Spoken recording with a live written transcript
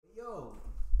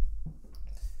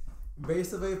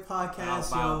Base of A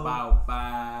podcast,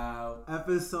 bow.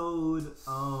 episode,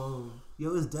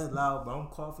 yo, it's dead loud, bro. I'm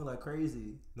coughing like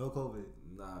crazy. No COVID.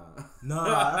 Nah,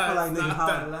 I feel like niggas not hot.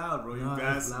 that loud, bro. Nah, You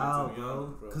gassing it's it, loud, to be bro.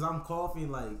 honest, bro. Cause I'm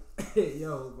coughing like,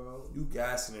 yo, bro. You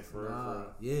gassing it for real.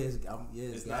 Yeah,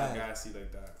 it's not gassy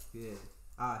like that.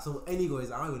 Yeah. So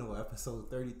anyways, I don't even know what episode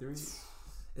 33. It's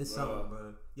Bro, something,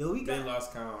 bro. Yo, we Been got.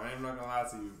 lost count. I am not gonna lie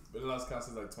to you. Been lost count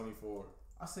since like 24.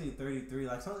 I say 33.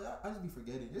 Like something, I just be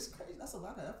forgetting. It's crazy. That's a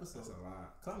lot of episodes. That's a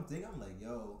lot. Come think, I'm like,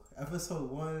 yo,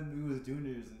 episode 1, we was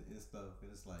juniors and stuff,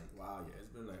 and it's like, Wow, yeah, it's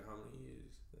been like how many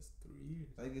years? That's 3 years.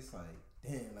 like it's like,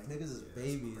 damn, like niggas is Yeah,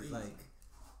 babies, crazy. like,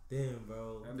 damn,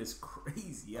 bro. That is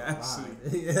crazy, A actually.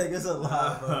 lot. Yeah, it's a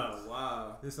lot, bro.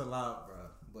 Wow. It's a lot, bro.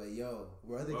 But yo,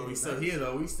 we're other But we getting still nice. here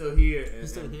though. We still here. And, We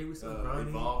still here. We still and, grinding.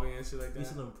 evolving and shit like We that.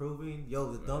 still improving. Yo,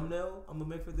 the Right. thumbnail I'm gonna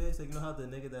make for this, like, you know how the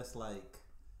nigga that's like,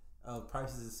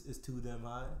 prices is too damn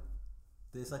high.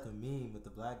 It's like a meme with the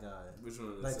black guy. Which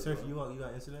one? Is Like, it, search bro? you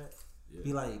got internet? Yeah.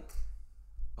 Be like,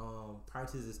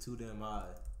 prices is too damn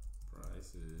high.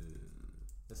 Prices.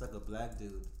 It's like a black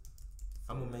dude.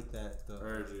 I'm gonna make that the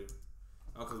Heard you.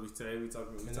 Oh, cause we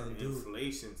talking And then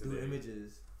inflation today. do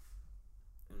images.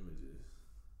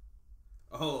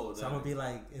 Oh, So I'm gonna be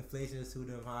like, inflation is too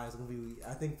damn high. It's gonna be,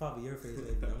 I think probably your face,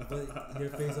 maybe. I'm gonna put your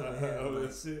face over here. Oh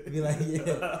Like, shit. be like,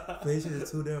 yeah, inflation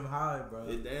is too damn high, bro.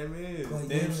 It damn is. But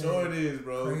Damn yeah, sure man. it is,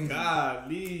 bro. Crazy.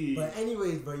 Golly. But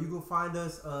anyways, bro, you can find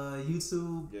us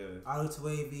YouTube, Yeah.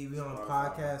 Auto2AV, we on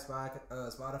Spotify.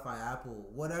 podcast, Spotify, Apple,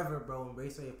 whatever, bro.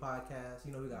 Embrace your podcast.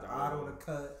 You know, we got Dollar. Auto to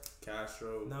cut.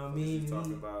 Castro. Know what I What mean? you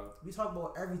talking about? We talk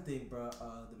about everything, bro.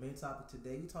 The main topic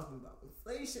today, we talking about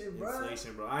inflation, bro.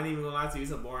 Inflation, bro. I ain't even gonna lie to you. It's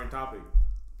a boring topic.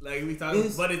 Like we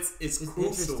talking, but it's crucial.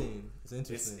 Interesting. It's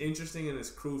interesting. It's interesting and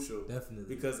it's crucial. Definitely.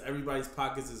 Because everybody's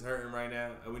pockets is hurting right now,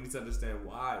 and we need to understand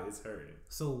why it's hurting.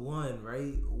 So one,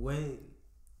 right? When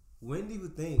do you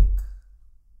think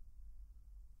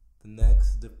the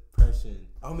next depression?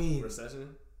 I mean,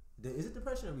 Recession. is it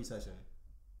depression or recession?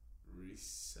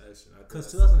 Recession.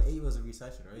 Because 2008 was a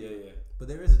recession, right? Yeah. But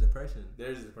there is a depression.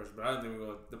 There's a depression, but I don't think we're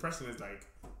going. Depression is like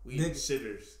we Nigga.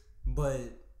 shitters. But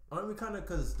aren't we kind of,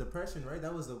 because depression, right?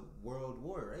 That was a world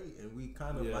war, right? And we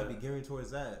kind of Yeah. might be gearing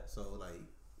towards that. So like,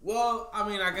 Well, I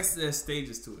mean, I guess there's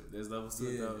stages to it. There's levels to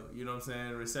it, Yeah. though. You know what I'm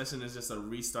saying? Recession is just a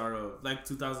restart of like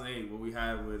 2008, what we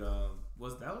had with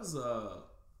was Obama that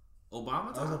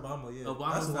time? was Obama, yeah.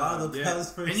 Obama That's time, wild. yeah. That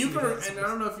was first And you year. and I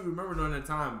don't know if you remember during that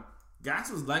time,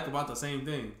 gas was like about the same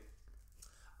thing.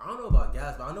 I don't know about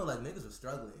gas, but I know like niggas were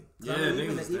struggling. 'Cause Yeah, I mean, niggas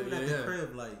even, was even at the yeah.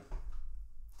 crib, like.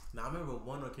 Now I remember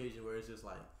one occasion where it's just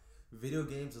like video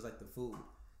games was like the food,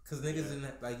 cause niggas didn't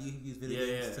have, like you use video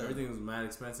games too. Everything was mad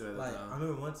expensive at Like the I time.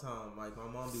 remember one time, like my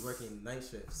mom be working night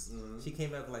shifts. Mhm. She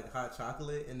came back with like hot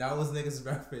chocolate, and that was niggas'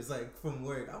 breakfast, like from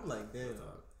work. I'm like, damn.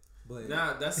 But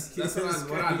Nah, that's It's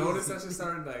when I noticed crazy. that shit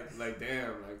started like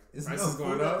damn, like it's prices no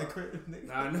going food at up. the crib, nigga.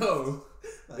 Nah, I know.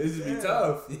 Like, It should be damn.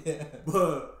 tough. Yeah,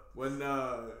 But when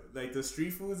like the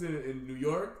street foods in New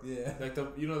York, yeah. like the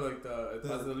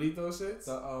pastelito shits,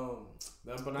 The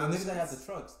them the banana niggas that have shits. the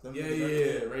trucks. Them Yeah,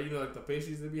 niggas that- right. You know, like the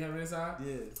pastries they be having inside.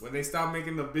 yeah. When they stopped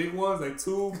making the big ones, like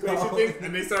 2 pastry Oh. things,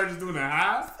 and they started just doing a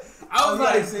half, I was Oh, yeah,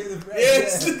 like, save the bread, yeah,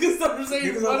 niggas started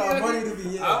saving Niggas all got money. money to be,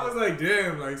 yeah. I was like,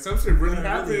 damn, like some shit really Yeah,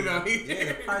 happening really. out here.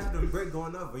 Yeah, the price of the brick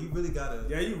going up, but you really gotta.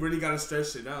 Yeah, you really gotta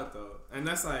stretch shit out though, and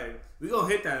that's like we gonna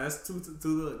hit that. That's two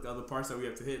the other parts that we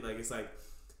have to hit. Like it's like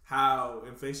how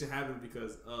inflation happened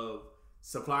because of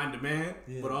supply and demand,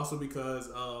 Yeah. but also because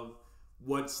of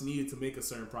what's needed to make a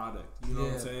certain product. You know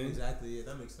what I'm saying? Exactly. Yeah,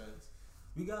 that makes sense.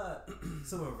 We got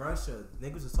some in Russia.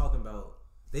 Niggas was talking about.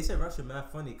 They said Russia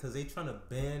mad funny because they trying to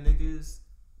ban niggas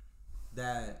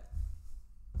that,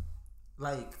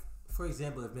 like, for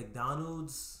example, if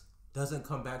McDonald's doesn't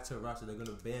come back to Russia, they're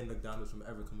gonna ban McDonald's from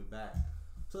ever coming back.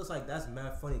 So it's like that's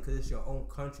mad funny because it's your own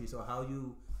country. So how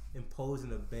you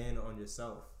imposing a ban on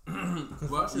yourself? Because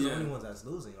Well, Russia's the yeah. only ones that's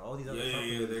losing. All these other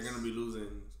companies, Yeah. They're gonna be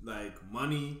losing like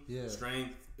money, Yeah.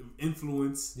 strength,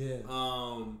 influence. Yeah.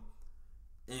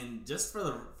 And just for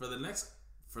the next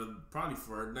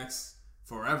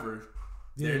forever.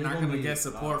 Yeah, They're it's not gonna gonna be get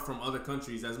support loud. from other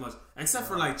countries as much, except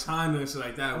for like China and shit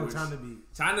like that. Oh, which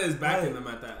China is backing Right. them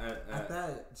at that. At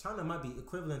that, China might be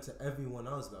equivalent to everyone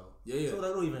else though. Yeah. So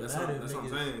that don't even That's matter. what, that's what I'm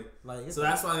niggas, saying. Like, it's So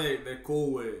that's why they're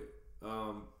cool with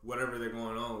whatever they're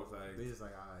going on with. Like they just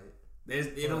like, alright,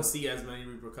 they don't see as many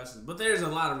repercussions, but there's a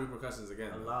lot of repercussions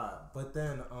again. a though. lot. But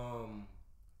then,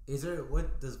 is there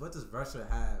what does Russia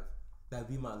have that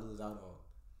we might lose out on?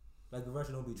 Like the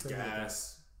Russia don't be trading with that.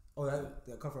 Gas. Oh,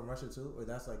 that come from Russia too, or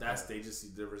that's like That's they just see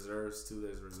the reserves too.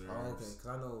 There's reserves. Oh, okay. Because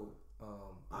I know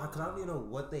Cause I don't even know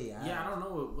what they have. Yeah, I don't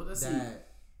know what that's that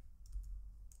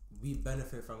we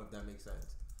benefit from, if that makes sense.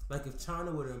 Like if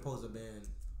China would have imposed a ban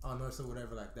on us or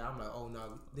whatever like that, I'm like, oh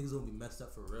no, niggas gonna be messed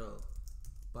up for real.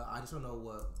 But I just don't know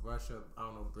what Russia, I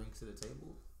don't know, brings to the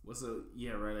table.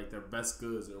 Right? Like their best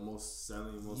goods, their most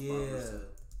selling, most yeah, popular.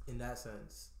 In that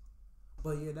sense.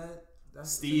 But yeah,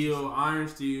 that's steel, iron,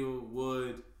 steel,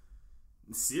 wood,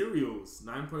 cereals.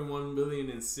 9.1 billion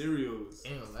in cereals.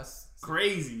 Damn, that's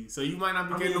crazy. So you might not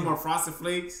be getting no more Frosted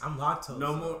Flakes. I'm lactose.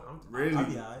 No more. Really? I'll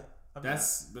be alright. But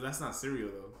that's not cereal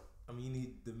though. I mean, you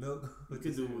need the milk. You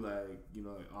could do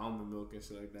like almond milk and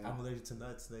shit like that. I'm allergic to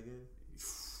nuts, nigga.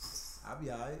 I'll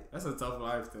be alright. That's a tough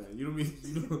life thing.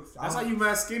 That's how you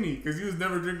mad skinny, because you was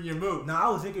never drinking your milk. Nah, I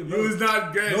was drinking milk. You was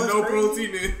not getting no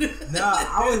protein in. Nah,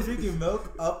 I was drinking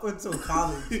milk up until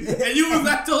college. And you was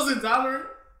lactose intolerant?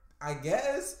 I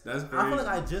guess. That's crazy. I feel like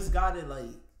I just got it like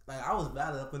I was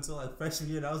bad up until like freshman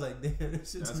year, and I was like, damn,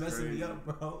 this shit's messing me up,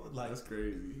 bro. Like, that's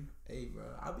crazy. Hey, bro,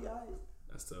 I'll be alright.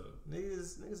 That's tough.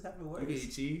 Niggas have it worse. You can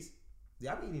eat cheese?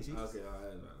 Yeah, I be eating cheese. Okay,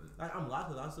 alright. Like, I'm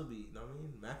lactose. I still be, you know what I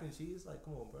mean? Mac and cheese, like,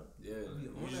 come on, bro. Yeah,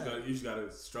 you just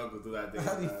gotta struggle through that day.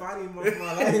 I be fighting most of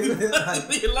my life.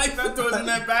 Like, your life afterwards in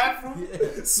that bathroom,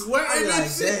 sweating like,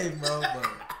 and shit. Dang, bro,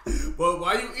 but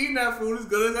while you eating that food, it's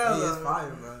good as hell. Hey, it's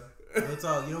fire, bro. Real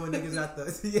talk. You know when niggas got the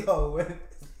when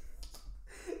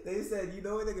they said, you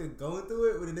know when nigga going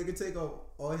through it, when the nigga take off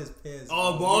all his pants,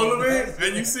 all of it,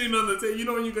 and you sitting on the table. You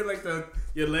know when you get like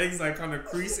your legs like kind of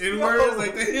crease inwards,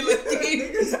 like they hit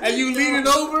like, and you leaning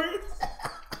over.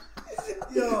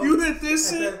 Yo, you hit this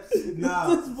shit.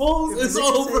 Nah, this balls is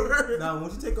over.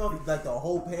 Once you take off like the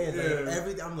whole pants, like,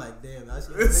 everything, I'm like, damn, that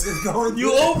shit. Niggas going.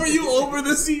 You over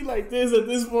the seat like this at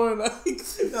this point. Like, no,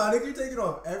 nigga, you taking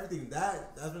off everything.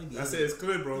 That's when you be. That's it. It's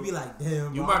good, bro. You be like,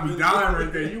 damn. You might be dying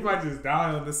right there. You might just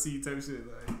die on the seat type shit.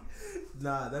 Like,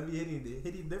 nah, that be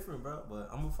hitting different, bro. But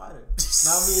I'm a fighter.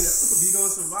 Nah, I mean, we gonna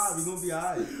survive. We gonna be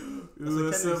alright. You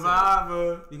a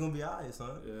survivor. We gonna be alright,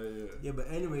 son. Yeah.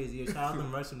 But anyways, shout out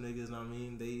them Russian niggas. Know what I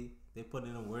mean, they put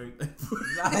in the work.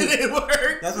 It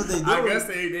work. That's what they do. I guess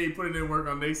they put in work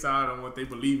on their side on what they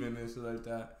believe in and shit like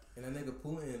that. And that nigga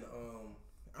Putin,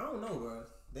 I don't know, bro.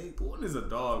 Putin is a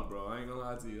dog, bro. I ain't gonna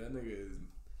lie to you. That nigga is.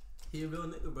 He a real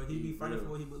nigga, bro. He be fighting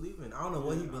for what he believe in. I don't know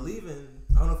what he believe in.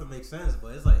 I don't know if it makes sense,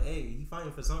 but it's like, hey, he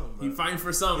fighting for something, bro. He fighting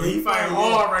for something. He fighting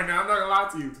hard right now. I'm not gonna lie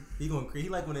to you. He gonna he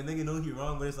like when a nigga know he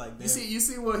wrong, but it's like, damn. You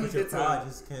see what he did to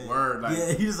just can't. Word, like,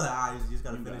 yeah, he's just like, you just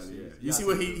gotta finish it. Yeah. You see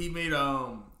what he made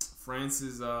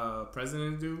France's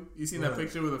president do? You seen that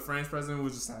picture where the French president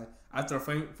was just like, after a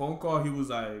phone call, he was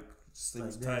like, it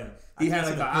was tight. He had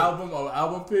like an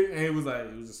album pic, and it was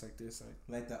just like this,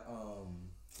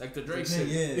 like the Drake shit.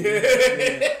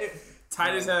 Yeah.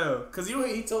 Tight as hell. Cause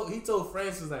he told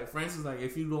France was like,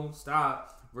 if you don't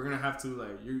stop, we're gonna have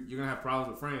to you're gonna have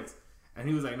problems with France. And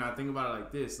he was like, nah, think about it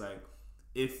like this, like,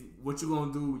 if what you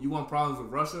gonna do, you want problems with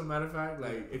Russia, matter of fact,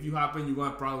 like, if you hop in, you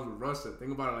want problems with Russia.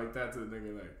 Think about it like that to the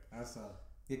nigga, like. That's cause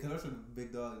that's a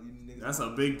big dog. That's a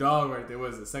big dog right there.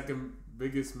 What is the second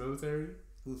biggest military?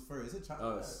 Who's first? Is it China?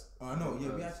 Us. Oh no,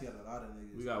 yeah, we actually got a lot of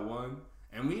niggas. We got one.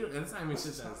 And it's not even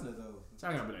shit China though.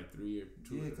 China gotta be like 3 years.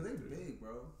 Yeah, cause they big,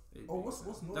 bro. What's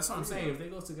North That's what I'm saying. If they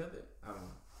go together, I don't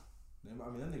know. I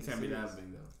mean, that niggas can't be that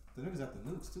big though. The niggas got the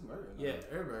nukes too, right? Yeah,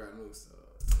 everybody got nukes. So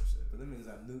but them niggas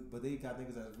got nukes, but they got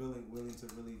niggas that's willing to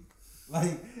really,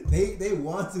 like, they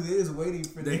want to. They just waiting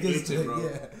for niggas to, bro.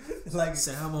 Yeah, like, it's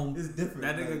different.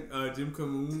 That nigga Jim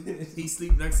Jong-un, he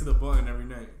sleep next to the button every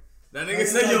night. That nigga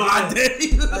said, yo, I did.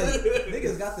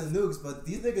 Niggas got the nukes, but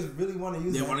these niggas really want to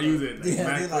use it. They want to use it.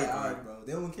 Yeah, they like, alright, bro.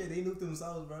 They don't care. They nuke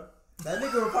themselves, bro. That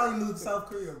nigga would probably nuke South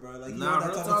Korea, bro. Like, nah,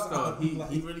 real talk though.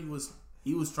 He really was.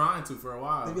 He was trying to for a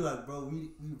while. They be like, bro, we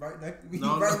right next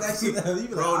to them. You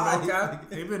be bro, like, no cap.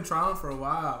 They've been trying for a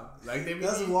while. Like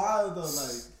that's wild though.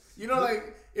 Like,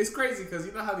 like, it's crazy because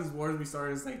you know how these wars be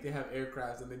started. It's like they have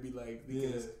aircrafts and they be like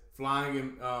flying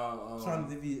and trying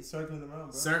to be circling around,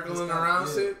 bro. Circling around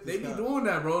shit. They be doing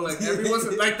that, bro. Like every once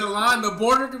like the line, the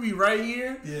border could be right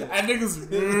here, and niggas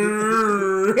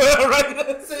right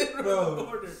that's it,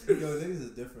 bro. Yo, niggas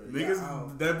is different.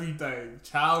 Niggas that be like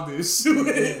childish.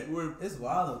 It's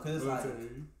wild though, cause like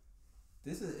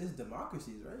it's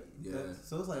democracies, right? Yeah.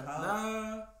 So it's like how?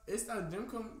 Nah, it's not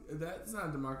That's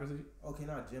not democracy. Okay,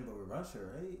 not Jim, but with Russia,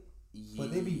 right? Yeah.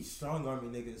 But they be strong army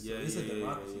niggas. So it's a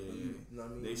democracy. But you know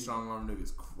what I mean? They strong arm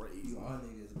niggas crazy. You are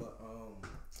niggas, but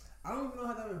I don't even know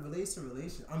how that relates to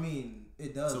relation. I mean,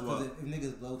 it does because if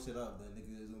niggas blow shit up, then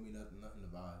niggas gonna be nothing to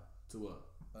buy. To what?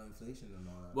 Inflation and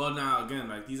all that. Well, now again,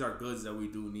 like these are goods that we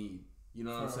do need. You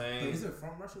know what I'm saying? But is it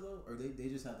from Russia though, or they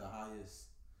just have the highest?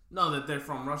 No, that they're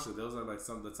from Russia. Those are like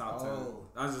some of the top 10.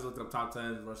 I just looked up top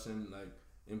 10 Russian like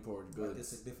import goods. Like a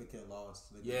significant loss.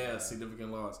 Like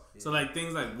significant loss. Yeah. So like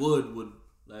things like wood would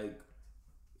like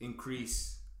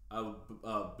increase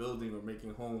building or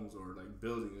making homes or like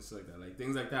building and shit like that. Like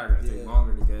things like that are gonna take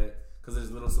longer to get because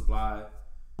there's little supply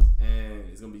and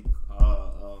it's gonna be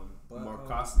more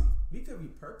costly. We could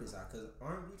repurpose that because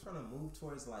aren't we trying to move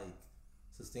towards like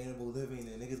sustainable living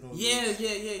and niggas gonna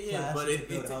yeah. But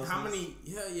how many?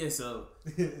 Yeah. So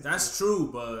that's true,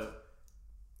 but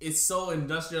it's so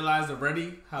industrialized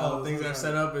already. How things are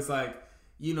set up. It's like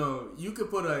you could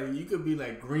be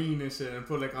like green and shit and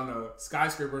put like on a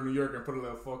skyscraper in New York and put a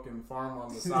little fucking farm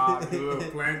on the side, and a little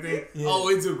plant thing. Yeah. Oh,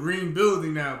 it's a green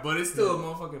building now, but it's still a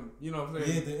motherfucking, you know what I'm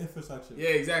saying? Yeah, the infrastructure. Yeah,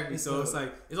 exactly. So it's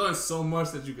like, it's only so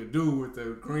much that you could do with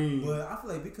the green. But I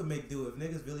feel like we could make do if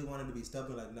niggas really wanted to be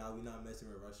stubborn, like, nah, we not messing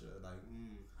with Russia. Like,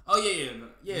 Oh,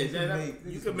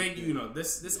 you could make,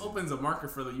 this opens a market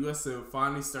for the U.S. to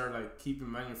finally start, like,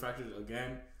 keeping manufacturers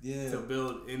again to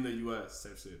build in the U.S.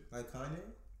 type shit. Like Kanye?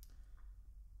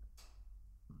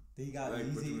 They got like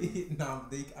Yeezy. I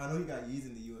know he got Yeezy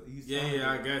in the U.S.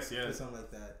 I guess, or something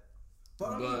like that.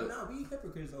 But I mean, we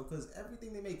hypocrites though, because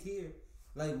everything they make here,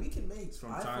 like we can make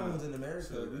from iPhones China. In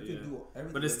America. We can do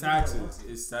everything. But it's taxes.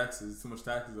 It's taxes. It's too much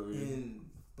taxes over here.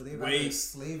 But they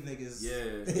waste slave niggas.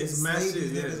 Yeah, it's mad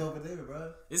shit. Niggas over there,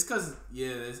 bro. It's cause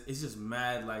it's just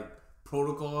mad like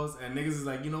protocols and niggas is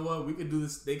like, you know what, we could do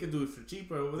this. They could do it for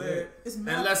cheaper over there. It's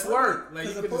mad and less work.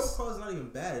 Like the protocol is not even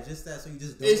bad. It's just that so you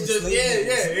just don't. It's just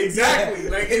exactly.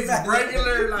 Like it's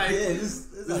regular like it's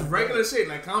regular shit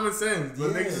like common sense.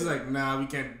 But niggas is like, nah, we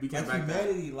can't like back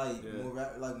humanity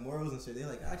that. Like morals and shit. They're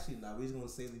like, actually, nah, we just gonna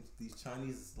save these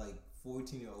Chinese like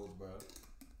 14-year-olds, bro.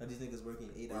 Like these niggas working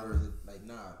 8 hours,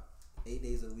 8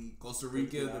 days a week. Costa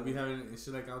Rica, they be having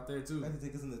shit like out there too. Like these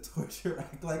niggas in the torture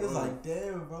act. Like it's like,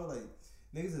 damn, bro. Like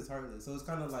niggas is heartless. So it's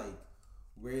kind of like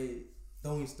we're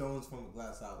throwing stones from a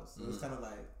glass house. So it's kind of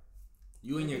like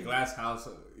you in your glass house,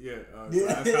 glass house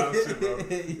shit, bro.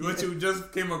 What you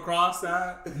just came across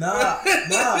that? Nah.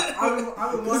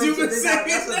 I've been wanting to think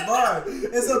that's a bar.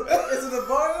 Is it a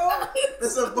bar though?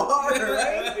 It's a bar,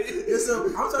 right?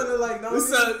 I'm trying to like know. You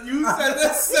said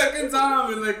that second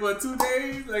time in like what 2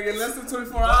 days? Like in less than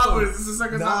 24 hours. This is the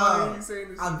second time you saying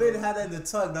this. I've been had that in the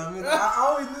tuck. I mean, I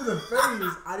always knew the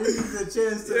phrase. I didn't give the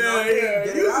chance to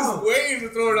get it out. Just waiting to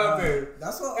throw it out there.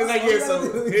 That's what. It's like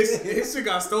his shit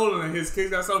got stolen and his kids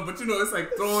got stolen. But it's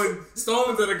like throwing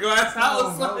stones at a glass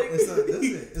house.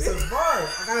 It's a bar.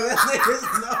 I gotta let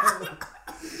niggas know.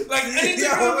 Like anything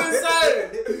could have been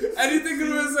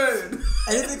said.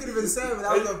 Anything could have been said, but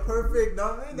that was a perfect.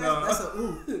 That's a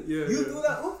oop. You threw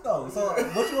that oop though. So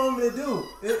what you want me to do?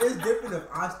 It's different if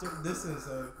I stood distance.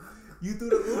 So you threw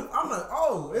the oop. I'm like,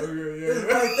 it's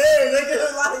right there.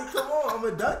 Nigga, like, come on, I'm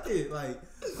a duck it. Like,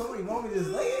 come on, you want me to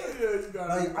just lay it? Yeah, you got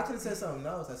it. Like, I could have said something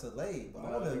else. I said lay, but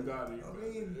you got it. I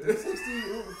mean, 360.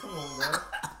 Come on, bro.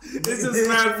 It's just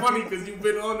mad funny because you've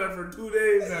been on that for 2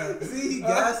 days now. See, he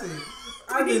gassing.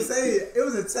 I didn't say it. It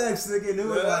was a text, nigga. It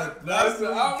was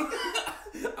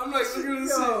I'm like, look at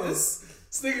this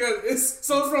shit. It's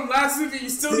from last week and you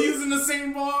still using the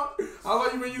same bar? How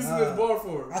long you been using this bar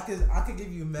for? I could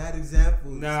give you mad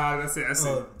examples. Nah, that's it.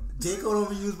 J. Cole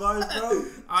don't use bars, bro.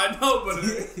 I know, but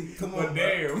come on,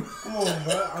 damn. Come on,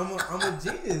 bro. I'm a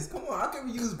genius. Come on, I can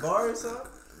reuse bars, son.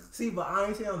 See, but I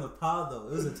ain't saying on the pod though.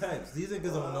 It was a text. These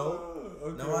niggas don't know.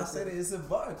 Okay, no, I said it. It's a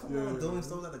bar. Come on, throwing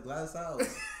stones at a glass house.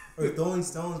 Or throwing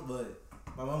stones, but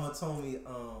my mama told me,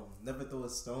 never throw a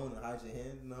stone and hide your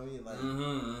hand. You know what I mean? Like,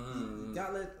 you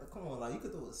gotta come on, like, you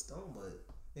could throw a stone, but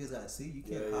niggas gotta see. You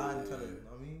can't hide and try to, you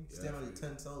know what I mean? Stand on your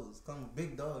 10 toes. Come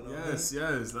big dog, you know what I mean? Yes,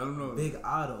 let them know. Big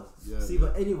Otto. Yeah, see,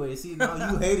 but anyway, now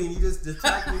you hating, you just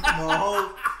distract me from a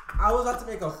whole. I was about to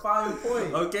make a fine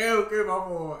point. Okay, my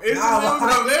boy. It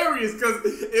was hilarious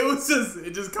because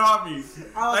it just caught me.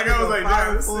 I was like,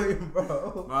 damn,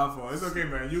 bro. My fault. It's okay,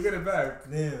 man. You get it back.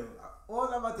 Damn. What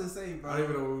was I about to say, bro? I don't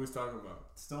even know what we was talking about.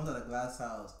 Stones at a glass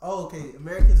house. Oh, okay.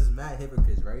 Americans is mad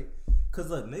hypocrites, right? Cause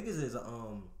look, niggas is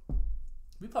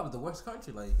we probably the worst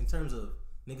country, like in terms of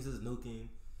niggas is nuking.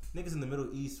 Niggas in the Middle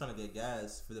East trying to get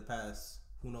gas for the past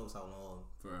who knows how long.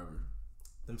 Forever.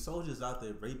 Them soldiers out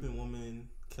there raping women,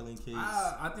 killing kids.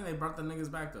 I think they brought the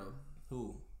niggas back though.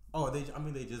 Who? Oh, they just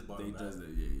brought them back. They just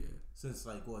did, yeah. Since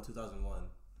like 2001,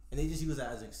 and they just use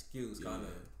that as an excuse, kind of,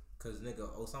 cause nigga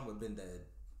Osama been dead.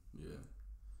 Yeah.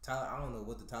 I don't know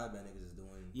what the Taliban niggas is doing.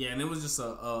 Yeah, and it was just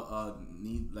a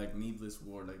needless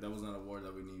war. Like that was not a war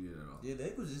that we needed at all. Yeah,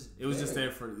 they was just. It was just there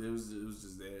for. It was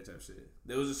just there type shit.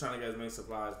 They was just trying to get as many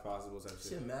supplies as possible type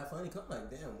shit. Shit, mad funny. Come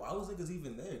like, damn, why was niggas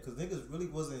even there? Because niggas really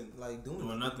wasn't like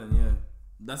doing nothing. Yeah,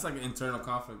 that's like an internal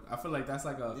conflict. I feel like that's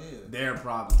like their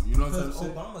problem. You know what I'm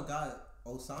saying? Obama got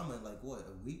Osama in like what,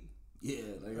 a week? Yeah,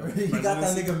 like he got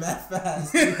that nigga mad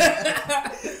fast.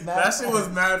 That shit was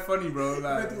mad funny, bro.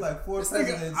 Like 4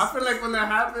 presidents. I feel like when that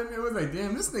happened, it was like,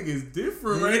 damn, this nigga is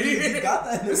different, right? He got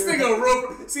that nigga. This nigga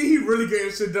real. See, he really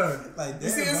getting shit done. Like, damn, you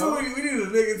see, so we need a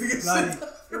nigga to get like, shit done.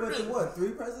 It went to what,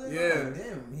 3 presidents? Yeah. Like,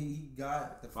 damn, he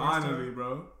got the first finally, term.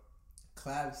 bro.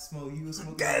 Clap, smoke. You was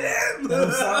smoking. Get him. That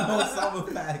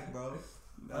Osama pack, bro.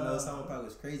 I know Osama pack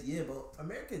was crazy. Yeah, but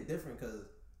America is different because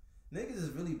niggas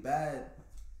is really bad.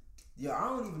 Yo, I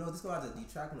don't even know. This is going to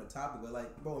detract from the topic, but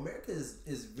like, bro, America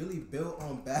is really built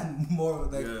on bad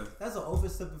morals. Like, that's an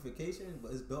oversimplification,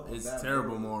 but it's built on bad morals. It's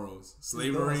terrible morals.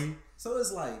 Slavery. So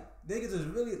it's like, niggas is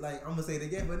really, like, I'm going to say it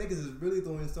again, but niggas is really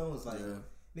throwing stones. Like,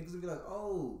 niggas would be like,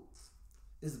 oh,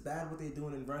 it's bad what they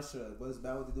doing in Russia, but it's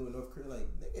bad what they doing in North Korea. Like,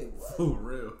 nigga, what? For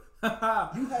real.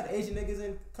 You had Asian niggas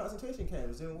in concentration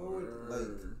camps in World War, like...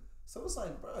 So it's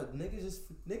like, bro,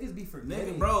 niggas be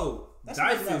forgetting. Nigga, bro,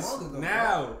 DIFUS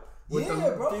now. With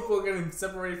the people getting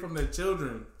separated from their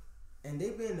children. And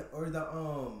they've been, or the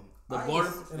ICE,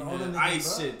 border, and all the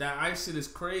ICE shit. That ICE shit is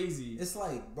crazy. It's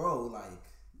like, bro, like.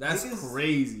 That's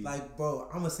crazy. Like, bro,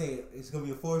 I'm gonna say it. It's gonna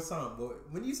be a 4th song,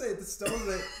 but when you say the stones,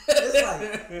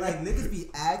 it's like niggas be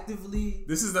actively.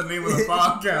 This is the name of the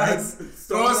podcast.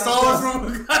 Throwing stones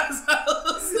from the guy's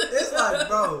house. It's like,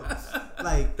 bro,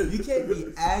 like you can't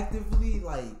be actively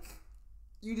like,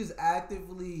 you just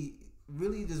actively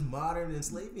really just modern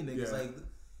enslaving niggas. Yeah. Like,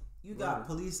 you got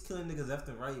police killing niggas left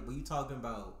and right, but you talking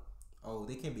about, oh,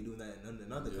 they can't be doing that in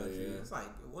another country. Yeah. It's like,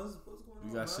 what's going on?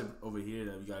 You got shit over here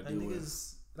that we gotta deal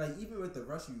with. Like, even with the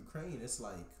Russia-Ukraine, it's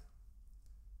like,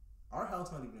 our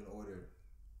house not even in order.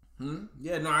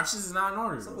 Yeah, no, our shit is not in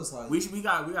order. So it's like, we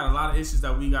got a lot of issues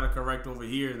that we gotta correct over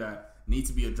here that need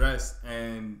to be addressed,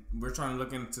 and we're trying to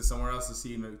look into somewhere else to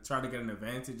see, try to get an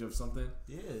advantage of something.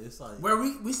 Yeah, it's like where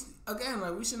we again,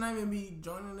 like, we should not even be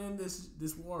joining in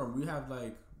this war. We have,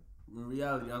 like, in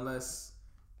reality, unless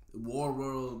War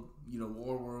World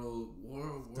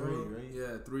 3, right?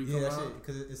 Yeah, 3. Yeah, that shit,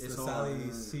 because it's the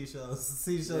Sally seashells.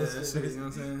 Yeah, that shit, you know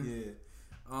what I'm saying? Yeah.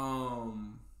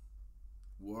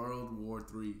 World War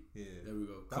 3. Yeah, there we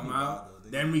go. Come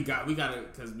out. Then we gotta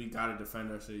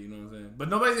defend our shit. You know what I'm saying? But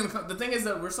nobody's gonna come. The thing is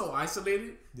that we're so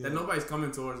isolated that nobody's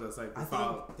coming towards us. Like, I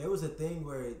think there was a thing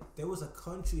where there was a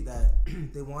country that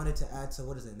they wanted to add to,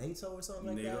 what is it, NATO or something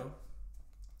like that.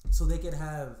 So they could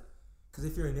have, because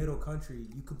if you're a NATO country,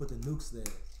 you could put the nukes there.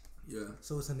 Yeah.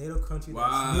 So it's a NATO country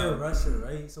that's near Russia,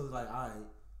 right? So it's like, all right,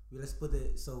 let's put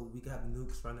it so we can have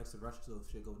nukes right next to Russia. So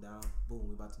if shit go down, boom,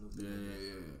 we about to nuke.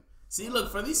 Yeah. See,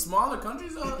 look, for these smaller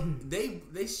countries, though,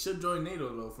 they should join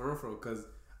NATO, though, for real, because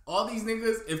all these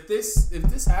niggas, if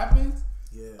this happens,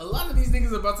 a lot of these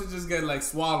niggas are about to just get, like,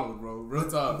 swallowed, bro. Real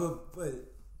talk. But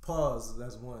pause,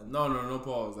 that's one. No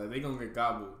pause. Like, they gonna get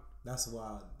gobbled. That's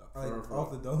wild. Like,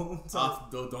 off the dome? Off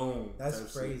the dome. That's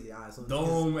crazy. All right, so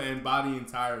dome and body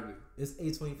entirely. It's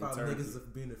 825 niggas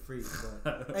of being a freak.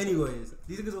 But anyways,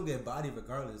 these niggas gonna get bodied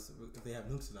regardless if they have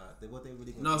nukes or not. What they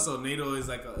really gonna do. So NATO is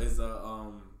like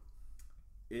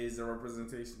is a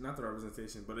representation, not the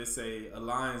representation, but it's a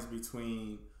alliance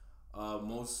between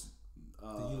most the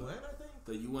UN, I think.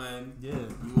 The UN,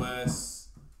 US,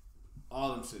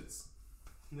 all them shits.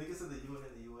 Niggas said the UN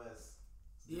and the US.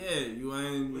 Yeah,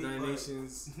 UN, United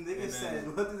Nations. Niggas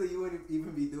said, what do the UN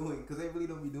even be doing? Because they really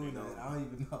don't be doing that. I don't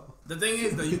even know. The thing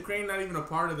is, the Ukraine not even a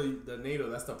part of the NATO.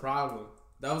 That's the problem.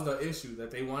 That was the issue that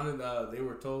they wanted. They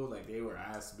were told, like, they were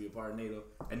asked to be a part of NATO,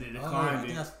 and they declined I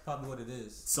think that's probably what it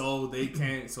is. So they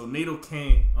can't. So NATO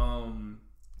can't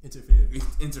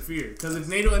interfere. Because if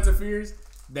NATO interferes,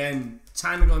 then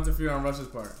China gonna interfere on Russia's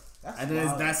part,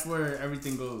 that's where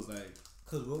everything goes. Like,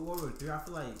 because World War III, I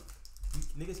feel like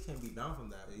niggas can't be bound from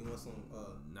that. You want some?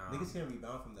 Niggas can't be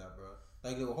bound from that, bro.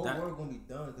 Like, the whole world gonna be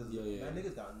done because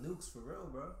niggas got nukes for real,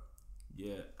 bro.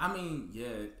 Yeah, I mean,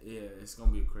 it's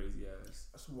gonna be a crazy ass.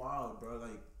 That's wild, bro.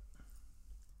 Like,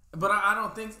 but I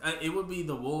don't think it would be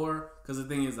the war, because the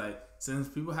thing is, like, since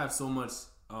people have so much,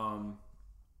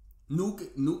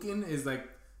 nuking is like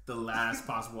the last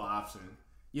possible option.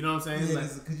 You know what I'm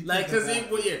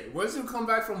saying? Once you come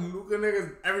back from nuking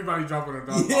niggas, everybody dropping a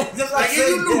dog. Like, if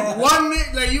you nuke one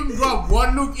nigga, like, you drop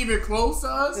one nuke even close to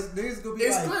us, it's gonna be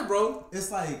it's good, bro.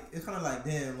 It's like, it's kind of like,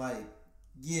 damn, like,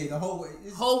 Yeah, the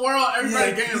whole world,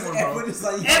 everybody getting one, bro.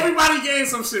 Like, everybody getting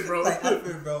some shit, bro. Like,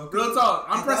 bro. Real talk.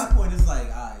 At that point, it's like,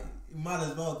 alright, might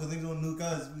as well, because they gonna nuke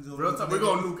us. Real talk. We're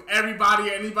gonna nuke anybody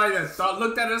that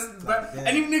looked at us.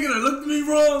 Any nigga that looked at me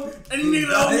wrong, any nigga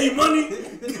that owed me money,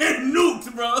 get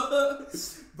nuked, bro.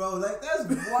 Bro, like, that's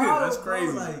wild. That's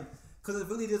crazy. Bro. Like, because it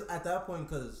really just, at that point,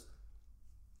 because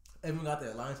everyone got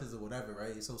their alliances or whatever,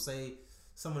 right? So, say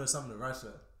someone does something to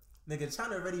Russia. Nigga,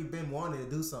 China already been wanting to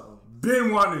do something.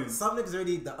 Been wanting. Some niggas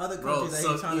already, the other countries that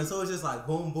ain't China, so it's just like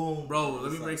boom, boom. Bro,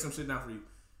 let me break some shit down for you.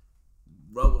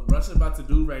 Bro, what Russia's about to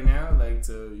do right now, like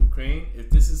to Ukraine,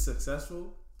 if this is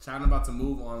successful, China about to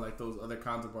move on like those other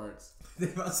counterparts.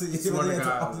 They about to swear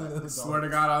to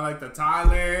God, on like the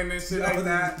Thailand and shit like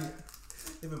that.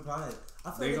 They've been playing.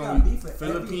 I feel they like gonna they got beef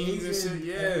Philippines and shit.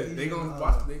 Yeah, they gonna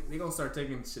watch. They gonna start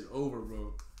taking shit over,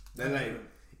 bro. They're like,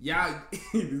 y'all.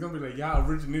 It's gonna be like y'all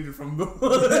originated from the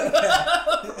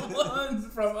ones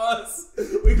from us.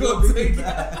 We gonna take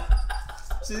back.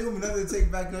 Shit gonna be nothing to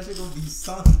take back. That shit gonna be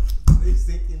sunk. They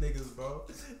sinking niggas, bro.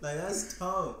 Like, that's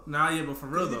tough. Nah, yeah, but for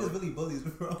real though, niggas really bullies,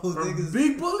 bro. Niggas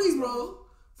big bullies, bro.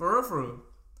 For real.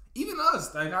 Even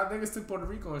us, like our niggas took Puerto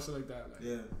Rico and shit like that. Like,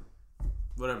 yeah.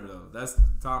 Whatever though. That's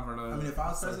time for another. I mean, if I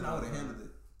was president, I would have handled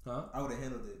it. Huh? I would have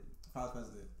handled it. If I was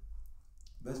president.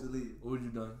 Best believe. What would you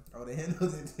done? I would have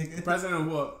handled it, nigga. President of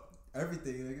what?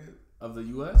 Everything, nigga. Of the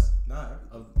U.S. Nah,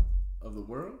 everything. Of the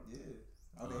world. Yeah,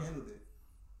 I would have handled it.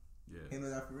 Yeah. Handle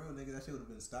that for real, nigga. That shit would have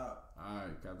been stopped.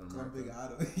 Alright, Captain America. I'm big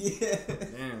Otto. Yeah.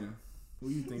 Damn. Who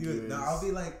you think you is? Nah, I'll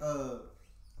be like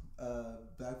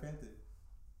Black Panther.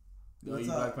 Oh, you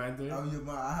Black Panther?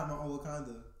 I have my own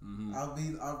Wakanda. Mm-hmm.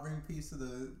 I'll bring peace to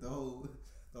the whole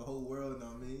world. Know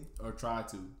what I mean? Or try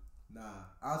to. Nah,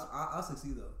 I'll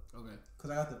succeed though. Okay.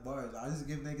 Cause I got the bars. I just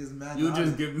give niggas mad. You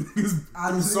just give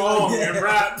niggas song and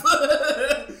rap.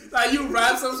 Like you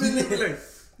rap some shit, nigga. Like,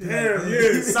 damn,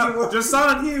 yeah. Just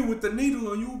sign here with the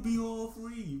needle and you'll be all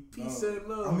free. Peace and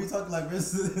love. I'm talking like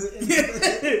this.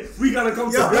 Yeah. We gotta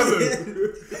come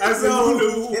together as a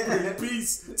unit.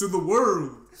 Peace to the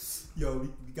world. Yo, we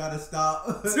gotta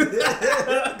stop.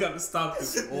 Gotta stop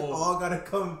this. All gotta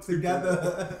come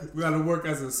together. We gotta work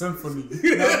as a symphony.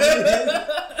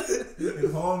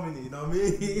 In harmony, you know what I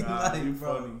mean? Nah, like, you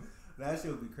bro, funny. That shit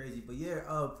would be crazy. But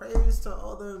yeah, prayers to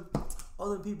all them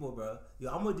people, bro. Yo,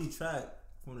 I'm gonna detract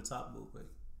from the top real quick.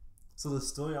 So the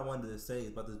story I wanted to say is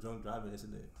about this drunk driving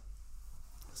incident.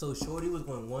 So Shorty was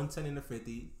going 110 in the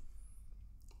 50.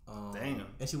 Damn.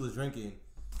 And she was drinking.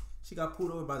 She got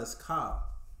pulled over by this cop.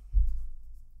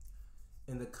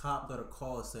 And the cop got a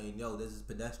call saying, yo, there's this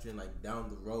pedestrian like down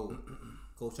the road.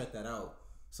 Go check that out.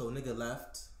 So nigga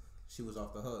left. She was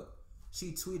off the hook.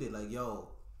 She tweeted like, yo,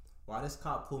 why this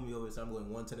cop pulled me over and said I'm going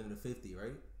 110 in the 50,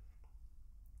 right?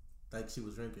 Like she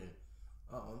was drinking.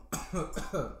 Yo,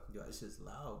 this shit's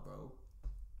loud, bro.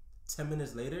 10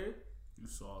 minutes later, you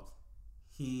saw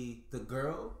the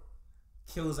girl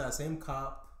kills that same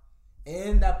cop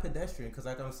and that pedestrian, because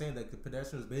like I'm saying, like the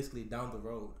pedestrian was basically down the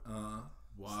road.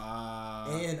 Wow.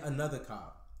 And another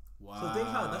cop. Wow. So think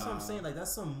how, that's what I'm saying, like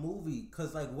that's some movie,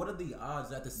 because like what are the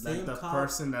odds that the same like the cop,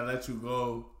 person that let you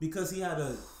go because he had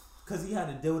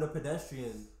to deal with a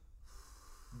pedestrian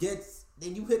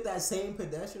then you hit that same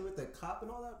pedestrian with the cop and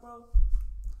all that, bro?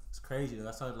 It's crazy though.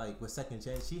 That's how like with second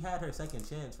chance. She had her second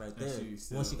chance right there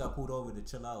once she got pulled over to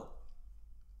chill out.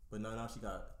 But now she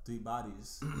got 3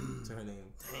 bodies to her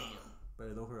name. Damn.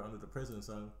 Better throw her under the prison,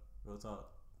 son. Real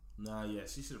talk. Nah, yeah,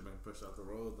 she should have been pushed off the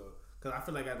road though. Cause I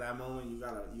feel like at that moment you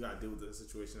gotta deal with the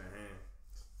situation at hand.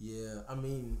 Yeah, I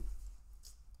mean,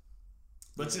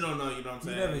 but you don't know. You know what I'm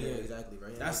saying? You never, yeah, exactly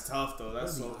right. That's tough though.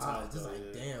 That's so tough. It's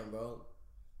like damn, bro.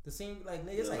 The same like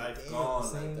niggas like life damn. Gone, the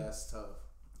same, like, that's tough.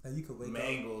 Like you could wake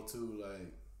Mango up. too,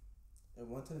 like. At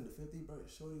 110 to 50, bro.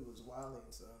 Shorty was wilding,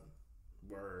 son.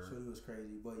 Word. Shorty was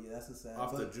crazy, but yeah, that's a sad.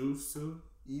 Off the juice too.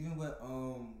 Even with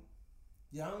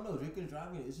yeah, I don't know. Drinking,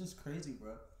 driving, it's just crazy,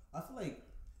 bro. I feel like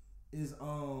is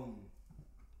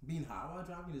being high while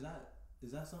driving,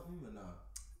 is that something or not?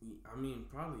 I mean,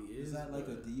 probably is. Is that like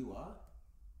a DUI?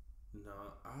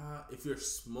 No, if you're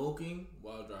smoking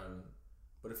while driving,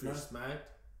 but if you're smacked,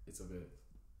 it's okay.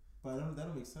 But that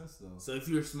don't make sense though. So if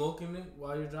you're smoking it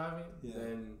while you're driving, yeah,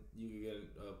 then you can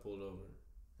get pulled over,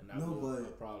 and that will be a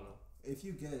problem. If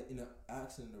you get in an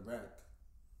accident, a wreck,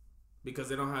 because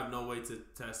they don't have no way to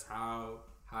test how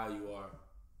high you are.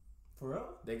 For real?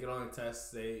 They can only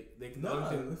test. They can. No,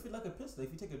 if you like a pistol,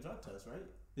 if you take a drug test, right?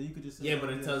 Then you could just say, yeah, but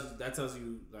it tells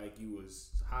you like you was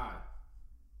high,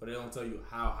 but it don't tell you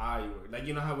how high you were. Like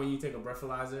you know how when you take a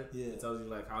breathalyzer, it tells you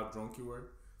like how drunk you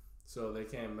were, so they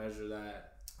can't measure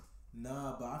that.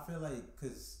 Nah, but I feel like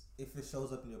because if it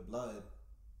shows up in your blood,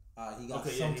 he got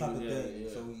some type of thing.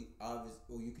 So he obviously,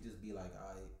 or you could just be like,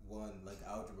 one like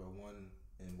algebra, one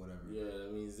and whatever. Yeah,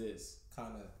 that means this.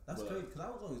 Kind of. That's crazy.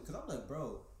 Cause I'm like,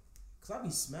 bro, cause I be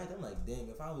smacked. I'm like, damn,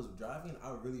 if I was driving,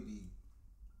 I would really be.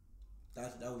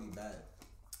 That would be bad.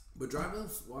 But driving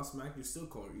while smacked, you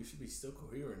should be still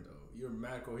coherent though. You're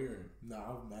mad coherent.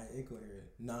 Nah, I'm mad incoherent.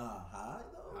 Nah, high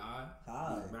though.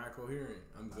 High. You're mad coherent.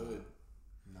 I'm good.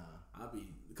 Nah. I'll be,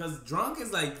 because drunk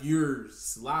is like you're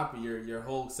sloppy. Your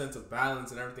whole sense of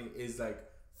balance and everything is like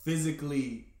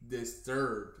physically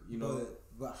disturbed. You know.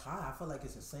 But high, I feel like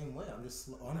it's the same way. I'm just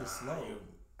slow.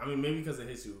 I mean, maybe because it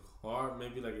hits you hard.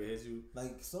 Maybe like it hits you.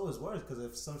 Like so is worse because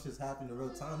if some shit's happening in real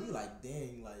time, you like,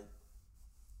 dang, like.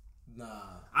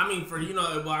 Nah. I mean,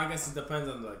 well, I guess it depends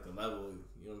on like the level.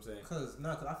 You know what I'm saying? Cause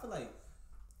I feel like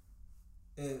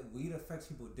weed affects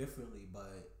people differently, but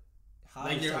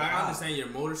like I understand your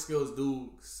motor skills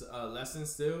do lessen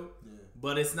still,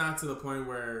 but it's not to the point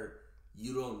where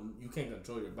you can't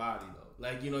control your body though.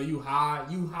 Like you high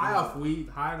off weed.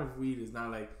 High off weed is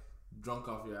not like drunk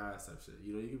off your ass type shit.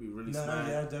 You can be really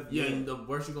smacked. And the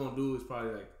worst you're gonna do is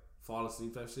probably like fall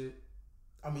asleep type shit.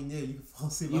 I mean, you can fall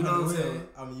asleep. You know what I'm saying?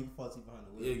 I mean, you can fall asleep behind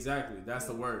the wheel. Yeah, exactly. That's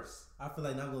the worst. I feel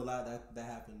like not gonna lie, that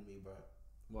happened to me, bro.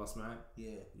 While smack?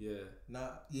 Yeah.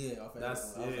 Off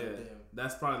that's like, damn.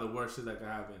 That's probably the worst shit that could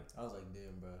happen. I was like,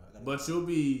 damn, bro. But you'll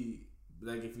be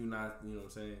like, if you're not, you know what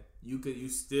I'm saying? You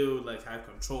still like have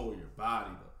control of your body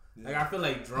though. Yeah. Like I feel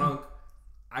like drunk,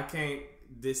 I can't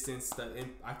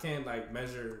I can't like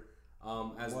measure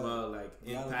as well like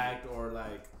impact or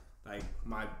like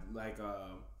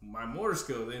my motor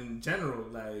skills in general,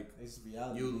 like it's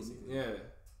reality. Basically. Yeah,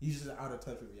 you just out of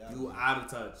touch with reality. You out of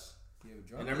touch,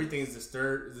 and everything's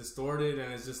distorted,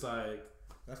 and it's just like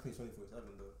that's me 24/7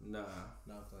 though. Nah,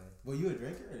 not playing. Well, you a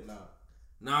drinker or not?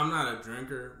 No, I'm not a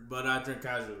drinker, but I drink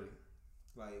casually.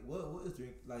 Like what is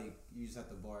drink? Like you just at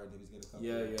the bar, niggas get a couple.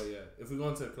 Yeah. If we go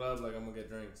into a club, like I'm gonna get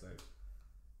drinks. Like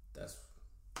that's,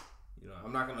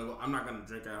 I'm not gonna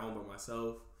drink at home by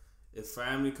myself. If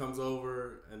family comes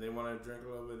over and they want to drink a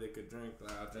little bit, they could drink.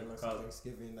 Like I'll drink a cup.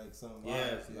 Thanksgiving, like something.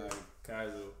 Yeah, like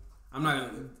casual. I'm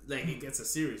not gonna like it gets a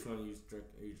serious when you drink.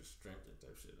 You just drink it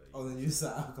type shit. Like, then you just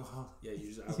alcohol. Yeah, you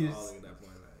just alcoholic at that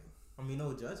point. Like, I mean,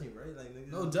 no judging, right? Like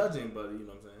niggas. No judging, but you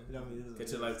know what I'm saying. You know what I mean?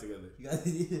 Get your life together. You got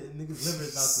niggas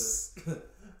liver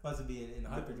about to be in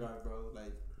hyperdrive, bro.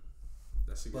 Like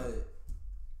that shit. But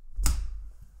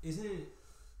isn't it?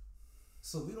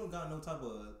 So we don't got no type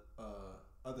of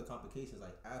other complications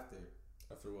like after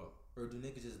what? Or do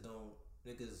niggas just don't?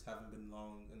 Niggas haven't been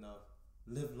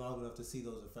lived long enough to see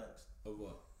those effects of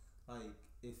what? Like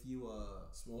if you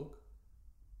smoke.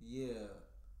 Yeah,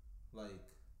 like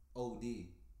OD.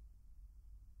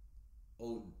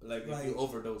 Oh, like if you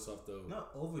overdose off the. Not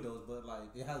overdose, but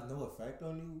like it has no effect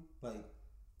on you. Like,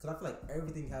 cause I feel like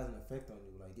everything has an effect on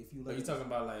you. Like if you. Are you talking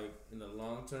about like in the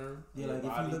long term? Yeah, like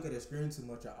if you look at a screen too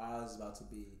much, your eyes is about to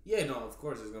be. Yeah, no, of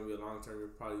course it's gonna be a long term. Your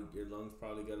lungs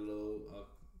probably get a little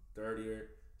dirtier,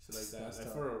 shit like that.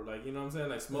 Like for like you know what I'm saying,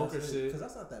 like smoker shit. Cause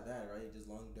that's not that bad, right? Just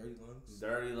dirty lungs.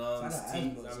 Dirty lungs, teeth.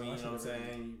 I mean, you know what I'm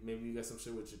saying. Maybe you got some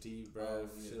shit with your teeth, breath,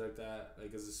 shit like that.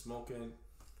 Like, is it smoking?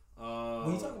 What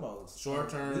are you talking about? Short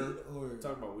term or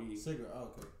talking about weed? Cigarette.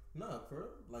 Oh, okay. No, for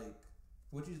like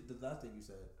the last thing you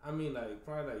said. I mean, like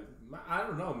probably like I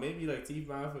don't know. Maybe like teeth,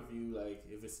 mouth. If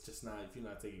you're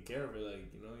not taking care of it,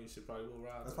 like you should probably go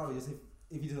rob. That's probably just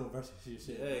if you just don't brush your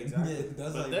shit. Yeah, exactly. Yeah,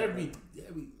 that's but like there be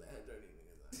mad dirty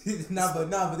niggas.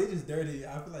 But they just dirty.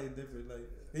 I feel like it's different. Like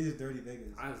they just dirty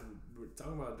niggas. We're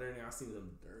talking about dirty. I seen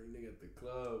some dirty nigga at the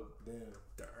club. Damn.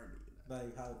 Dirty.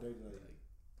 Like how dirty?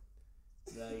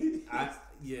 It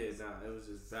was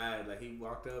just bad. Like he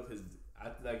walked up,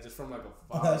 just from like a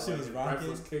fire. That shit was rocking. Breath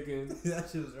was kicking. That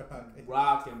shit was rocking.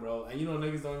 Rocking, bro. And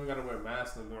niggas don't even gotta wear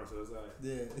masks no more. So it's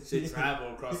like shit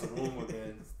travel across the room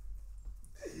again.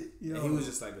 And he was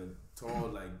just like a tall,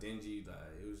 like dingy.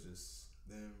 Like it was just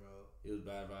damn, bro. It was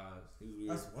bad vibes. He was weird.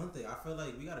 That's one thing. I feel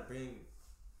like we gotta bring.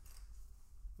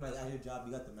 Like at your job,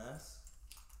 you got the mask.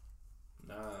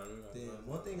 Nah, I don't know. Damn,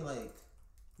 one thing like.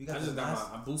 I just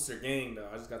got my booster game though.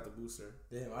 I just got the booster.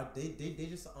 Damn, they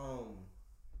just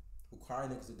require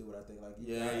niggas to do it. I think like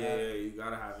you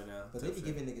gotta have it now. But they be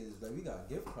giving niggas like we got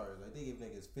gift cards. Like they give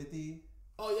niggas 50.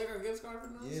 Oh, you got a gift card for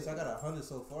now? Yes, I got 100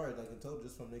 so far. Like in total,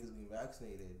 just from niggas being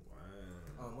vaccinated.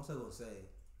 Wow. What's I gonna say?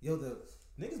 Yo, the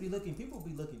niggas be looking. People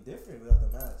be looking different without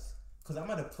the mask. Cause I'm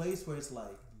at a place where it's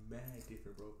like mad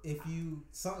different, bro. If you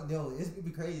it'd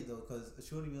be crazy though, cause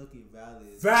Shorty be looking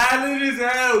valid. Valid as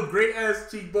hell. Great ass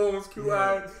cheekbones, cute Yeah.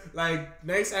 eyes, like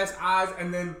nice ass eyes,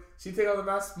 and then she take out the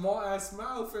mask, small ass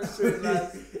mouth and shit. Like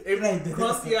it be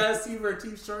crusty ass teeth, her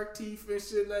teeth, shark teeth and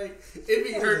shit. Like it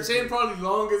be her chin probably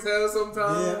long as hell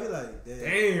sometimes. Yeah, I be like,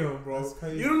 damn, bro. That's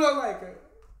crazy. You look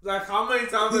like how many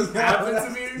times this happened to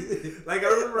me? Like I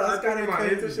remember I got in my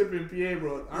internship in PA,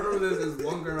 bro. I remember there's this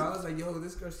one girl. I was like, yo,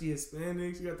 this girl, she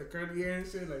Hispanic. She got the curly hair and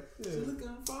shit. Like she looking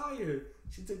on fire.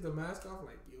 She took the mask off.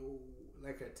 Like yo,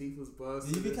 like her teeth was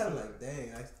busted. You be kind of like,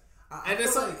 dang. And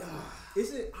it's like,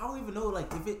 is it? I don't even know.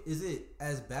 Like, is it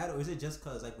as bad, or is it just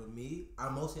cause like with me, I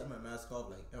mostly have my mask off.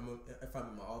 Like, if I'm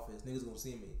in my office, niggas gonna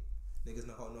see me. Niggas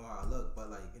know how I look. But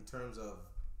like in terms of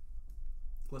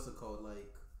what's it called?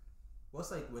 Like,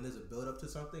 what's like when there's a build up to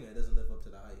something and it doesn't live up to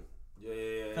the hype.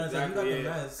 Yeah, exactly. Like, you got the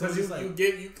mask,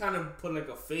 because you kind of put like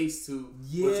a face to what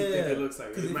you think it looks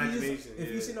like. Imagination. If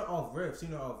you seen it off rip,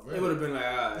 it would have been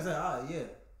like, it's like, yeah.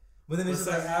 But then it's just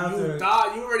like after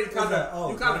you already kind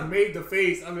of made the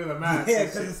face under the mask. Yeah,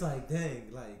 because it's like,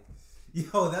 dang, like,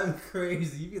 yo, that'd be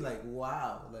crazy. You'd be like,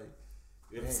 wow, like,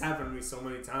 it's happened to me so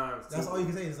many times. That's all you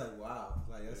can say. It's like, wow,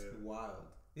 like that's wild.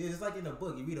 Yeah, it's like in a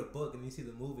book. You read a book and you see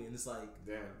the movie, and it's like,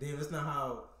 damn, it's not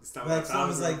how. It's not like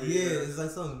something's like, it's like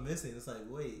something's missing. It's like,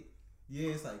 wait,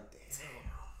 it's like, damn,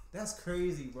 that's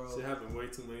crazy, bro. Shit happened way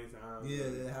too many times. Yeah,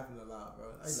 it happened a lot, bro.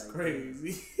 It's like,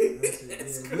 crazy. It's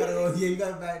crazy. You gotta go. Yeah, you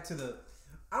gotta back to the.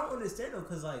 I don't understand though,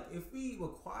 cause like if we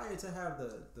required to have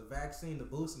the vaccine, the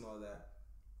boost, and all that,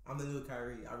 I'm the new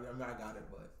Kyrie. I mean, I got it,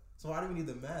 but. So why do we need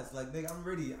the mask? Like, nigga, I'm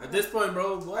ready. At this point,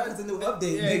 bro, what? That's a new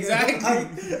update, yeah, nigga.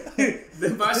 Exactly.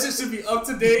 My shit should be up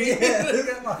to date.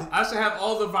 Yeah, I should have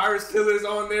all the virus killers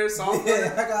on there, software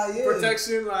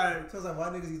protection. Like, so it's like, why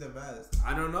niggas need the mask?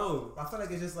 I don't know. I feel like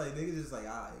it's just like niggas just like,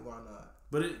 alright, why not?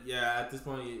 But at this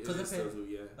point, it is still true,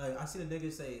 yeah. Like I seen a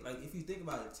nigga say, like, if you think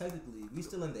about it, technically, we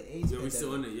still in the AIDS. Yeah, pandemic. we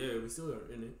still in it. Yeah, we still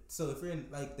are in it. So if we're in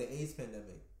like the AIDS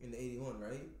pandemic in the 81,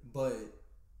 right? But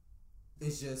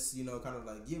it's just, you know, kind of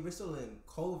like, yeah, we're still in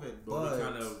COVID, but we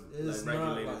kind of like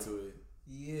regulated like, to it.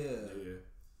 Yeah.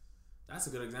 That's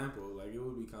a good example. Like, it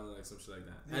would be kind of like some shit like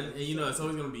that. Yeah, and you know, it's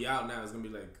always gonna be out now. It's gonna be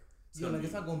like, it's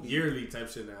not gonna be yearly type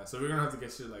shit now. So we're gonna have to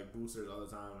get shit like boosters all the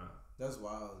time now. That's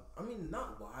wild. I mean,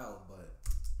 not wild, but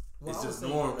it's just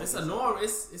norm. It's a norm.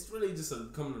 It's really just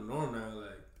becoming a norm now.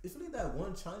 Like, it's really that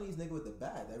one Chinese nigga with the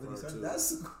bat that really started.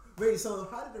 That's wait. So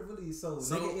how did it really? So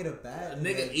nigga ate a bat.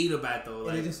 Nigga ate a bat though.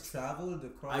 Like, and it just traveled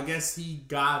across. I guess he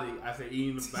got it after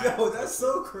eating the bat. Yo, that's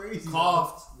so crazy.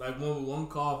 Coughed like one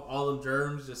cough, all the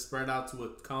germs just spread out to a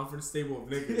conference table of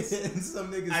niggas. And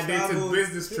some niggas. And they took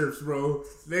business trips, bro.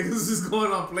 Niggas was just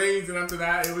going on planes, and after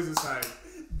that, it was just like.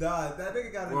 Nah, that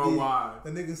nigga gotta worldwide. Be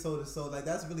the nigga sold his soul. Like,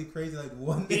 that's really crazy. Like,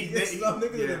 one nigga, some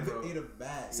niggas ate a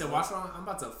bat. He said, watch on, I'm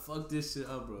about to fuck this shit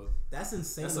up, bro. That's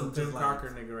insane. That's some Jim Crocker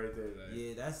nigga right there. Like.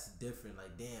 Yeah, that's different.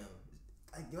 Like, damn.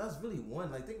 Like, yo, that's really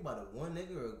one. Like, think about it. One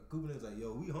nigga or a group of niggas like,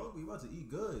 yo, we hungry. We about to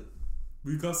eat good.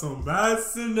 We got some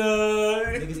bats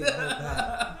tonight. Niggas ate a whole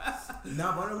bat.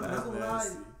 Nah, but I'm not gonna lie.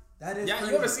 That is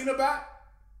crazy. You ever seen a bat?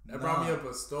 That brought me up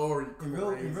a story. In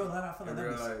real life, I feel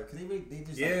like they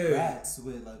just like rats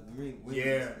with like wings.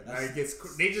 Like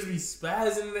they just be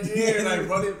spazzing in the air, like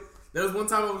running. There was one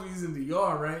time I was using the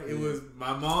yard, right? It was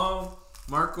my mom,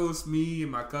 Marcos, me,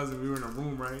 and my cousin. We were in a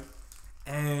room, right?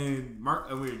 And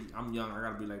I'm young. I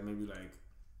gotta be like maybe like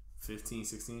 15,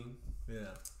 16. Yeah.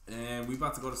 And we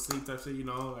about to go to sleep type shit, you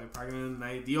know, like packing in the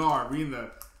night. DR, we in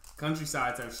the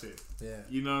countryside type shit. Yeah.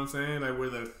 You know what I'm saying? Like where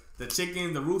the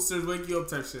chicken, the roosters wake you up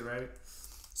type shit, right?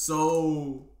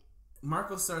 So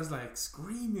Marco starts like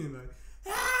screaming like,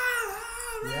 yeah,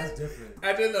 that's different.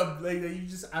 And then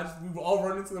we would all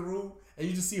run into the room and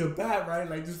you just see a bat, right?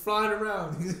 Like just flying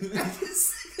around.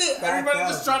 Everybody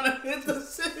just trying to hit the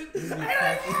shit.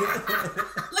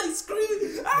 Like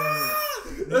screaming.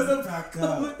 There's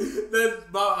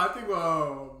I think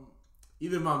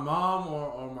either my mom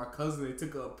or my cousin, they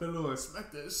took a pillow and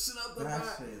smacked that shit out the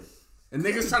bat. And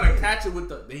niggas trying to catch it with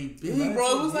they big,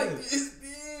 bro. It was like this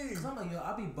big. Cause I'm like, yo,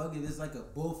 I be bugging. It's like a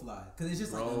bullfly. Cause it's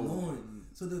just like annoying.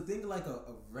 So the thing like a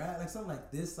rat, like something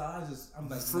like this size, I'm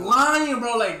like flying,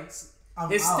 bro. Like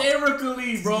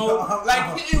hysterically, out. Bro. No, like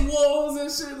out. Hitting walls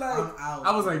and shit. Like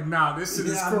I was like, nah, this shit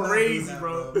is crazy, that,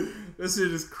 bro. This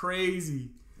shit is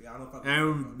crazy. Yeah, I don't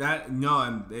know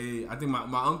and I think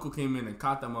my uncle came in and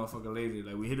caught that motherfucker later.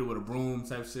 Like we hit it with a broom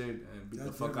type shit and beat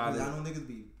the fuck out of it. I know niggas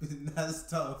be that's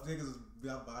tough. Niggas be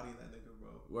out bodying that nigga, bro.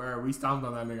 Where we stomped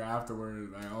on that nigga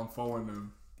afterwards, like on phone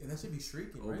them. And that should be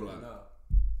shrieking, right? No.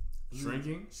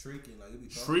 Shrinking? Shrieking, like it be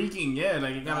shrieking, yeah,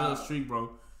 like it got a little streak, bro.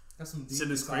 That's some deep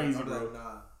shit is crazy, bro. Like,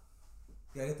 nah.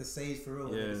 gotta get the sage for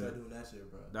real. Yeah. When start doing that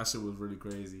shit, bro. That shit was really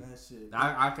crazy. That shit.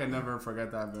 I can never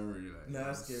forget that memory. Like, no,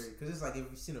 that's scary. Cause it's like if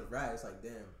you seen a rat, it's like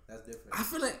damn, that's different. I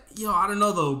feel like I don't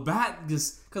know though. Bat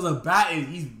just because a bat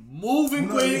he's moving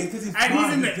quick and he's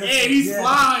in the air, he's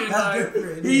flying.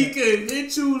 Like he could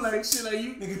hit you like shit. Like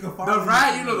you, the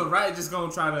rat, the rat just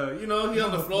gonna try to, he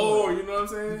on the floor. You know what I'm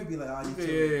saying? You could be like, oh,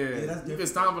 yeah, you can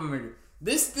stomp on a nigga.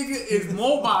 This nigga is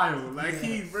mobile. Like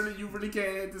you really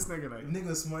can't hit this nigga. Like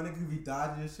nigga smart, nigga could be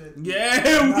dodging shit.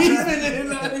 Yeah, weaving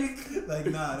like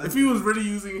nah. If he was really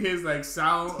using his like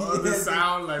sound,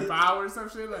 like power or some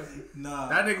shit, like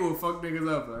that nigga would fuck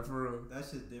niggas up, like for real. That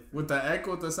shit different. With the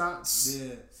echo, the sound.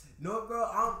 Yeah. No,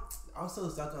 bro, I'm so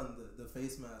stuck on the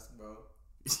face mask, bro.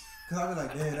 Cause I be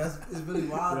like, damn, it's really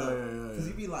wild though. Cause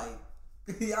you be like.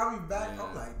 I'll be back. Yeah.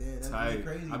 I'm like, damn, that's really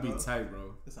crazy. I be tight,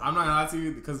 bro. I'm not gonna lie to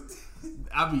you because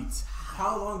I be.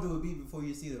 How long do it be before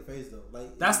you see the face though?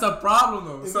 Like that's the problem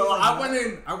though. So like,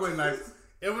 I went like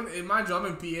in my job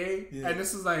in PA, and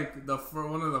this was like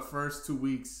one of the first 2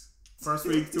 weeks. First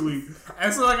week, 2 weeks,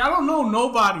 and so like I don't know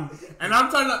nobody, and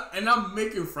I'm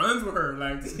making friends with her.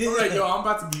 Like I'm like, yo, I'm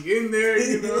about to be in there.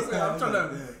 You know what I'm saying? I'm trying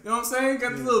to, you know what I'm saying?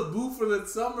 Get the little booth for the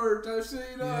summer type shit.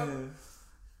 You know. Yeah.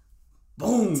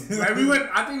 Boom!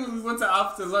 Like I think we went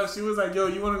to lunch. She was like, "Yo,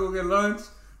 you want to go get lunch?"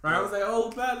 Right? I was like,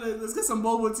 "Oh, Pat, let's get some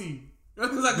boba tea."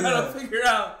 Because I gotta figure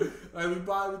out. Like we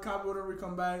copy whatever, we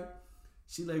come back.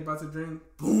 She like about to drink.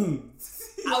 Boom!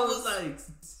 I was like,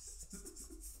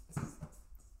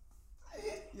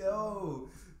 "Yo,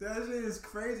 that shit is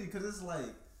crazy." Because it's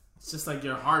just like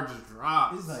your heart just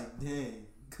drops. It's like, dang.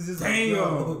 Cause it's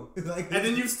damn. Like, and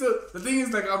then the thing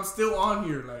is like I'm still on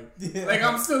here, like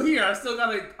I'm still here.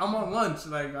 I'm on lunch.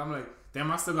 Like I'm like, damn,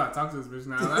 I still gotta talk to this bitch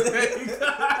now.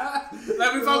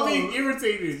 Like without being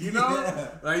irritated, you know? Yeah.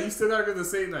 Like you still gotta get to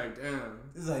say like, damn.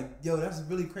 It's like, yo, that's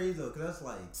really crazy though, cause that's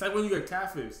like it's like when you get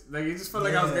catfish. Like it just felt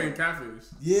like I was getting catfish.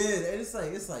 Yeah, and it's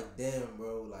like, damn,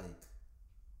 bro, like,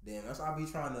 damn. That's why I be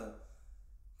trying to.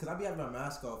 Cause I be having my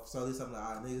mask off, so at least I'm like,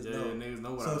 niggas know. Yeah, niggas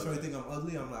know what so you think I'm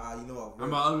ugly? I'm like, you know I'm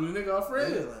an ugly nigga, I'm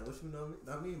afraid. Yeah, like, what you know me?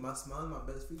 Not me. My smile is my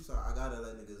best feature, so I gotta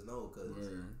let niggas know, cause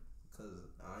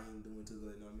I ain't doing too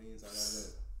good. You know what I mean? So I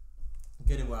gotta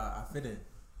get it where I fit in.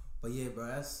 But yeah, bro,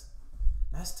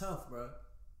 that's tough, bro.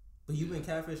 But you been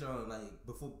catfish on like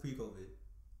before pre-COVID?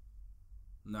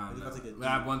 Nah.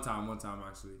 One time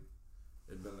actually,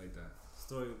 it been like that.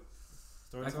 Story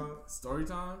time. Story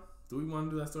time. Do we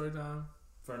want to do that story time?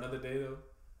 For another day though,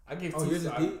 I gave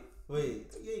two.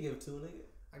 Wait, you ain't give two, nigga.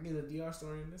 I gave a DR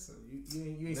story in this one.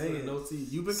 You ain't spilling no tea.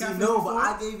 You been catfish before? But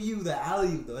I gave you the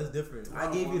alley though. That's different.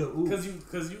 I gave you the ooh. Cause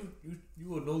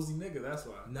you a nosy nigga. That's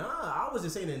why. Nah, I was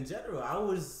just saying in general.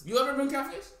 You ever been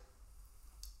catfish?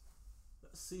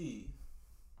 Let's see.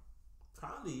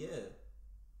 Probably yeah,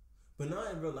 but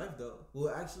not in real life though.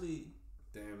 Well, actually,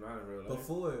 damn, not in real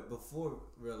life. Before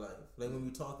real life, like when we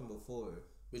talking before.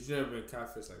 But you never been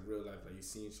catfish like real life, like you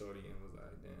seen shorty and was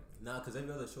like, damn. Nah, cause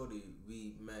every other shorty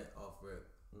we met off rip.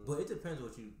 But it depends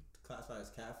what you classify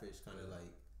as catfish. Kind of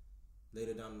like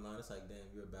later down the line, it's like, damn,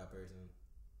 you're a bad person.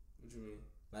 What you mean?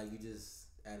 Like you just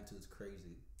attitude's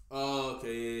crazy. Oh,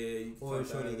 okay, yeah. You or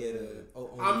shorty get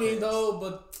a. I mean though,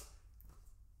 but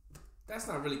that's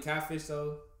not really catfish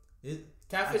though.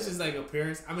 Catfish is like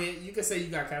appearance. I mean, you could say you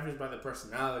got catfish by the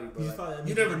personality, but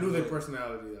you never knew their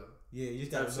personality though. Yeah, you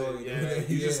just got to know. Yeah,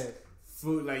 you just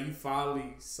like you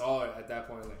finally saw it at that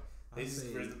point. Like they just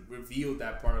revealed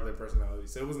that part of their personality,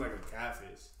 so it wasn't like a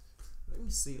catfish. Let me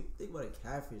see. Think about a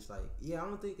catfish. Like, yeah, I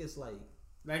don't think it's like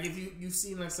if you've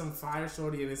seen like some fire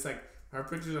shorty and it's like her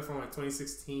pictures are from like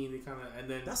 2016. They kind of and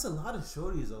then that's a lot of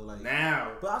shorties though. Like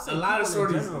now, but I say a lot of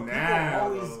shorties general,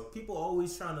 now. People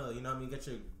always trying to get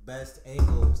your best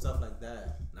angle and stuff like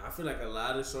that. Now I feel like a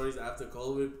lot of shorties after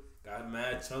COVID got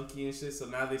mad chunky and shit, so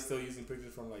now they still using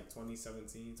pictures from like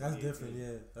 2017. That's different,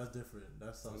 yeah. That's different.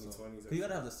 That's 2020. You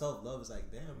gotta have the self love. It's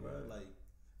like, damn, bro. Like,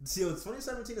 see,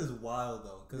 2017 is wild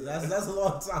though, cause that's a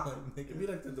long time. It'd be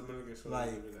like the Dominican show,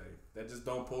 like that just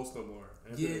don't post no more.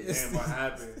 And yeah, damn, what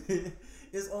happened?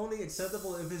 It's only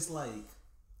acceptable if it's like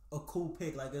a cool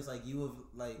pic, like it's like you have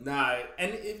like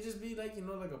and it just be like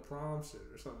like a prom shit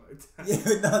or something like that.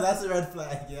 Yeah, no, that's a red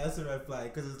flag. Yeah, that's a red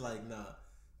flag, cause it's like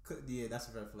yeah, that's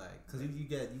a red flag. Cause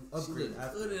you upgrade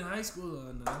after. Good in high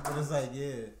school, but it's like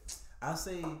I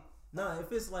say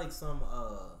if it's like some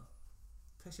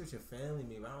picture with your family,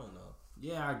 maybe I don't know.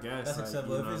 Yeah, I guess that's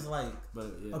acceptable. If it's like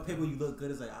a pic where you look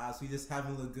good, it's like so you just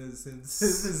haven't looked good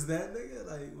since that nigga.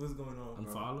 Like what's going on?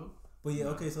 Unfollow. But yeah,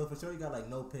 okay. So for sure you got like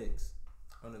no pics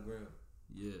on the gram.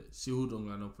 Yeah, she who don't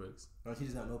got no pics. Oh, she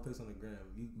just got no pics on the gram.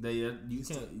 You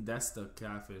can't. That's the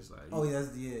catfish. Like, oh yeah.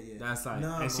 That's like,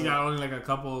 no, and she got only like a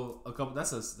couple.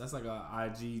 That's like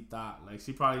a IG thought. Like,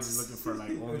 she probably just looking for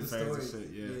like OnlyFans and shit.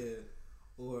 Yeah.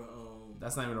 Or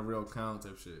that's not even a real account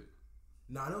type shit.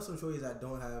 No, I know some shorties that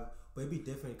don't have, but it'd be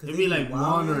different. It'd be like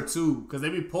one or two, cause they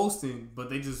be posting, but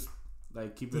they just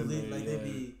like keep it. Like they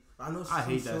be. I know some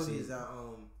hate that shorties shit. that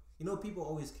you know, people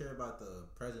always care about the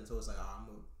present, so it's like, I'm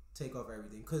gonna take off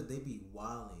everything, cause they be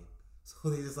wilding.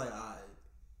 So they just like,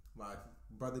 my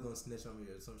brother gonna snitch on me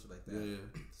or some shit like that.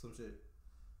 Yeah. Some shit.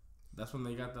 That's when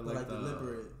they got the like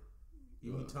deliberate.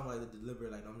 You be talking like the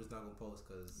deliberate, like, I'm just not gonna post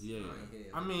cause yeah. I ain't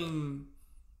here. I mean,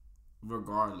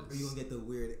 regardless. Or you gonna get the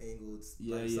weird angles.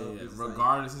 Yeah, like, yeah.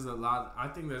 Regardless, is a lot. I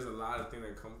think there's a lot of things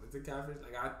that come with the catfish.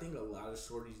 Like, I think a lot of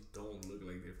shorties don't look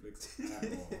like they're fixed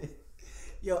at all.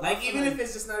 Yo, like, even if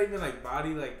it's just not even like body,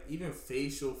 like even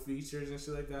facial features and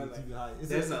shit like that. Like,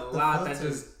 there's a lot that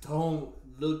just don't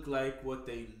look like what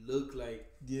they look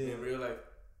like in real life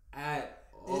at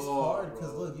all. It's hard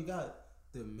because look, you got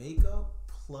the makeup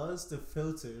plus the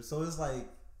filter, so it's like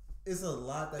it's a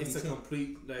lot that it's a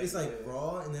complete. Like, it's like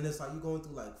raw, and then it's like you going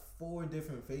through like 4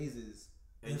 different phases,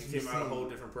 and you came out a whole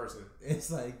different person.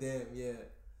 It's like, damn, yeah.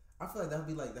 I feel like that'd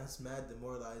be like, that's mad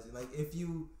demoralizing. Like, if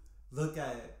you look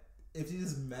at. If you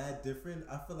just mad different,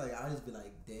 I feel like I'd just be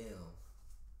like, damn.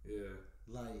 Yeah.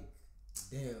 Like,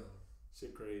 damn.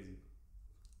 Shit crazy.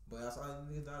 But that's why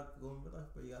niggas gotta go in real life,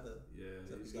 but you gotta. Yeah,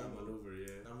 you just gotta maneuver,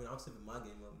 yeah. I mean, I'm stepping my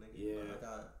game up, nigga. Yeah.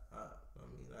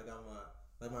 I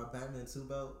got my Batman 2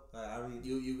 belt. Like, I read.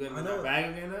 You getting in that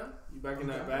bag again now? You back in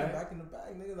that bag? Back in the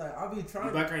bag, nigga. Like, I'll be trying.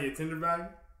 You back on your Tinder bag?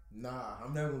 Nah,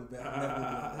 I'm never gonna be back. I'm never gonna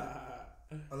be like that.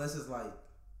 Unless it's like,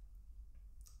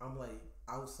 I'm like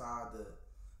outside the.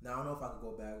 Now I don't know if I could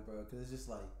go back, bro, because it's just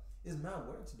like, it's mad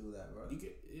work to do that, bro. You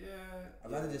get,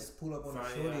 I'd rather just pull up on a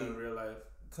shorty in real life,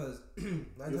 because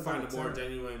you find a more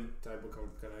genuine type of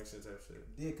connection type shit.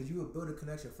 Yeah, because you would build a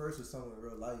connection first with someone in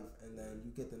real life, and then you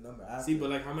get the number after. See,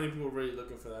 but like, how many people are really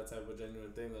looking for that type of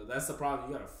genuine thing? Though? That's the problem.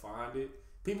 You gotta find it.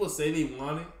 People say they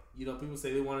want it. You know, people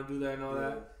say they want to do that and all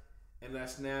that, and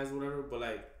that's snaz, whatever. But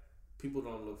like, people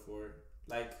don't look for it.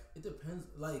 Like, it depends.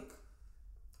 Like.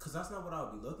 Cause that's not what I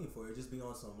would be looking for. It just be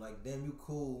on some like, damn, you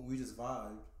cool. We just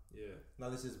vibe. Yeah. Now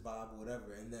let's just vibe or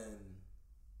whatever, and then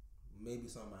maybe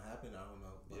something might happen. I don't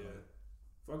know. But yeah.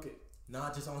 Like, fuck it.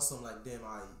 Not just on some like, damn,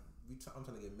 I'm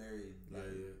trying to get married. Like,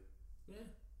 yeah.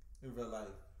 In real life,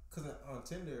 cause on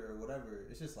Tinder or whatever,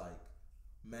 it's just like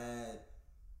mad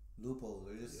loopholes.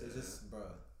 It's just, bruh.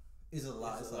 It's a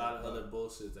lot. It's a lot of other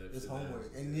bullshit. It's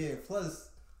homework, and yeah, plus.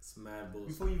 It's mad bullshit.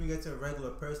 Before you even get to a regular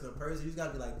person, you just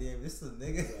gotta be like, damn, this is a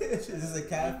nigga. This is a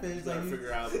catfish. You gotta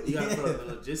figure out. You gotta put up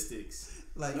the logistics.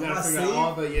 Like, you gotta figure out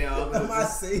all the am I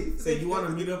safe? Say you want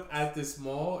to meet up at this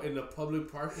mall in the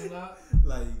public parking lot.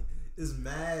 Like, it's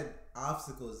mad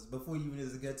obstacles before you even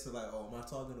just get to like, oh, am I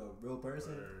talking to a real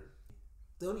person?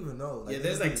 They don't even know. Like,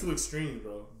 there's like 2 extremes,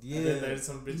 bro. Yeah, and then there's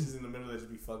some bitches in the middle that just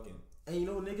be fucking. And you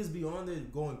know, niggas be on there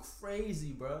going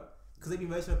crazy, bro, because they be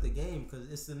messing up the game.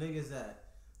 Because it's the niggas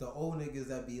the old niggas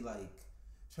that be like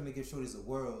trying to give shorties a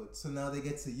world. So now they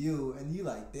get to you and you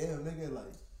like, damn, nigga,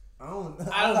 like, I don't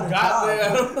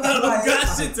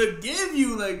got shit to give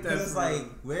you like that. It's like,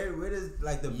 where does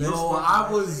like the benchmark? Yo,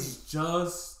 I was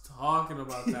just talking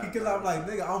about that. Because I'm like,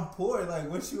 nigga, I'm poor. Like,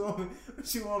 what you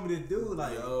want me to do?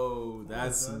 Like, yo,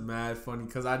 that's mad funny.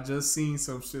 Because I just seen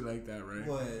some shit like that, right?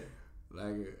 What?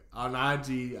 Like, on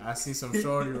IG, I seen some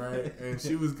shorty, right? And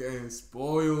she was getting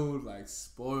spoiled. Like,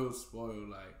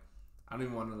 I don't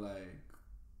even want to, like...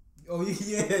 Oh,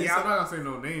 yeah. Yeah, I'm not going to say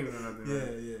no names or nothing. Yeah,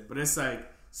 right? yeah. But it's like,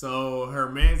 so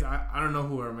her man's... I don't know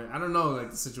who her man... I don't know,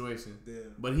 like, the situation.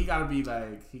 Damn. But he got to be,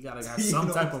 like... He got to have some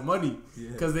type of money.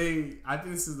 Because yeah. I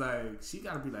think this is, like... She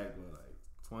got to be, like, what, like,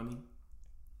 20?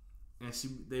 And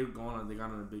they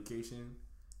got on a vacation.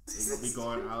 They gonna be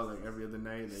going out like every other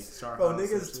night, like shark. Bro,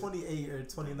 niggas 28 or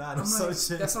 29 or some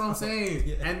shit. That's what I'm saying.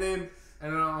 Yeah. And then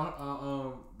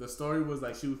the story was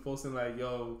like she was posting like,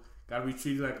 yo, gotta be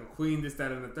treated like a queen, this,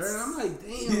 that, and the third. And I'm like,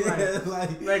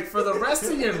 damn, like for the rest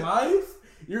of your life,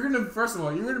 you're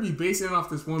gonna be basing it off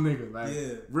this one nigga.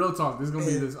 Like, real talk, this is gonna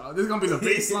be this is gonna be the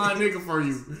baseline nigga for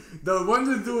you. The one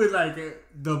to do it like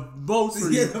the most for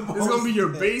you. It's gonna be your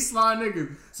baseline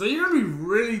nigga. So you're gonna be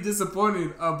really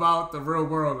disappointed about the real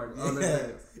world. Like, other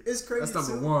niggas. It's crazy. That's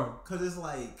number one. Cause it's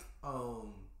like,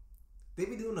 they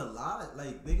be doing a lot.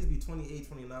 Like niggas be 28,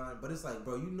 29, but it's like,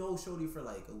 bro, you know, shorty for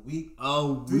like a week,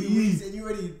 3 weeks, and you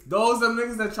already. Those them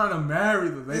niggas that trying to marry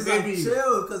them. It's like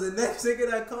chill, cause the next nigga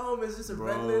that come is just a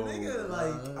regular nigga.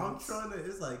 Like I'm trying to.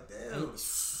 It's like damn,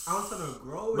 I'm trying to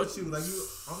grow with you. Like you,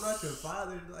 I'm not your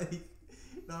father. Like.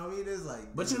 You know what I mean? It's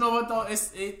like, but you know what though?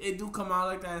 It do come out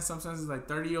like that in some senses. Like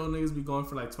 30-year-old niggas be going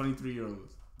for like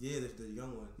 23-year-olds. Yeah, the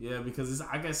young one. Yeah, because it's,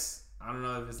 I guess I don't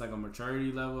know if it's like a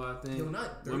maturity level. I think. Yo,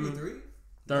 not 33.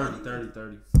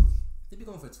 30. They be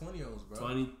going for 20-year-olds, bro.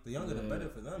 20. The younger the better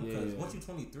for them. Because once you're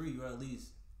 23, you're at least.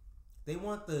 They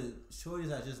want the shorties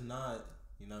that just not,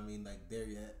 you know what I mean, like there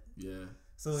yet. Yeah.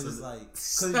 So it's just like,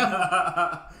 cause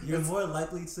you're more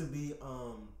likely to be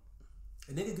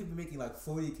a nigga could be making like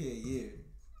 40K a year.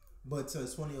 But to a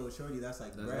 20-year-old shorty, that's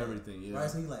like that's bread. everything, yeah. Right?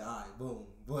 So he's like, all right, boom.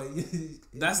 But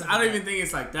that's I don't even think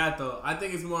it's like that though. I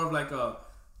think it's more of like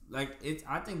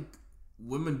I think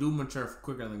women do mature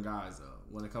quicker than guys though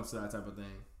when it comes to that type of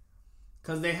thing,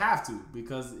 because they have to.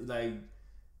 Because like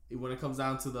when it comes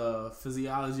down to the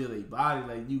physiology of their body,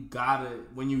 like you gotta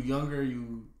when you're younger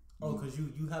because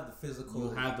you have the physical. You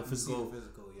have the physical.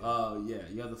 Yeah.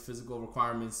 You have the physical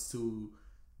requirements to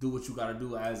do what you gotta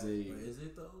do as a. But is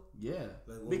it though? Yeah,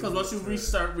 like, because once you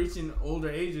start reaching older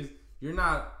ages, you're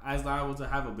not as liable to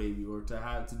have a baby or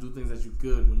to do things that you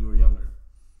could when you were younger.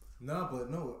 No, but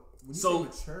no. When you say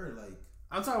mature, like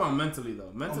I'm talking about mentally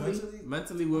though.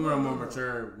 Mentally, women are more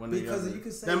mature when they're younger. Because you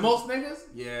can say than most niggas.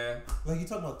 Yeah. Like you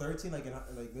talking about 13, like in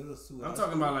like middle school. I'm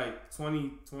talking about like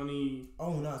 20.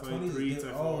 Oh no, 23,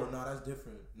 24. Oh no, that's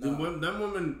different. Them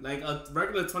women like a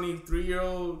regular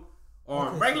 23-year-old.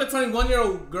 Or regular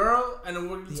 21-year-old girl and a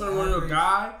 21-year-old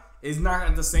guy is not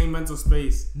at the same mental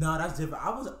space. No, that's different.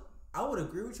 I would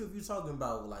agree with you if you're talking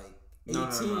about like 18.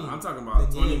 No. I'm talking about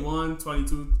 21,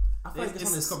 22. I feel like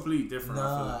it's completely different.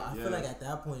 I feel like at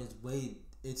that point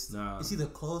it's either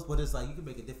close, but it's like you can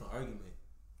make a different argument.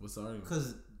 What's the argument?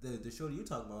 Because the shorty you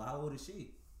talking about, how old is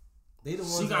she? They the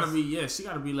ones. She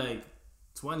gotta be like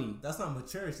 20. That's not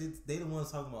mature. They the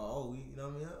ones talking about you know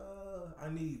what I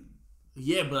mean? I need.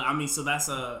 Yeah, but I mean, so that's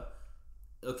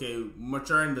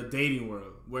mature in the dating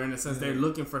world, where in a sense they're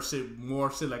looking for more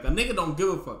shit. Like a nigga don't give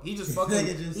a fuck. He just fucking.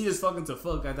 He just fucking to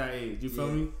fuck at that age. You feel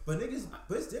me? But it's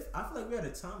different. I feel like we're at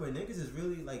a time where niggas is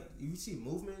really like you see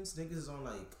movements. Niggas is on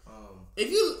like if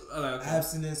you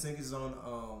abstinence. Niggas is on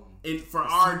for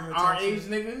our age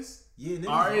niggas. Yeah, niggas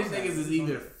our age niggas is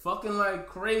either fucking like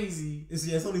crazy. It's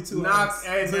only two.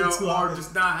 Or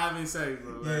just not having sex,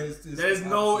 bro. Like, there's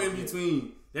no in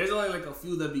between. There's only like a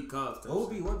few that be cuffed. What would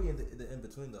be in the in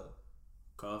between though?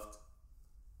 Cuffed.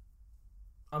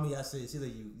 I mean, I say it's either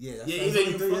you. Yeah, either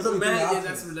you fucking mad. Yeah,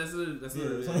 that's what it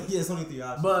is. It's only 3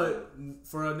 options. But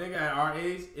for a nigga at our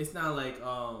age, it's not like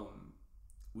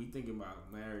we thinking about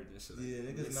marriage and shit. Yeah,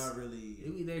 like niggas not really.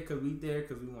 We there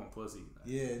because we want pussy. Like,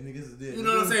 yeah, niggas is there. You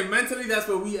know what I'm saying? Mentally, that's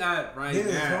where we at right now.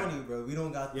 Niggas 20, bro. We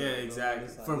don't got that. Yeah, exactly.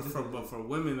 But for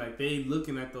women, like they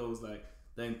looking at those like.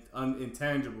 The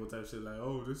intangible type shit, like,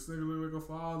 oh, this nigga look like a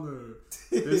father.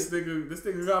 this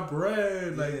nigga got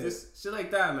bread, like this shit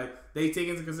like that. Like they take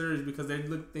into consideration because they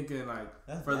thinking like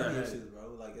that's further daddy ahead. Issues,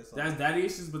 bro. Like that's daddy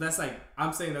issues, but that's like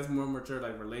I'm saying that's more mature,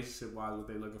 like relationship wise, what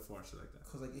they looking for, and shit like that.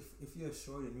 Cause like if you're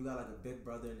short and you got like a big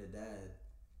brother and a dad,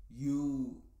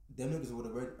 them niggas would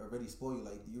already spoil you.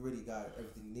 Like you already got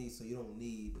everything you need, so you don't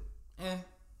need.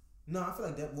 No, I feel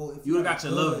like that. Well, if you would have got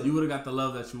your love, you would have got the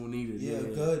love that you needed. Yeah,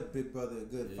 good big brother,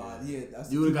 good father. Yeah,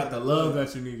 that's you would have got the love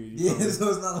that you needed. Yeah, so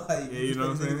it's not like you know what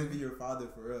I'm saying. To be your father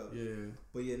for real. Yeah,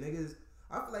 but yeah, niggas.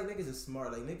 I feel like niggas is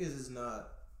smart. Like niggas is not.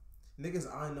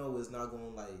 Niggas I know is not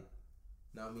going like.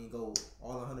 Now I mean, go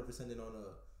all 100% in on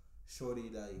a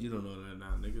shorty like. You don't know that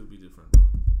now. Niggas be different.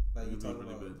 Like you talking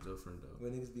really about different though.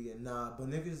 When niggas be getting but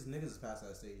niggas is past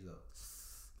that stage though.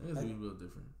 Niggas like, be real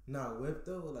different. Nah, whip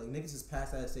though, like niggas is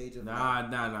past that stage of nah.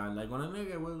 Like when a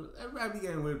nigga whip, everybody be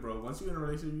getting whipped, bro. Once you in a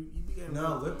relationship, you be getting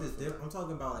whipped is different. I'm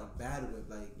talking about like bad whip.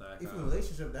 Like if you're in a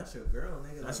relationship, that's your girl,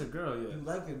 nigga. That's like, your girl, yeah. You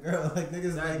like your girl, like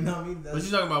niggas like no, I mean. But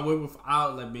you talking about whip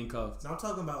without like being cuffed? No, I'm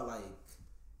talking about like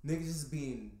niggas just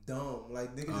being dumb,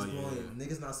 like niggas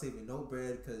niggas not saving no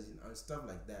bread because stuff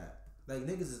like that. Like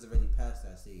niggas is already past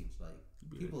that stage.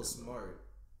 Like people smart.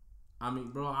 I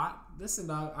mean, bro, listen,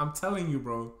 dog. I'm telling you,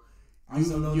 bro. You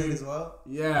know niggas well?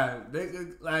 Yeah,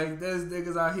 like there's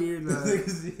niggas out here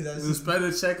that spend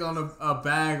a check on a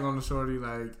bag on the shorty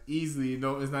like easily. You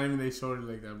know, it's not even they shorty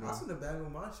like that, bro. I spend a bag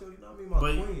on my shorty. You know what I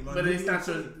mean? My queen. But it's not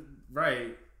your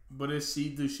right. But is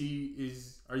she?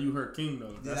 Are you her king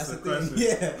though? Yeah, that's the question.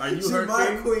 Yeah, are you her my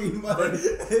king? Queen, but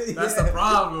that's the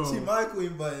problem. She my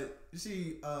queen, but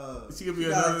she could be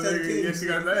another nigga. Yeah, she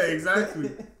got that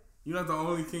exactly. You're not the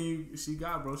only king she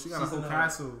got, bro. She got a whole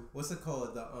castle. What's it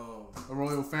called? A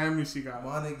royal family she got.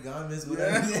 Monogamous,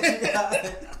 whatever.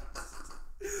 Yeah.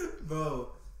 Bro,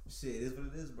 shit, it is what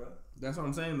it is, bro. That's what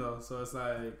I'm saying, though. So it's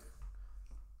like,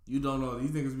 you don't know.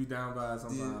 These niggas be down bad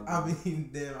sometimes. I mean,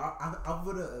 damn, I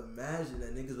would have imagined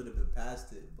that niggas would have been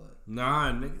past it, but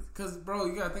nah, niggas. Cause, bro,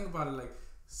 you gotta think about it. Like,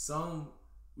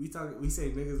 we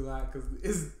say niggas a lot because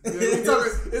it's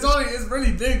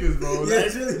really niggas, bro. Yeah, like,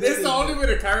 it's really it's niggas. the only way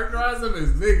to characterize them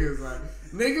is niggas. Like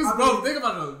niggas, bro. Think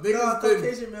about it. Niggas.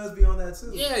 Caucasian males be on that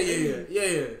too. Yeah.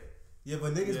 Yeah,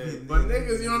 but niggas be. But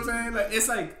niggas, you know what I'm saying? Like it's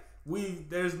like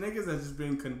there's niggas that just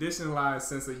been conditionalized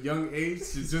since a young age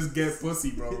to just get pussy,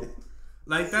 bro.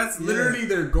 Like that's literally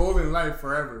their goal in life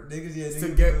forever. Niggas, to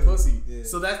get good. pussy. Yeah.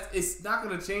 So it's not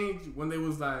gonna change when they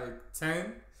was like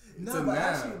 10. No, but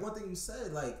actually, one thing you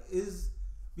said is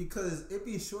because it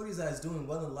be shorties that's doing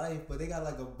well in life, but they got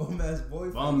like a bum ass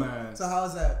boyfriend. Bum ass. So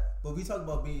how's that? But we talk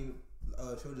about being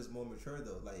shorties more mature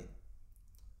though. Like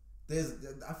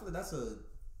I feel like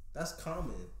that's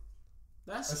common.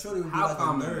 That's a shorty would be how like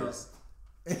common a nurse.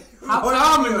 How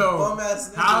common though?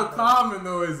 How bro. common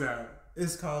though is that?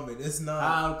 It's common. It's not.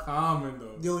 How common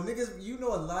though? Yo, niggas, you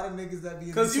know a lot of niggas that be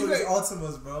in Cause these you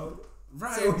Ultimas, bro.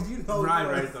 Right. So you know.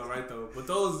 Right though. But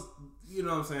those, you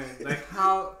know what I'm saying? Like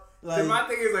how. Like, my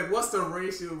thing is like, what's the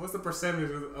ratio? What's the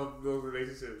percentage of those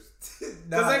relationships? Because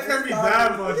that can't be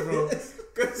that much, bro.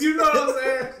 Because you know what I'm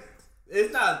saying?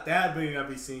 It's not that many that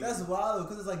be seen. That's wild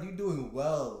because it's like you doing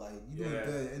well, like you doing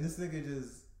good, and this nigga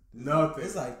just nothing.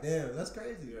 It's like damn, that's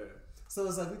crazy. Yeah. So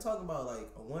it's like we talking about like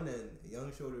on one end, a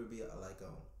young shorty would be like,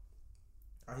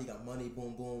 he got money,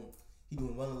 boom boom, he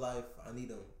doing well in life, I need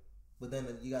him. But then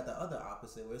you got the other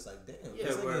opposite where it's like, damn,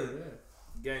 yeah,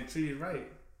 getting treated right.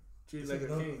 Treated like a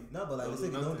king. No, but like this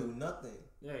nigga don't do nothing.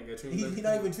 Yeah, get treated. He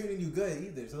not even treating you good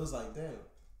either. So it's like, damn.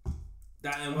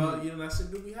 That and well, you know that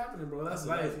shit do be happening, bro. That's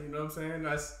life. Right. You know what I'm saying?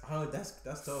 That's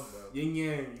tough, bro. Yin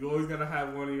yang. You always gotta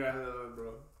have one. You gotta have the other,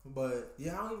 bro. But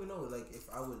yeah, I don't even know. Like if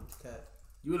I would cat.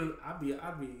 You wouldn't. I'd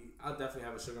definitely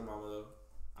have a sugar mama though.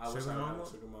 I wish I had a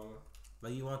sugar mama.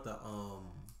 Like you want the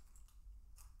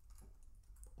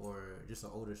or just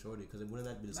an older shorty? Because wouldn't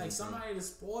that be the same? Like somebody to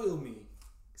spoil me.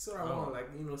 That's what I want. Like,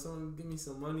 you know, someone give me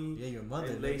some money. Yeah, your mother.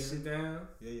 And lay shit down.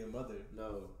 Yeah, your mother.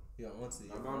 No. Your auntie.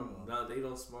 My mom. No, they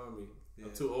don't spoil me. Yeah.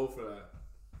 I'm too old for that.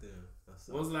 Damn.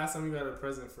 When was the last time you got a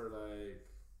present for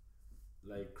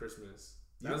like Christmas?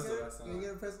 That's the last time. You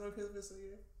get a present on Christmas this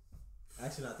year?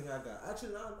 Actually, I think I got.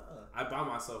 Actually, no. I bought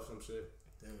myself some shit.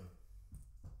 Damn,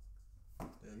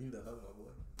 you the hug, my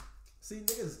boy. See,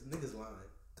 niggas lying.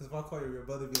 Cause if I call your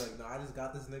brother, be like, no, I just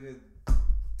got this nigga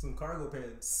some cargo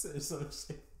pants or some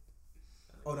shit.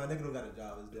 Oh, no, nigga don't got a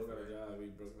job. It's don't got a job. We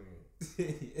broke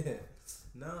nigga. Yeah.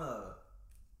 Nah.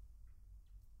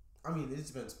 I mean, it's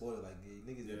just been spoiled. Like,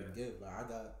 niggas didn't give, but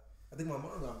I think my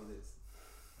mom got me this.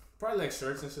 Probably like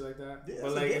shirts and shit like that. Yeah,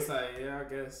 but like, it's like, yeah, I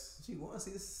guess. She wants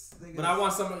this nigga. But I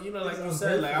want some, you know, like you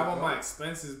said, like I want my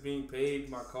expenses being paid,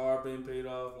 my car being paid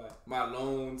off, like my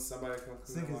loans, somebody come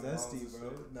clean my loans. Niggas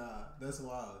bro. Nah, that's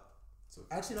wild. So,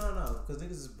 actually, no, because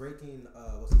niggas is breaking,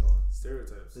 what's it called?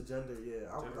 Stereotypes. The gender,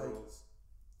 yeah. I would like,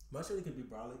 my shit could be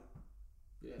brolic.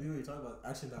 Yeah. We already talked about.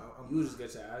 Actually, no. You just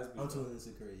get your ass beat. I'm too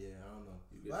insecure. Yeah, I don't know.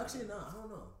 But actually, no. I don't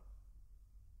know.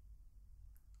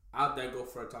 I'd then go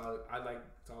for a taller. I like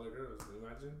taller girls.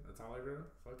 Imagine a taller girl.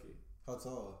 Fuck it. How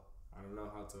tall? I don't know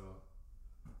how tall.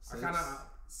 6? I kind of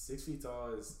 6 feet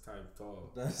tall is type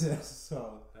tall. That's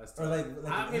tall. That's tall. Or like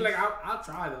I mean, like I'll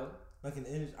try though. Like an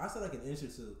inch. I said like an inch or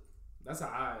two. That's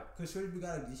alright. Cause she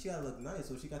gotta look nice,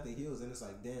 so she got the heels, and it's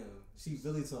like, damn, she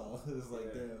really tall. It's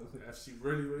like, damn. If she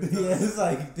really tall. Yeah, it's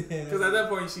like, damn. Cause at that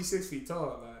point she's 6 feet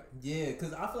tall, like. Yeah,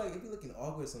 cause I feel like it be looking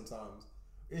awkward sometimes.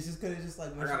 It's just cause it's just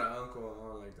like I got an uncle and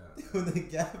all like that. When the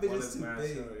gap is just too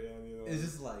big, short, you know, it's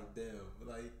just like, damn,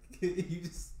 like you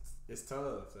just. It's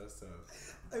tough. That's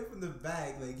tough. Like from the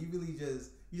back, like you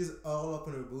just all up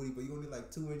on her booty, but you only like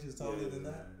 2 inches taller than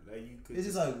that. Like you could. It's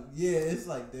just like it's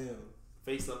like damn.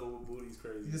 Face level with booty's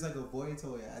crazy. You're just like a boy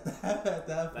toy at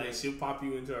that point. Like she'll pop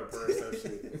you into her purse or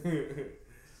shit.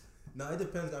 No, it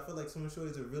depends. I feel like some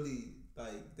shorties are really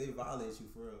like they violate you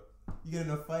for real. You get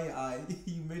in a fight,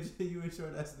 you and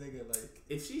short ass nigga like.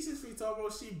 If she's 6 feet tall, bro,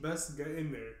 she best get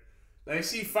in there. Like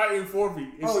she fighting 4 feet.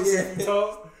 If she's 6 feet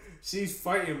tall, she's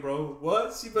fighting, bro.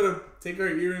 What? She better take her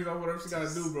earrings off, whatever she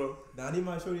gotta do, bro. Now I need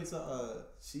my shorty to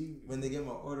when they get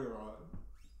my order on.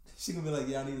 She gonna be like,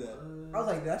 yeah, I need that. I was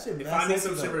like, that shit. If I need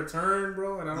some shit returned,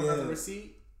 bro, and I don't have the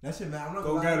receipt, that shit, man. I'm not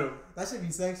go get him. That should be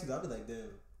sexy. I'll be like,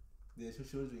 damn. Yeah,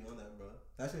 she was be on that, bro.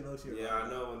 That shit no shit. Yeah, right I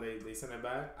know when they send it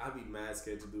back, I'd be mad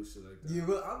scared to do shit like that. Yeah,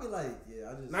 but I'll be like, yeah,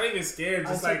 I just not even scared,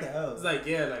 just like it's like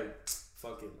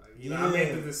fuck it, like you know, I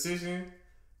made the decision.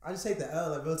 I just take the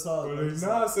L, like real talk.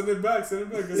 Nah, send it back,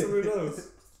 get somebody else.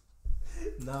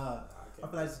 Nah, I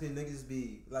feel like just niggas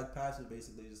be like passive,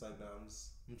 basically, just like I'm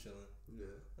chilling. Yeah,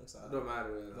 that's all. It don't matter.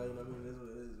 Like, you know what I mean? It is what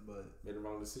it is, but made the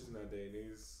wrong decision that day,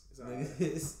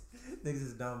 niggas. Niggas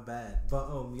is down bad, but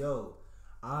yo,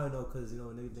 I don't know, cause you know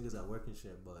niggas at work and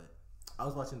shit, but I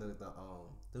was watching the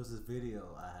there was this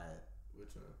video I had.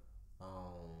 Which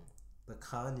one? The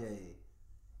Kanye.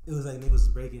 It was like niggas was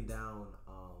breaking down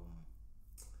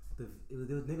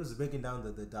niggas was breaking down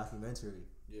the documentary.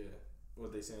 Yeah.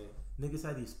 What they saying? Niggas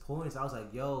had these points. I was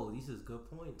like, yo, these is good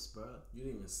points, bro. You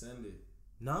didn't even send it.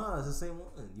 Nah, it's the same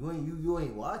one. You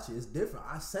ain't watch it. It's different.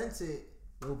 I sent it.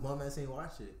 Yo, bum ass ain't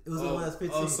watch it. It was the one that's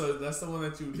 15. Oh, so that's the one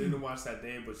that you didn't watch that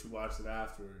day, but you watched it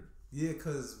afterward. Yeah,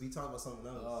 cause we talked about something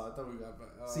else. Oh, I thought we got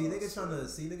back. See, niggas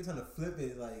trying to flip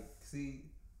it. Like, see,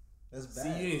 that's bad. See,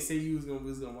 you didn't say you was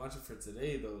gonna watch it for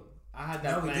today though. I had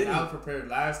that plan. I was prepared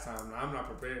last time. Now I'm not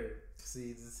prepared.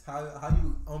 See, this is how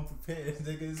you unprepared,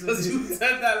 nigga. Because you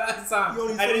said that last time,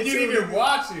 and then you didn't even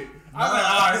watch it. I was like,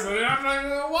 alright, so then I'm not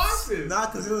gonna watch it. Nah,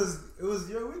 cause it was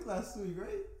your week last week,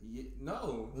 right? Yeah,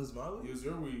 no, it was my week. It was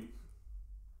your week.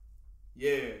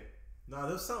 Yeah. Nah,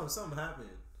 there's something happened.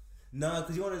 Nah,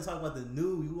 cause you wanted to talk about the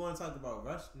new. You want to talk about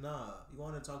Rush. Nah, you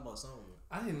wanted to talk about something.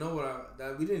 I didn't know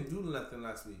that we didn't do nothing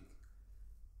last week.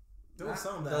 There was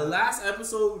something. The last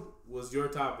episode was your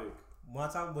topic. My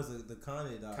topic was the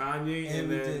Kanye doc. Kanye and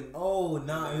we then did. Oh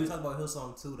nah, we talked about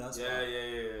Hillsong too. That's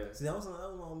yeah. See, that was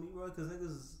on me, bro. Cause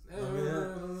niggas.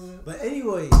 Yeah. But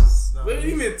anyways, we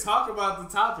didn't even talk about the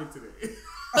topic today.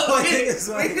 Oh, we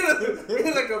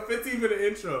had like a 15-minute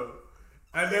intro.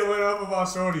 And then went off about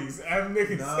shorties and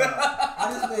niggas.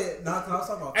 I just made cause I was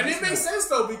talking about. And it makes sense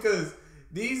though because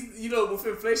these, with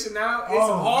inflation now, it's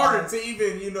harder to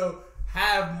even,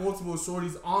 have multiple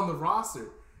shorties on the roster.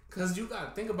 Cause you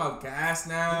gotta think about gas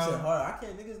now. It's hard.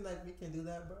 We can't do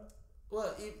that, bro.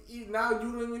 Well, now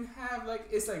you don't even have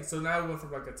it's like so now we went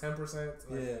from like a 10%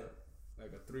 to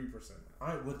like a 3%.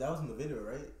 Alright, well that was in the video,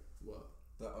 right? What?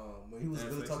 The when he was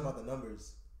really talking about the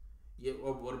numbers. Yeah.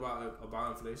 Well, what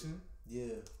about inflation?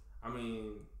 Yeah. I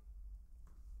mean.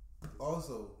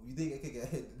 Also, you think it could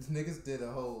get niggas did a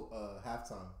whole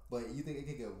halftime, but you think it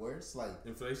could get worse? Like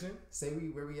inflation? Say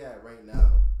where we at right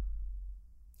now.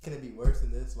 Can it be worse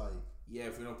than this? Like yeah,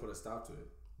 if we don't put a stop to it.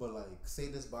 But like, say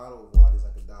this bottle of water is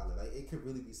like $1. Like it could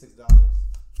really be $6.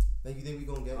 Like you think we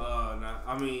gonna get? Nah.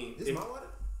 I mean, this my water?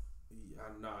 Yeah,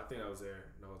 no, I think I was there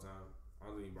the whole time. I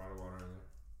don't think you brought a water in there.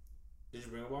 Did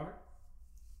you bring a water?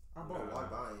 I brought water,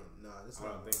 but I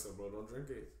don't think so, bro. Don't drink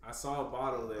it. I saw a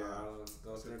bottle there. I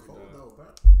don't drink cold it. Though, bro.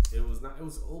 It was not. It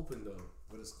was open though.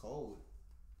 But it's cold.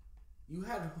 You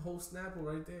had a whole Snapple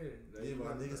right there. Yeah,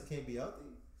 but niggas can't be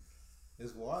healthy.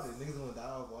 It's water. Niggas gonna die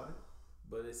of water.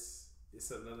 But it's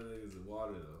another nigga's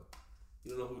water though.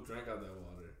 You don't know who drank out that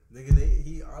water. Nigga,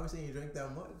 he obviously ain't drank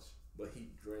that much. But he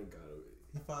drank out of it.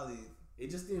 He probably. It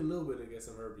just need a little bit to get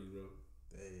some herpes, bro.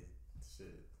 Hey,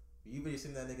 shit. You really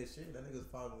seen that nigga shit? That nigga's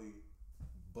probably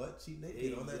butt cheek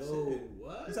naked on that shit.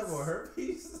 What? You talking about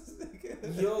herpes?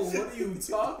 Yo, what are you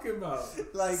talking about?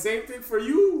 Like same thing for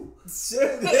you.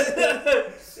 Shit.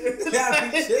 Yeah,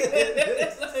 shit.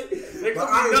 There could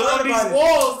be none on these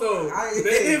walls though.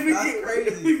 That's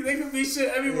crazy. There could be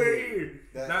shit everywhere here.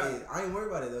 I ain't worried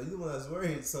about it though. You the one that's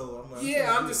worried, so I'm like.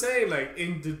 Yeah, I'm just saying, like, to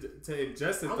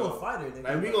ingest it. I'm though. a fighter. Nigga.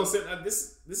 Like, we gonna sit.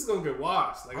 This is gonna get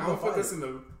washed. Like, I'm gonna put this in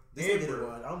the.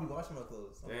 I don't be washing my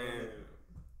clothes. Damn.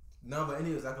 No, but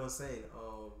anyways, like I was saying.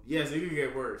 Yes, it could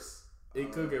get worse.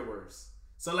 It could get worse.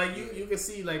 So like you can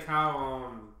see like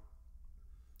how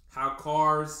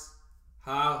cars,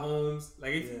 how homes.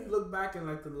 Like if you look back in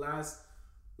like the last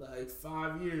like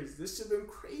 5 years, this shit been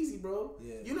crazy, bro.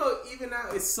 Yeah. Even now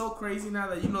it's so crazy now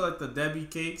that like the Debbie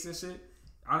cakes and shit.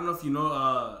 I don't know if you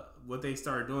know what they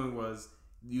started doing was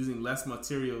using less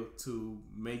material to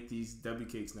make these Debbie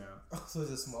cakes now. Oh, so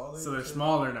is it smaller? So they're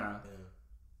smaller now. Yeah.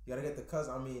 You gotta get the cuts.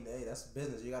 I mean, hey, that's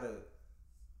business. You gotta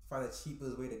find the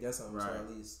cheapest way to get something. Right. So at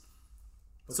least.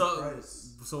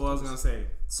 So what I was gonna say.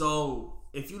 So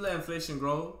if you let inflation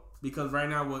grow, because right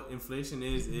now what inflation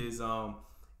is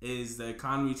the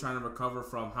economy trying to recover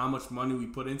from how much money we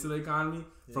put into the economy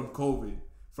from COVID,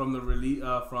 from the relief,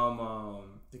 from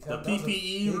the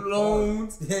PPE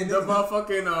loans, the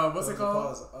motherfucking what's it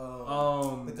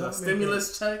called? The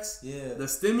stimulus checks, the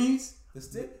stimmies,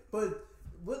 but.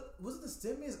 What was it? The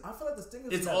stimulus? I feel like the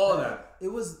stimulus. It's all that.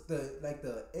 It was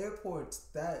the airports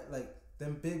that like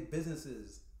them big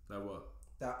businesses. That what?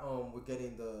 that we're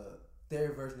getting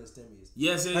their version of stimmies.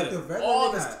 Yes, like the regular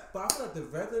all niggas, that. But I feel like the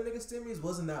regular nigga stimmies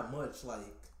wasn't that much. Like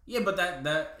yeah, but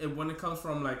when it comes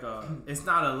from like it's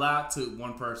not a lot to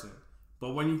one person.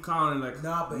 But when you count like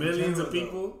millions of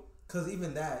people, because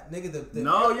even that nigga,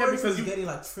 because you getting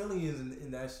like trillions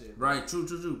in that shit. Bro. Right,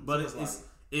 true. But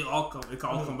it all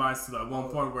combines to that one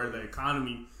point where the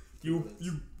economy, you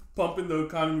pumping the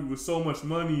economy with so much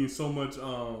money and so much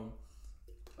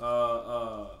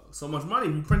money.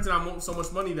 We printed out so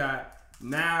much money that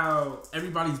now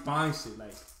everybody's buying shit.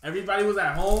 Like everybody was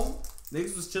at home,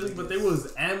 niggas was chilling, but there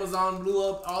was Amazon blew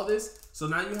up all this. So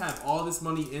now you have all this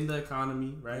money in the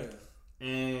economy, right? Yeah.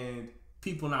 And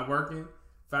people not working.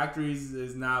 Factories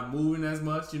is not moving as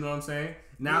much. You know what I'm saying?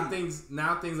 Now things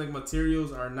like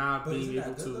materials are not being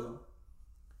able to. Though?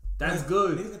 That's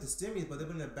good. Niggas got the stimulus, but they're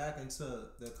putting it back into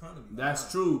the economy.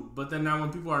 That's true. But then now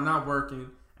when people are not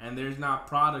working and there's not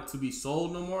product to be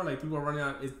sold no more, like people are running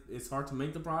out, it's hard to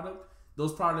make the product.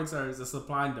 Those products are a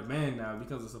supply and demand now. It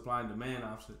becomes a supply and demand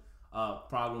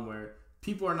problem where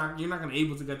people are not. You're not gonna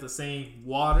able to get the same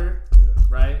water,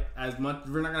 right? As much.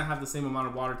 We're not gonna have the same amount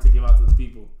of water to give out to the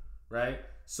people, right?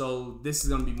 So this is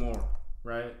gonna be more,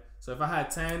 right? So if I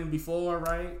had 10 before,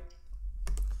 right,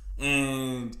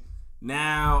 and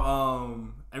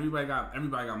now everybody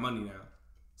got money now.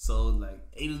 So like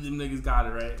 8 of them niggas got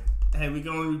it, right? And we can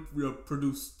only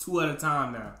produce 2 at a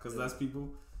time now because less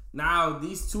people. Now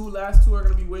these last two are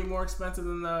gonna be way more expensive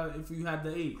than if you had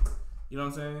the 8. You know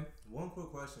what I'm saying? One quick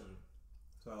question.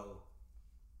 So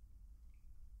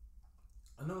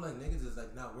I know like niggas is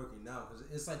like not working now because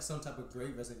it's like some type of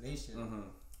great resignation. Mm-hmm.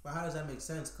 But how does that make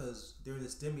sense? Because during the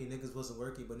stimmy, niggas wasn't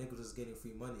working, but niggas was getting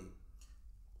free money.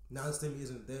 Now the stimmy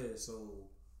isn't there, so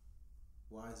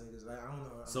why is niggas like I don't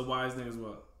know. So why is niggas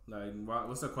what? Like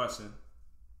what's the question?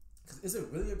 Cause is it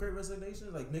really a great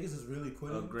resignation? Like niggas is really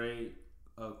quitting. A great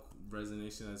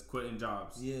resignation that's quitting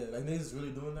jobs. Yeah, like niggas is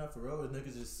really doing that for real. Or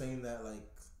niggas just saying that like.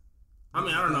 I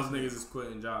mean, I don't know if niggas is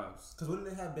quitting jobs. Cause wouldn't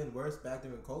it have been worse back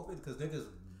during COVID? Cause niggas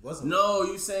wasn't. No,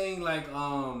 you saying like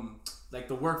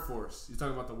the workforce. You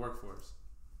talking about the workforce.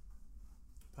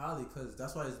 Probably because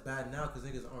that's why it's bad now because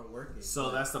niggas aren't working.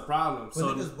 So that's the problem. But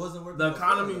so niggas wasn't working. The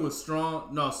economy was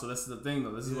strong. No, so this is the thing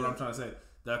though. This is what I'm trying to say.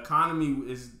 The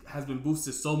economy has been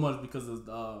boosted so much because of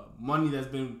the money that's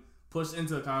been pushed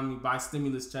into the economy by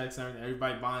stimulus checks and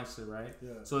everybody buying shit, right?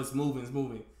 Yeah. So it's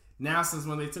moving. Now, since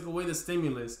when they took away the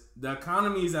stimulus, the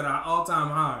economy is at an all-time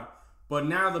high. But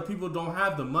now the people don't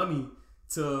have the money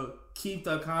to keep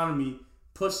the economy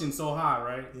pushing so high,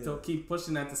 right? Yeah. To keep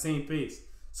pushing at the same pace.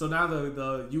 So now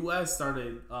the U.S.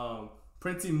 started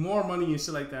printing more money and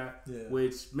shit like that,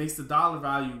 which makes the dollar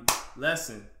value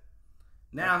lessen.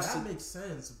 Now like, that makes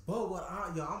sense. But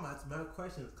I'm asking my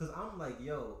question because I'm like,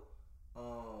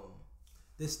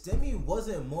 the stimmy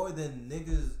wasn't more than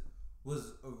niggas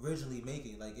was originally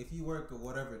making. Like if you work at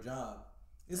whatever job,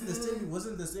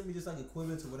 wasn't the stimmy just like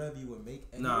equivalent to whatever you would make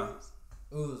anyways? Nah.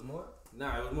 It was more?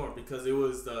 Nah, it was more because it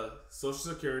was the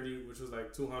Social Security, which was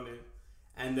like $200,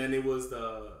 and then it was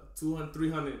the $200,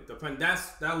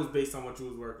 $300. That was based on what you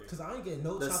was working. Cause I ain't getting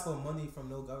no type of money from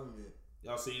no government.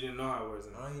 Y'all, so you didn't know how it was.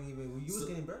 I ain't even. You was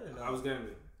getting better now. I was getting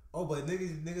it. Oh, but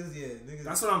niggas.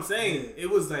 That's what I'm saying. Yeah. It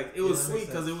was sweet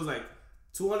because it was like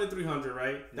 $200, $300,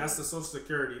 right? Yeah. That's the Social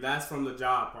Security. That's from the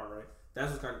job part, right? That's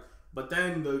what's kind of. But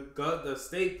then the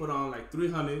state put on like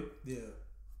 $300,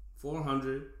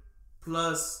 $400,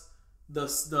 plus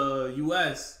the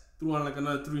U.S. threw on like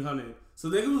another $300. So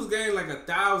niggas was getting like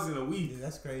 $1,000 a week. Yeah,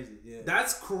 that's crazy. Yeah,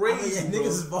 that's crazy. I mean, niggas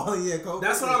is balling. Yeah,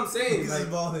 that's what I'm saying. Niggas like, is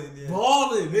balling. Yeah,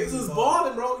 niggas was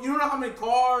balling, bro. You don't know how many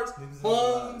cars,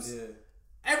 homes,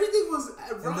 everything was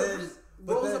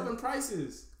rose up in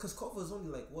prices. Cause COVID was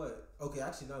only like what? Okay,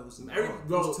 actually no, it was it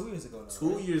was 2 years ago now.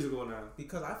 2 years ago now.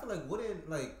 Because I feel like wouldn't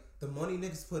like the money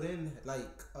niggas put in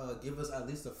like give us at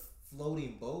least a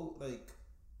floating boat like.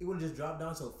 It wouldn't just drop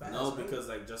down so fast. No, because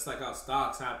like just like how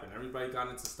stocks happen, everybody got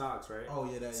into stocks, right? Oh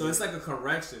yeah, so it's like a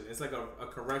correction. It's like a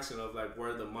correction of like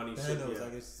where the money should be.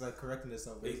 Like it's like correcting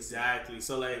itself. Basically. Exactly.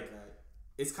 So like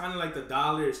it's kind of like the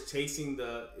dollar is chasing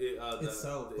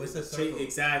itself.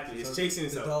 Exactly. It's chasing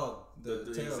itself. The dog.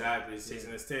 The tail. Exactly. It's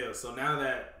chasing its tail. So now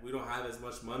that we don't have as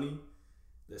much money,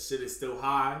 the shit is still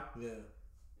high. Yeah.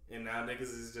 And now niggas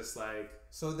is just like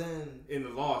so then in the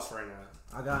loss right now.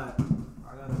 I got a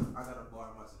bar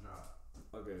I'm about to drop.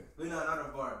 Okay. No, not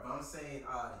a bar, but I'm saying,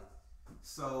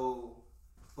 so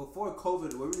before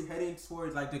COVID, were we heading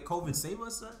towards like did COVID save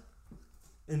us, son?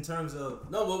 In terms of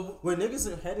but where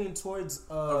niggas are heading towards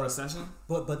a recession.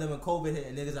 But then when COVID hit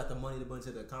and niggas got the money to put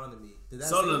into the economy, did that?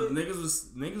 So the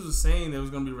niggas was saying there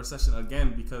was gonna be a recession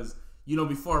again because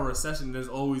before a recession, there's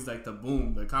always like the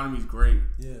boom. The economy's great.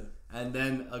 Yeah. And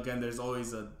then again, there's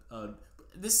always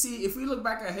if we look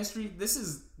back at history, this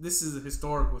is a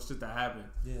historical shit that happened.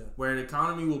 Yeah. Where the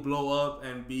economy will blow up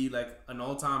and be like an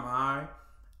all-time high,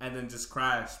 and then just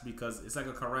crash because it's like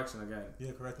a correction again.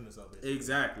 Yeah, correcting itself. Basically.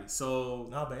 Exactly. So.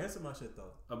 No, but answer my shit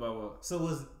though. About what? So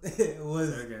it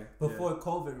was before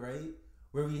COVID, right?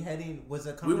 Were we heading? Was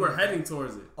it? We were heading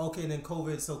towards it. Okay, and then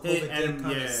COVID. So COVID did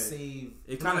kind of save.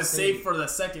 It kind of saved for the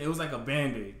second. It was like a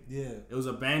Band-Aid. Yeah. It was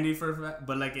a Band-Aid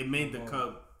but like it made the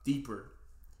cup deeper.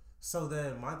 So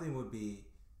then my thing would be,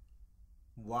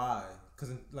 why?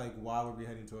 Because like, why were we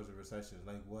heading towards a recession?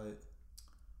 Like what?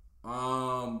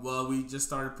 Well, we just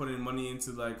started putting money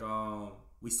into like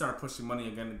we started pushing money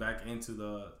again back into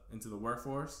the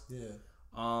workforce. Yeah.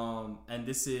 And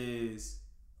this is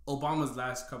Obama's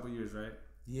last couple years, right?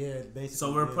 Yeah, basically.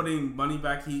 So we're putting money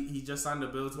back. He just signed a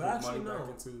bill to put money back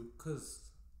into. Because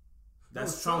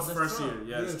that's Trump's first year.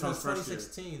 Yeah, it's Trump's first year.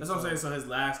 That's what I'm saying. So his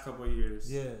last couple of years.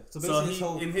 Yeah. So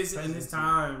he in his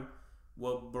time,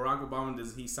 what Barack Obama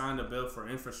does, he signed a bill for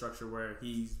infrastructure where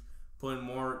he's putting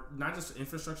more, not just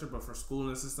infrastructure, but for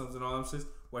schooling systems and all them shit,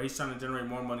 where he's trying to generate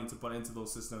more money to put into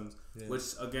those systems, which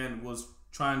again was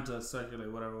trying to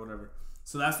circulate whatever.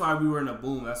 So that's why we were in a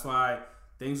boom. That's why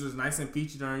things was nice and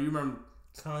peachy during. You remember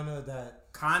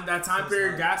that time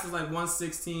period, gas was like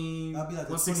 116. That'd be like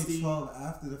 2012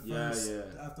 after the first,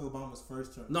 after Obama's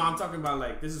first term. No, I'm talking about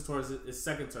like this is towards his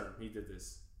second term. He did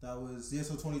this. That was so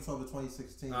 2012 to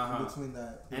 2016. In between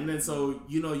that, and then so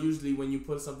usually when you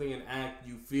put something in act,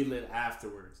 you feel it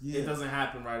afterwards. Yeah. It doesn't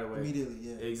happen right away. Immediately,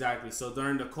 yeah. Exactly. So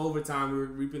during the COVID time, we were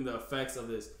reaping the effects of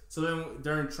this. So then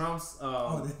during Trump's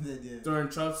during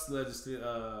Trump's legislation,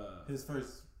 his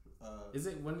first. Is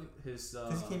it when his?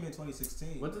 Because he came in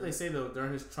 2016. What did they say though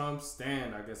during his Trump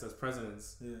stand? I guess as president,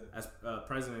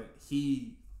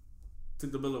 he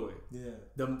took the bill away. Yeah,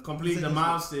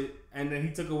 demolished it, and then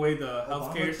he took away the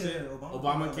healthcare shit,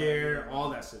 Obamacare, all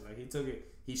that shit. Like he took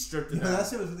it, he stripped it. That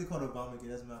shit was really called Obamacare.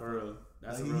 That's not for real.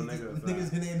 That's a real nigga.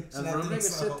 That's real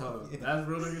nigga shit though. That's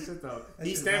real nigga shit though.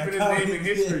 He stamping his name in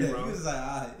history, bro. He was like,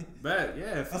 alright. Bet,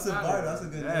 yeah. That's a bar. That's a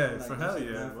good name. Yeah, for hell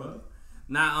yeah, bro.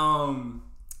 Now,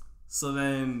 so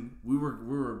then we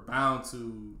were bound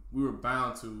to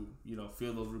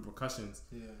feel those repercussions.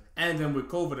 Yeah. And then with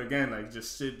COVID again, like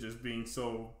just shit just being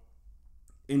so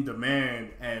in demand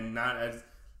and not as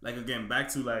like again back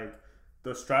to like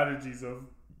the strategies of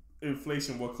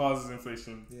inflation, what causes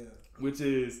inflation. Yeah. Which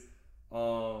is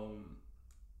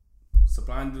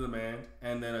supply and demand,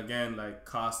 and then again like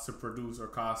cost to produce or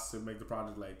cost to make the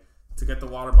product. Like to get the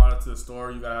water bottle to the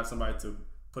store, you gotta have somebody to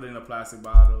put it in a plastic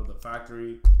bottle, the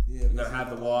factory, you gotta have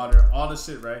the water, all the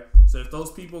shit, right? So if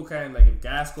those people can, like, if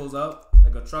gas goes up,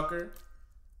 like a trucker,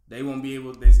 they won't be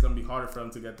able. It's gonna be harder for them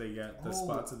to get the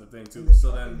spot to the thing too. The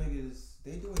so then niggas,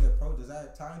 they doing their protest. Does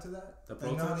that tie into that? The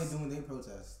protest. Now they doing their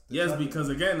protest. Yes, because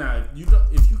again, now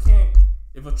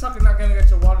if a trucker not gonna get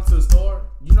your water to the store,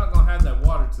 you're not gonna have that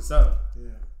water to sell. Yeah.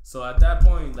 So at that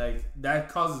point, like that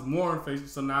causes more inflation.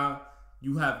 So now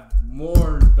you have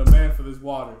more demand for this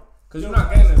water. Cause you're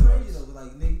not getting it. Crazy though,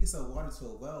 like nigga, you can sell water to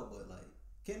a well, but like,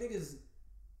 can't niggas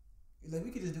like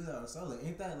we could just do that ourselves? Like,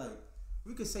 ain't that like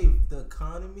we could save the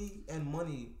economy and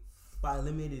money by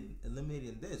eliminating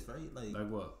this, right? Like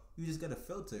what? You just got a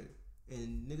filter,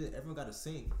 and nigga, everyone got a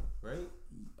sink, right?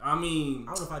 I mean,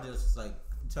 I don't know if I just like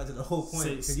tried to the whole point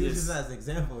because you just as an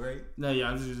example, right? No, yeah,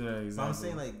 I'm just using that example. But I'm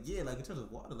saying like like in terms of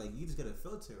water, like you just get a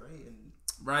filter, right? And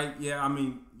right, yeah, I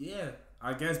mean, yeah,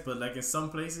 I guess, but like in some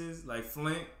places, like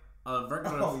Flint. A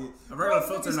regular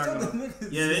filter not gonna.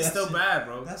 Yeah, it's still bad,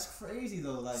 bro. That's crazy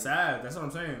though. Like sad. That's what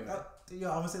I'm saying. I'm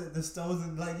gonna say that the stones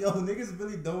and like niggas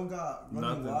really don't got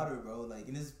running water, bro. Like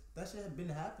and that shit had been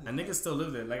happening. And niggas still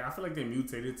live there. Like I feel like they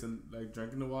mutated to like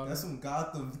drinking the water. That's some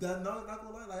Gotham. That not gonna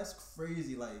lie, like that's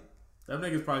crazy. Like that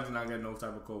niggas probably did not get no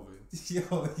type of COVID.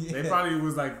 Yo, yeah. They probably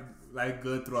was like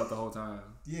good throughout the whole time.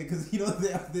 Yeah, because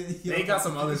they got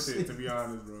some other shit to be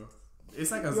honest, bro. It's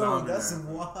like a zombie. That's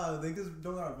wild. They just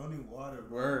don't got running water,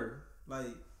 bro. Word. Like,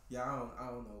 yeah, I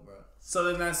don't know, bro. So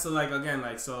then that's like again,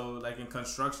 like so like in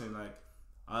construction,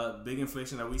 like big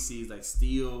inflation that we see is like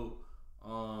steel,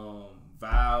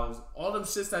 valves, all them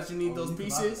shits that you need those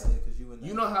pieces.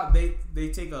 You know how they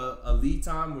take a lead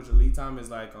time, which a lead time is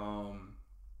like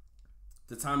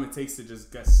the time it takes to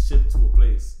just get shipped to a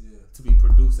place to be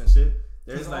produced and shit.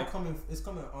 There's like it's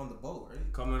coming on the boat,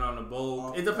 right? Coming on the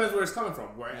boat. It depends where it's coming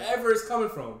from. Wherever it's coming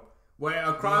from, where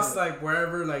across like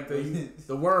wherever like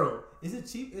the world. Is it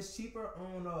cheap? It's cheaper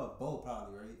on a boat,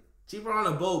 probably, right? Cheaper on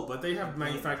a boat, but they have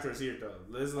manufacturers here though.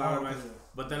 There's a lot of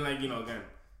but then like again,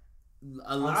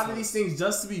 a lot of these things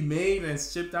just to be made and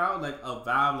shipped out, like a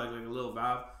valve, like a little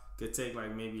valve, could take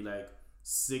like maybe like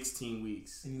 16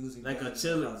 weeks. Like a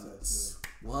chiller.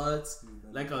 What?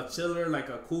 Like a chiller, like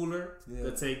a cooler,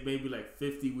 could take maybe like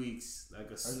 50 weeks. Like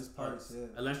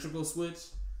electrical switch.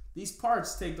 These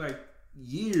parts take like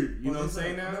years. You know what I'm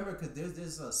saying now? Remember, because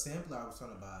there's a sampler I was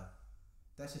trying to buy.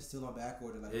 That shit's still on back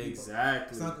order. Like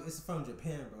exactly. It's from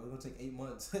Japan, bro. It's gonna take 8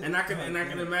 months. and I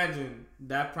can imagine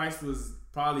that price was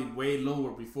probably way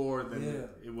lower before than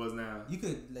it was now. You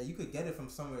could get it from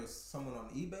someone on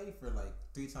eBay for like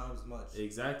 3 times as much.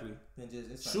 Exactly. Than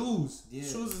just shoes.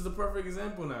 Shoes is the perfect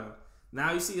example now.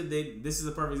 Now you see this is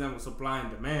a perfect example of supply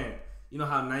and demand. You know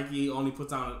how Nike only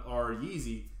puts on, or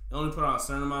Yeezy, they only put on a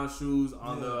certain amount of shoes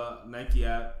on the Nike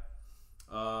app,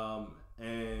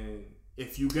 and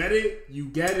if you get it, you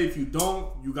get it. If you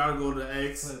don't, you gotta go to the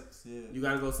X. Clips, you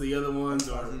gotta go to the other ones,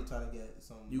 or try to get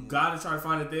something. You gotta try to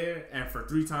find it there, and for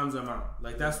 3 times the amount.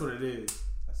 Like that's what it is.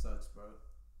 That sucks, bro.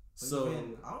 But so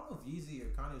I don't know if Yeezy or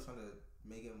Kanye trying to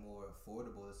make it more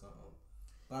affordable or something.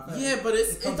 But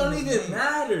it don't even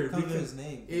matter. Because his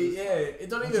name. It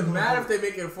don't even matter if they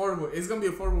make it affordable. It's gonna be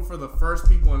affordable for the first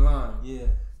people in line. Yeah.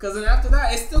 Because then after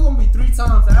that, it's still gonna be 3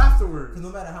 times afterwards. Because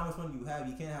no matter how much money you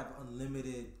have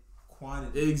unlimited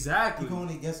quantity. Exactly. You can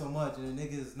only get so much, and the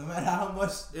niggas, no matter how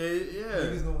much,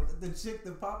 niggas gonna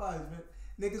the Popeyes, man,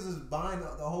 niggas is buying the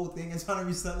whole thing and trying to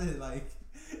resell it. Like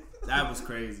that was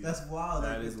crazy. That's wild.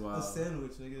 That is wild. A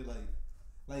sandwich, nigga,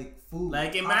 like food.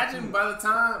 Like imagine food. by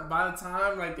the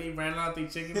time like they ran out their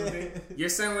chicken, your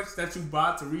sandwich that you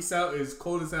bought to resell is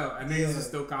cold as hell, and niggas are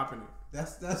still copping it.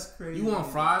 That's crazy. You want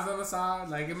fries on the side?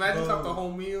 Like imagine cop the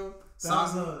whole meal. It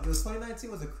was 2019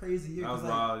 was a crazy year. That was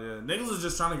wild, yeah. Niggas was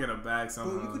just trying to get a bag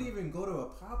somehow. Bro, you could even go to a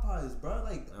Popeyes, bro.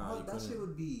 Like that shit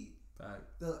would be.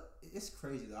 It's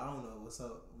crazy though. I don't know what's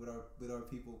up with our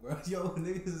people, bro. Yo,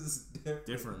 niggas is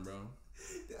different, bro.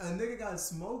 A nigga got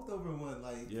smoked over one,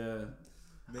 like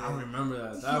Man. I remember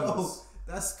that.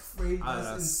 That's crazy.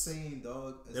 That's insane,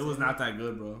 dog. It was not that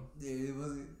good, bro. Yeah, it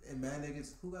wasn't. And man,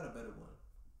 niggas, who got a better one?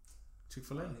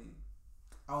 Chick-fil-A.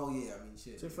 Oh yeah, I mean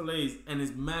shit. Chick-fil-A's and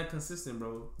it's mad consistent,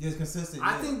 bro. Yeah, it's consistent.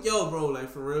 I think, bro, like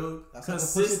for real, that's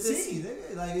consistency.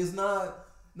 Nigga. Like it's not.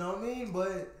 Know what I mean?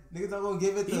 But niggas not gonna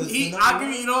give it to. I'll give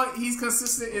you. You know what? He's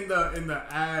consistent in the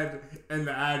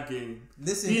ad game.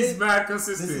 He's mad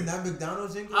consistent. Listen, that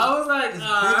McDonald's jingle. I was like,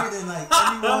 bigger than like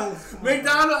anyone.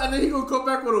 McDonald's, and then he gonna come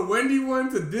back with a Wendy one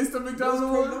to diss the McDonald's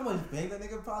one. You know how much bang that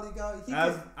nigga probably got?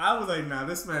 I was like, nah,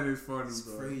 this man is funny,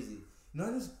 bro. Crazy. No,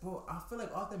 this bro. I feel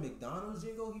like off the McDonald's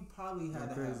jingle, he probably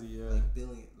had to have like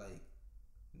billion, like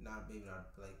not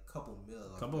like couple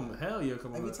mil. Hell yeah,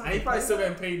 couple mil. And he probably still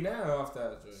getting paid now off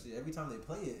that. Shit, every time they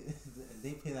play it,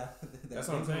 they pay that. That's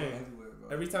what I'm saying. Everywhere, bro.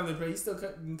 Every time they play, he still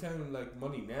getting like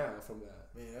money now from that.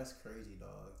 Man, that's crazy,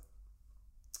 dog.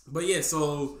 But yeah,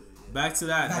 so back to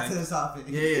that. Back to the topic.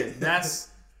 Yeah, that's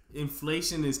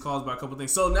inflation is caused by a couple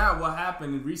things. So now what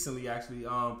happened recently, actually,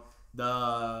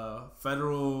 the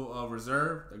Federal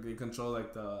Reserve, they control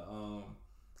like the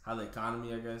how the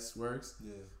economy, I guess, works.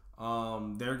 Yeah.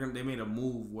 They made a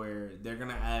move where they're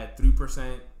gonna add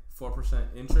 3%,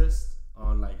 4% interest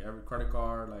on like every credit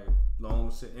card, like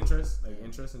loan shit, interest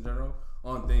in general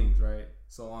on things, right?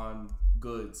 So on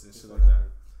goods and shit like that.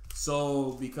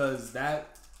 So because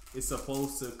that is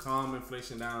supposed to calm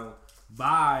inflation down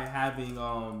by having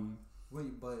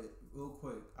Wait, but real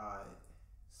quick,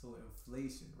 so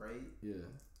inflation, right? Yeah.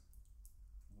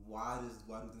 Why do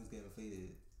things get inflated?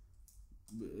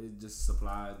 It just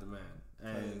supply demand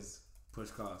and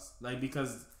push costs. Like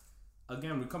because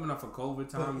again, we're coming off of COVID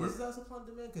time. But is that supply and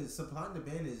demand? Because supply and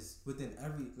demand is within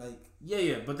every like.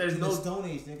 Yeah, but there's no Stone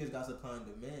Age niggas got supply and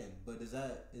demand. But is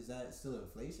that still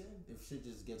inflation? If shit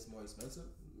just gets more expensive?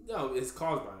 No, it's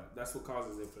caused by that. That's what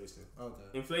causes inflation. Okay.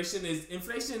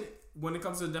 Inflation when it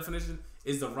comes to the definition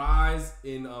is the rise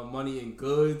in money and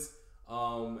goods,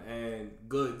 and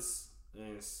goods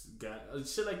and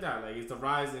shit like that. Like it's the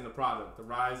rise in the product, the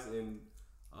rise in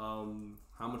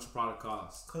how much a product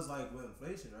costs. Cause like with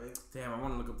inflation, right? Damn, I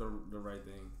want to look up the right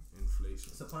thing.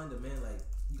 Inflation. Supply and demand, like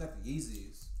you got the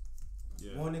Yeezys.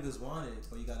 Yeah. More niggas want it,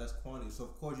 but you got less quantity, so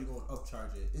of course you're gonna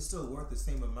upcharge it. It's still worth the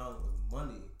same amount of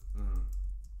money. Mm-hmm.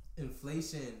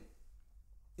 Inflation,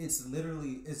 it's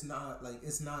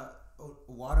not a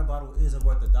water bottle isn't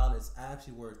worth $1. It's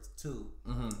actually worth $2.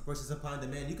 Mm-hmm. Versus supply and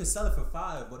demand, you can sell it for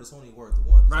 $5, but it's only worth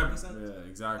 $1. Right? Yeah,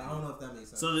 exactly. I don't know if that makes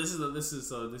sense.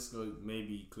 So this could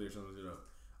maybe clear something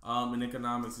up. In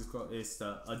economics, it's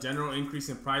a general increase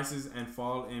in prices and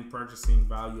fall in purchasing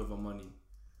value of a money.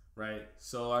 right?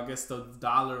 So I guess the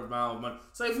dollar amount of money.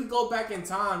 So if we go back in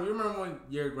time, you remember when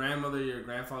your grandmother, your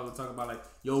grandfather would talk about like,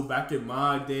 yo, back in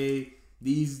my day,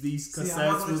 these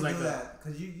cassettes was like that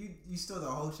because you stole the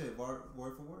whole shit word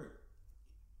for word.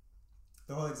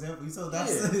 The whole example. You told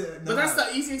that's but that's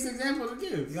the easiest example to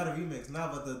give. You got to remix.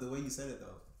 Nah, but the way you said it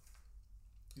though,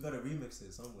 you got to remix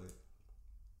it some way.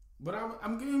 But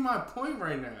I'm giving my point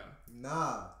right now.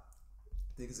 Nah.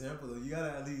 The example though, you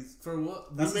gotta at least for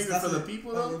what? That's it for the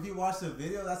people though. If you watch the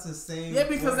video, that's the same. Yeah,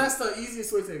 because that's the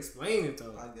easiest way to explain it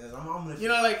though. I guess I'm gonna. You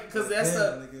know, like because that's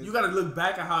you gotta look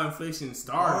back at how inflation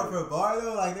started. Bar for bar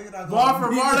though, like nigga, not bar for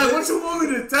bar. Like what you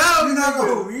want me to tell? You not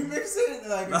gonna remix it?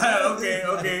 Like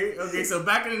okay. So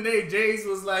back in the day, J's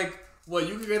was like what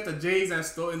you could get the J's in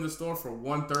the store for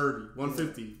 $130,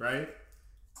 $150, right?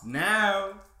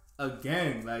 Now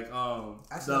again, like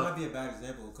actually that might be a bad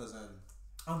example because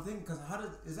I'm thinking, because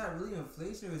is that really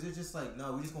inflation or is it just like,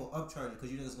 no, we're just going to upcharge it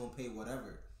because you niggas going to pay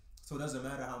whatever. So it doesn't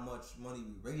matter how much money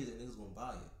we raise it, niggas going to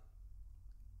buy it.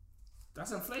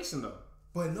 That's inflation though.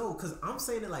 But no, because I'm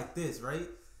saying it like this, right?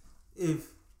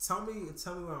 Tell me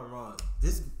where I'm wrong.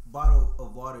 This bottle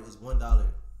of water is $1.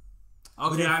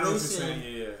 Okay, I know what you're saying.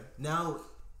 Yeah. Now,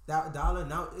 that dollar,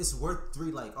 now it's worth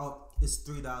it's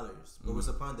 $3. But with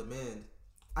supply and demand,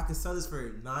 I can sell this for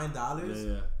 $9.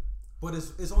 Yeah. But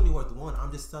it's only worth $1.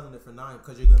 I'm just selling it for $9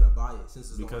 because you're gonna buy it since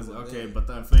it's but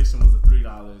the inflation was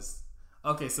 $3.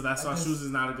 Okay, so that's why shoes is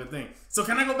not a good thing. So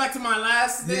can I go back to my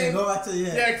last thing? Yeah, go back to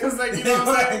Yeah, because like you know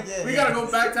what I'm saying, we gotta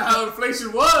go back to how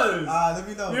inflation was. Let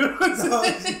me know. You know what I'm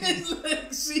saying?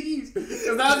 Like, jeez,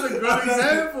 because that's a good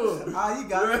example. You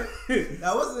got it.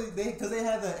 That wasn't because they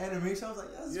had the animation. I was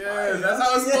like, that's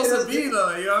how it's supposed to be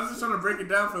though. You know, I'm just trying to break it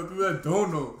down for the people that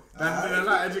don't know. They're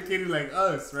not educated like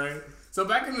us, right? So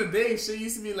back in the day, shit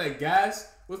used to be like gas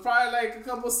was probably like a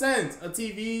couple cents. A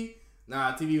TV,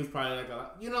 TV was probably like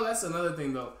that's another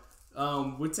thing though.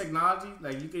 With technology,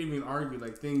 like you could even argue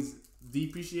like things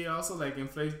depreciate also, like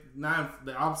inflation, not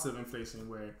the opposite of inflation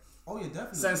where. Oh yeah,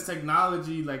 definitely. Since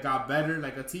technology like got better,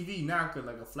 like a TV now could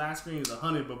like a flat screen is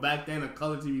 $100, but back then a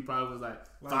color TV probably was like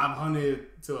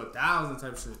 500 to 1,000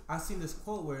 type shit. I seen this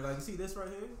quote where like you see this right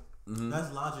here, mm-hmm.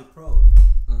 That's Logic Pro,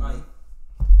 mm-hmm. Like.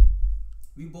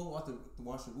 We both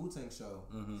watched the Wu-Tang show.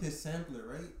 Mm-hmm. His sampler,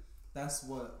 right? That's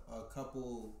what a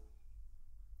couple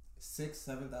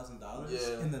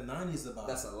 $6,000-$7,000 in the 90s about.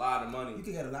 That's a lot of money. You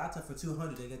can get a laptop for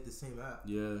 $200 and get the same app.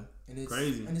 Yeah, and it's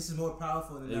crazy. And this is more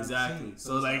powerful than exactly. That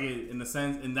so like in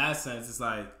that sense, it's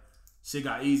like shit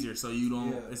got easier. So you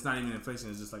don't. Yeah. It's not even inflation.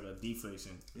 It's just like a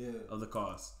deflation. Of the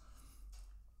cost.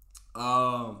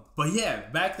 But yeah,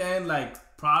 back then like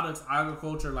products,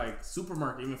 agriculture, like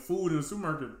supermarket, even food in the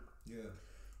supermarket. Yeah.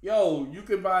 Yo, you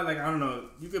could buy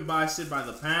you could buy shit by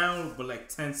the pound, but like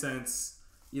 10 cents.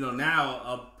 You know, now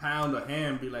a pound of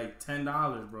ham be like $10,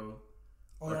 bro.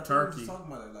 Or turkey. I was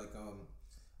talking about it. Like,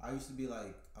 I used to be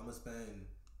like, I'm gonna spend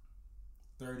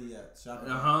 $30 at shopping.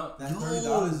 That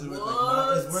 $30 is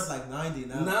worth like $90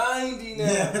 now. $90 now,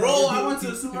 yeah. Bro. I went to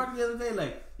the supermarket the other day.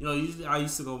 Like, you know, usually I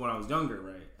used to go when I was younger,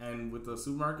 right? And with the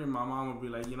supermarket, my mom would be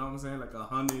like, you know what I'm saying, like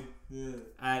 100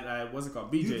 at what's it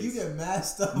called, BJ's. You get mad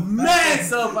stuff. Mad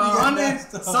stuff,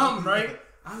 100 something, right?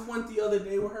 I went the other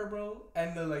day with her, bro,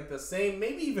 and the same,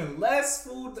 maybe even less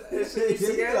food. She used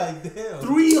to get like damn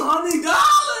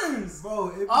 $300,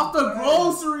 bro, off the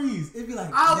groceries. It'd be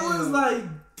like I was like.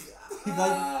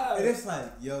 And it's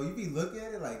like, yo, you be looking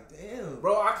at it like, damn.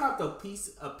 Bro, I copped a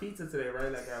pizza today,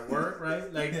 right? Like at work,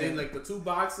 right? Like they like the 2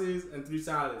 boxes and 3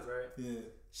 salads, right? Yeah.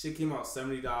 Shit came out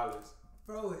 $70.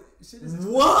 Bro, shit is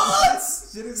what?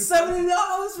 Shit is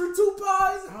 $70 for 2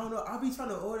 pies? I don't know. I'll be trying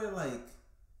to order like,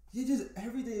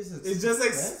 everything is expensive. It's just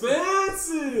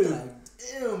expensive. Like,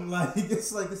 damn, like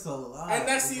it's a lot. And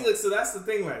that's so that's the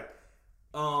thing, like,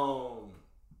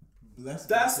 less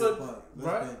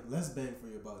bang for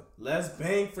your buck. Less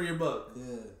bang for your buck.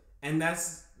 Yeah. And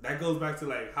that goes back to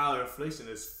like how inflation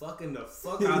is fucking the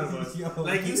fuck out of us. Yo,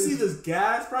 like you see this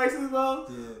gas prices, bro.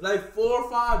 Yeah. Like $4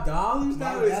 or $5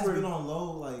 now. My gas been on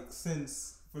low like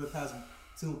since for the past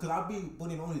 2. Cause I'll be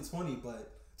putting only 20,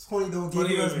 but 20 don't give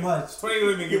you as much. 20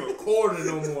 don't even give a quarter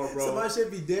no more, bro. So my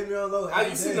shit be damn near on low.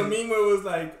 You seen the meme where it was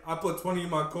like, I put 20 in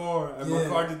my car and my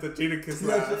car did the Jadakiss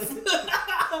laugh.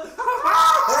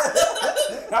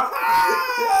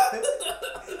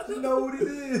 You know what it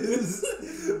is,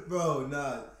 bro.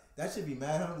 Nah, that should be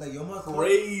mad. Huh? Like, yo, my car,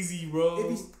 crazy,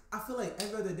 bro. I feel like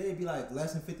every other day it'd be like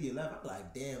less than 50 left. I'm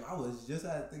like, damn, I was just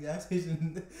at the gas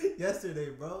station yesterday,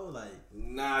 bro. Like,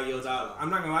 nah, yo, dog. I'm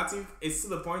not gonna lie to you. It's to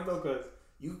the point though, cause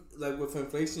you like with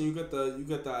inflation, you get the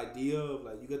idea of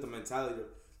like you get the mentality of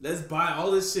let's buy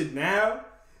all this shit now.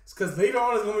 because later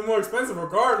on it's gonna be more expensive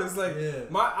regardless. Like Yeah.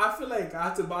 I feel like I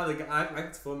have to buy I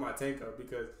have to fill my tank up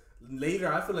because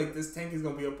later I feel like this tank is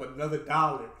gonna be up another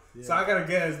 $1. Yeah. So I gotta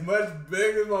get as much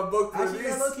big as my book for Actually,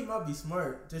 that this. low-key might be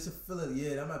smart. Just to fill it.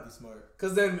 Yeah, that might be smart.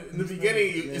 Cause then in the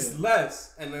beginning Yeah. it's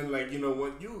less, and then like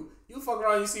when you fuck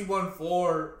around, you see one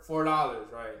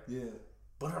 $4, right? Yeah.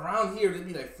 But around here it'd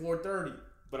be like $4.30.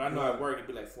 But I know Right. at work it'd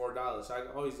be like $4. So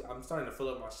I'm starting to fill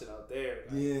up my shit out there.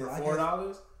 Like, Yeah, for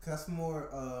 $4. That's more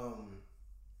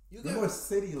You it's get more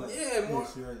city like. Yeah, more.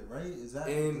 Right? Is that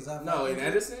No, in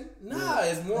Edison? Nah,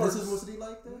 it's more. This is more city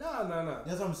like that. No.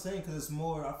 That's what I'm saying. Cause it's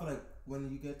more. I feel like when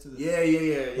you get to the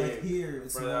Yeah. like here,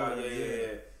 it's Further more. out,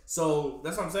 yeah. So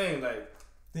that's what I'm saying. Like,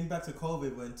 Think back to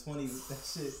COVID when 20 that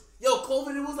shit. yo,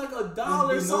 COVID, it was like $1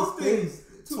 There's no something. space.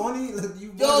 20, look,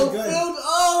 you Yo, good. filled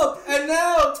up, and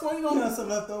now 20 You don't. got some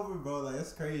left over, bro. Like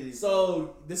that's crazy.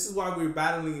 So this is why we're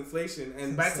battling inflation.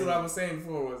 And back to what insane. I was saying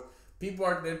before was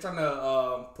they're trying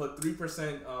to put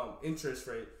 3% interest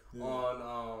rate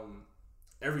on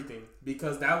everything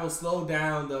because that will slow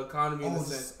down the economy in a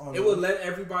sense. It will let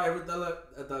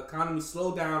the economy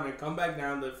slow down and come back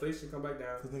down, the inflation come back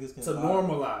down to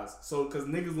normalize. So because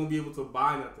niggas won't be able to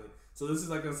buy nothing. So this is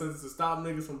like a sense to stop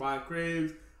niggas from buying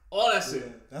cribs, all that shit,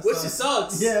 which it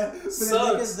sucks. Yeah,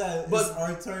 sucks. But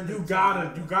our turn. you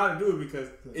gotta do it because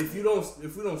if we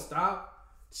don't stop,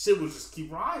 shit will just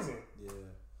keep rising. Yeah,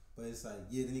 but it's like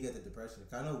then you get the depression.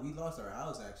 I know we lost our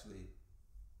house actually.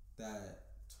 That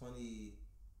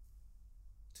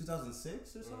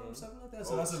 2006 or something like that.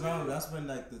 So that's around. That's when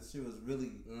like the shit was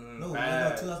really no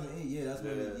 2008. Yeah, that's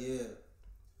when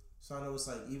So I know it's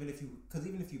like even if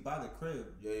you buy the crib,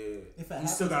 if it you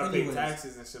still gotta pay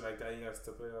taxes and shit like that. You got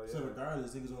to pay all. So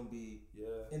regardless, niggas gonna be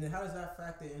And then how does that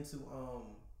factor into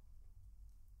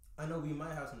I know we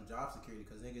might have some job security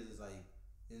because niggas is like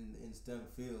in STEM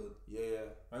field.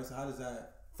 Right. So how does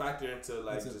that factor into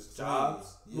like just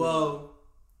jobs? Well,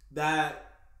 that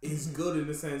is good in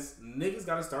the sense niggas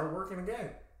gotta start working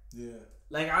again. Yeah.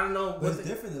 Like I don't know. But it's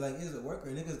different. Like is it worker?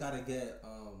 Niggas gotta get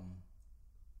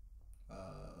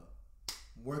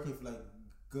working for like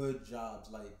good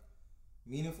jobs, like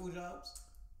meaningful jobs.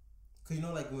 Cause you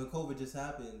know, like when COVID just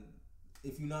happened,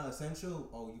 if you're not essential,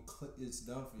 it's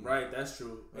done for you. Right, that's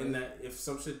true. Right? And that if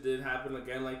some shit did happen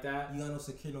again like that, you got no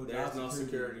security. There's no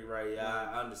security, right? Yeah,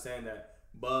 I understand that.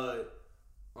 But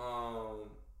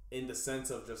in the sense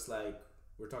of just like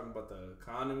we're talking about the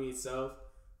economy itself,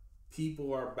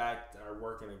 people are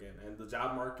working again, and the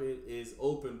job market is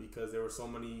open because there were so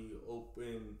many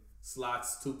open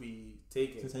slots to be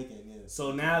taken.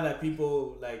 So now that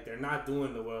people like they're not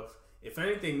doing the wealth. If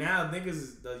anything, now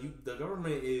niggas the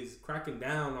government is cracking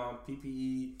down on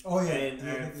PPE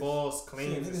and false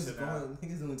claims and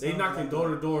shit. They knocking door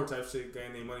to door type shit,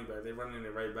 getting their money back. They running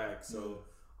it right back. So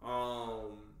I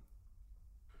don't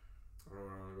know where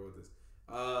I want to go with this.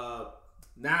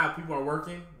 Now people are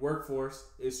working. Workforce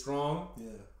is strong.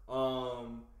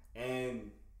 And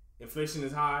inflation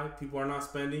is high. People are not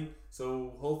spending.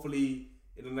 So hopefully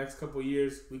in the next couple of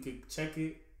years we could check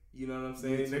it. You know what I'm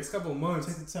saying? Next couple of months.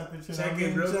 Check the temperature. Check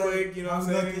it real quick. You know what I'm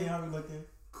saying? How we looking?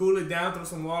 Cool it down. Throw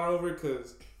some water over it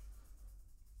because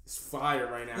it's fire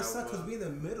right now. It sucks because we in the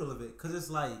middle of it. Because it's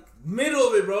like middle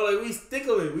of it, bro. Like we thick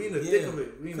of it. We in the thick of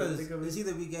it. We in the thick of it. It's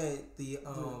either we get the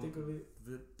thick of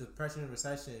it. Depression and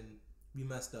recession. We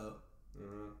messed up.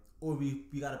 Or we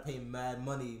gotta pay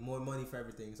more money for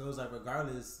everything. So it's like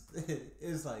regardless,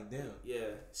 it's like damn. Yeah,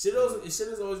 shit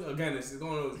is always again. It's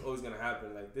always gonna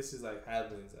happen. Like this is like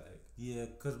happens. Like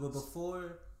because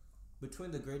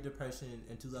between the Great Depression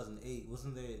and 2008,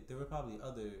 wasn't there were probably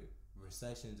other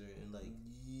recessions or like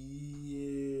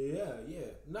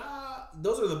nah.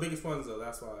 Those are the biggest ones though.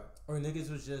 That's why. Or niggas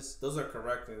was just those are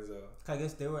correct things though. I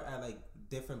guess they were at like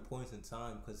different points in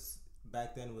time because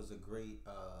back then was a Great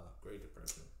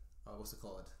Depression. What's it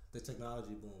called? The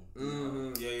technology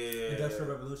boom. Industrial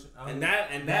Revolution. And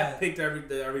that picked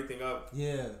everything up.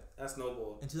 Yeah. That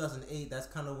snowballed. In 2008, that's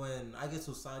kind of when I guess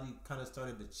society kind of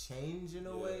started to change in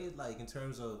a way, like in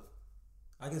terms of,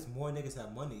 I guess more niggas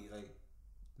had money. Like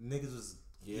niggas was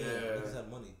niggas had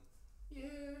money. Yeah.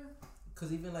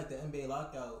 Cause even like the NBA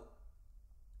lockout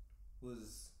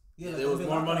was. Yeah, there was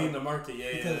more money in the market.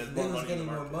 Because niggas was getting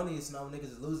more money, so now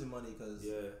niggas is losing money. Because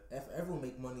if everyone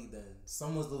make money, then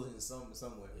someone's losing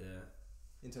somewhere. Yeah,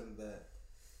 in terms of that.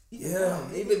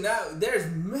 Even now, there's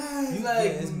mad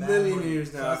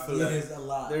millionaires now. I feel like there's a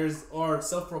lot. Or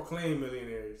self-proclaimed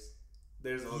millionaires. But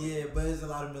there's a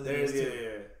lot of millionaires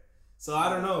too. So I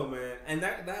don't know, man. And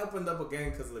that opened up again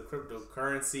because of the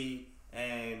cryptocurrency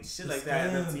and shit like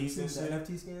that. NFTs and shit.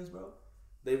 NFT scams, bro.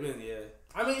 They've been,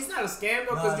 I mean, it's not a scam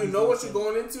though, Nah, because you it's know not what a you're scam.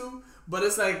 going into. But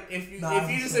it's like if you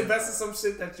just scam. invest in some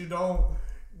shit that you don't,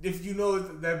 if you know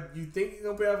that you think it's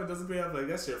gonna pay off, it doesn't pay off. Like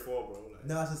that's your fault, bro. Like,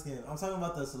 No, it's a scam. I'm talking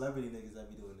about the celebrity niggas that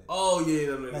be doing it. oh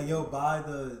yeah, Like yo, buy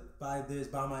this,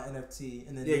 buy my NFT,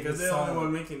 and then yeah, because they're the only sign.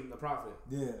 one making the profit.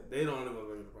 Yeah, They the only one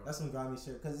making the profit. that's some grimy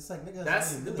shit. Cause it's like niggas.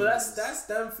 That's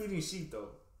them feeding sheep though.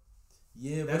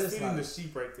 Yeah, but That's it's feeding like, the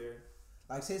sheep right there.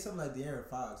 like say something like De'Aaron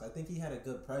Fox. I think he had a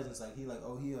good presence. Like he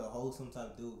a wholesome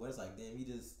type dude. But it's like damn, he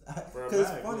just because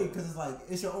it's funny because it's like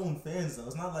it's your own fans though.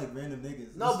 It's not like random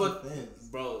niggas. No, It's but your fans.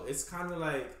 bro, it's kind of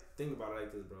like think about it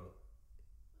like this, bro.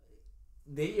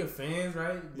 They your fans,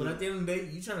 right? But Yeah. at the end of the day,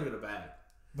 you trying to get a bag.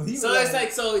 But he So was it's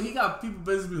like, so he got people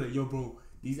basically like, yo, bro,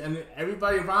 these and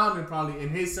everybody around him probably in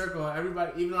his circle,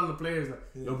 everybody even on the players like,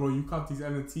 yo, bro, you caught these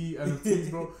NFTs,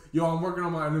 bro. Yo, I'm working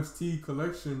on my NFT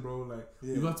collection, bro. Like,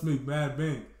 you about to make mad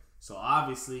bank. So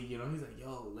obviously, you know, he's like,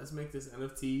 yo, let's make this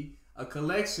NFT a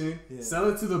collection, sell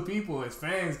it to the people, his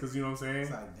fans, because you know what I'm saying.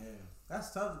 It's like damn,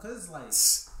 that's tough because it's like.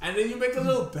 And then you make a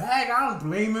little bag. I don't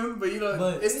blame him, but you know,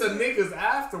 But it's the niggas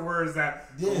afterwards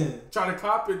that try to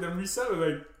copy it and resell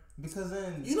it. Like, because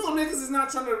then you know, niggas is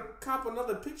not trying to cop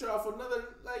another picture off another.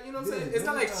 Like, you know what I'm saying? It's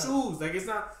not like shoes. Like, it's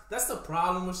not. That's the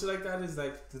problem with shit like that. Is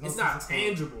like it's not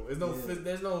tangible. There's no.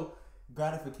 There's no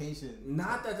gratification.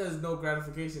 Not that there's no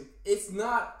gratification. It's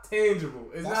not tangible.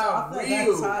 It's That's not why I real.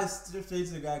 feel like that ties straight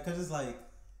to the guy because it's like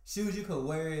shoes you could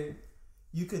wear it.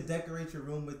 You could decorate your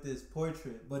room with this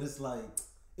portrait, but it's like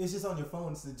it's just on your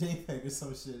phone. It's a JPEG or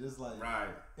some shit. It's like right.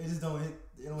 It just don't hit.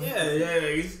 It don't Yeah.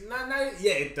 It's not.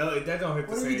 Yeah. It does. That don't hit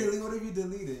the same. What if you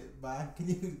delete it? Can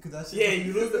you? Cause that shit. Yeah,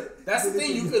 you lose the. That's the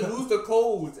thing. You could lose the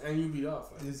codes and you be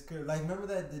off. Like, it's crazy. Like remember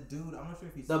that the dude? I'm not sure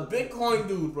if he's the Bitcoin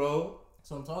dude, bro.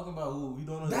 So I'm talking about who you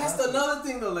don't know. That's another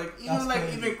thing though. Like even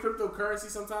That's even cryptocurrency.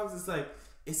 Sometimes it's like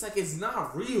it's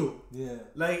not real. Yeah.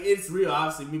 Like it's real.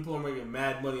 Obviously, people are making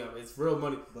mad money off it. It's real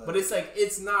money, but it's like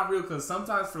it's not real because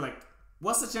sometimes for like.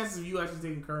 What's the chances of you actually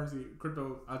taking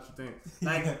crypto out your thing?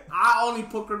 Like, I only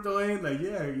put crypto in, like,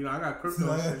 yeah, you know, I got crypto.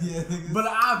 But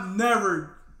I've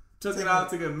never took it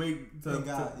out to get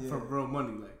for real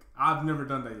money. Like, I've never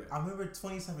done that yet. I remember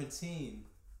 2017.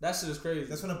 That shit is crazy.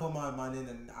 That's when I put my money in,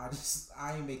 and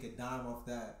I ain't make a dime off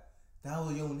that. That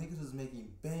was niggas was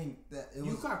making bank.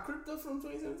 You got crypto from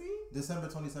 2017? December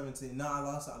 2017. No, I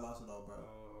lost it all, bro.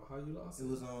 How you lost it? It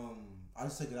was I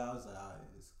just took it out. I was like, alright,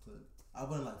 it's clip. I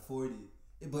won like 40.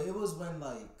 But it was when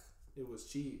like it was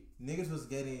cheap. Niggas was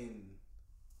getting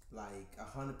like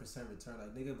 100% return.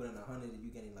 Like nigga put in 100, you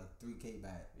getting like 3K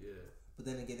back. Yeah. But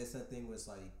then again, that's that thing where it's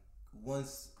like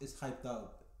once it's hyped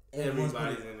up,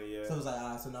 everybody's in it. Yeah. So it's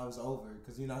like so now it's over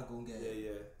because you're not gonna get.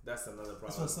 Yeah. That's another problem.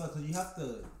 That's what sucks. Cause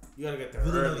you gotta get there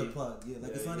really early. Know the plug. Yeah,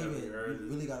 like it's not even. You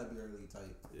really gotta be early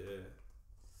type. Yeah.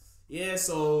 Yeah.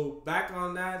 So back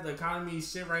on that, the economy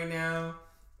is shit right now.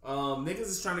 Niggas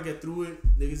is trying to get through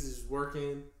it. Niggas is just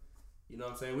working. You know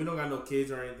what I'm saying? We don't got no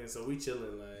kids or anything, so we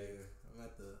chilling. Like I'm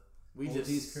at the. We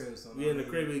just crib, so we in the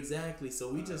crib exactly.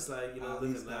 So we just like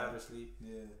living lavishly.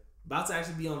 Yeah. About to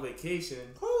actually be on vacation.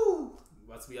 Woo!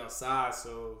 About to be outside.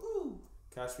 So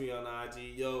catch me on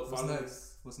IG. Yo, What's follow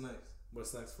next? What's next?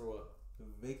 What's next for what?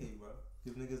 Vacate, bro.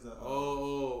 Give niggas the.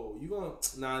 You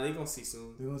gonna they gonna see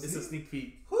soon. It's a sneak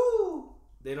peek. Woo!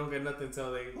 They don't get nothing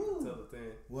until they tell the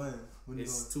thing. When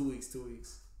it's you 2 weeks. 2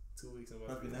 weeks. 2 weeks.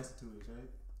 Probably next 2 weeks, right?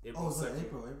 April 2nd.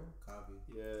 April. Copy.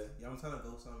 Yeah. I'm trying to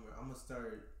go somewhere. I'm gonna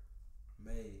start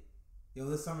May. Yo,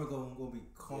 this summer gonna be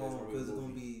calm because it's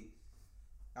gonna be.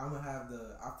 I'm gonna have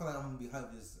I feel like I'm gonna be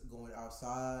hyped just going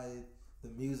outside. The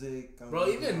music, bro.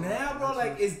 Even now, bro,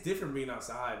 like it's different being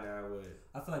outside now.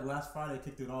 I feel like last Friday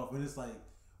kicked it off when it's like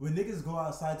when niggas go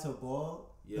outside to ball.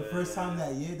 The first time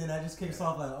that year, then that just kicks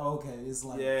off like, okay, it's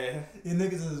like, your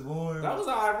niggas is warm. That was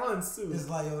how I runs too. It's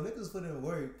like, yo, niggas put in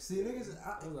work. See, niggas,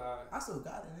 I still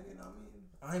got it, nigga. You know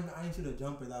what I mean? I ain't shoot a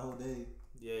jumper that whole day.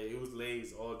 Yeah, it was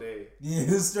lays all day. Yeah, it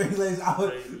was straight lays.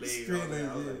 Straight lays,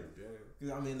 yeah.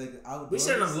 Like, I mean, like, outdoors. We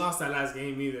shouldn't have lost that last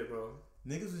game either, bro.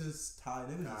 Niggas was just tired.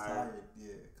 Niggas was tired.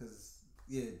 Yeah, cause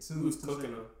we was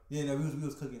cooking them. Yeah, no, we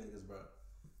was cooking niggas, bro.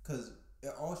 Cause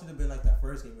it all should have been like that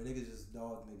first game where niggas just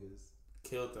dog niggas.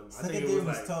 Killed them. Second game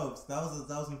was tough. That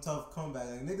was some tough comeback.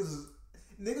 Like niggas,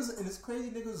 and it's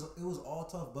crazy. Niggas, it was all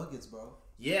tough buckets, bro.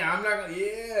 Yeah, I'm not gonna.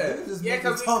 Yeah, because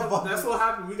that's what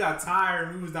happened. We got tired.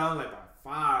 and We was down like by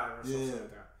 5 or something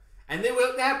like that. And then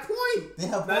we had point. They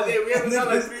have point. We had done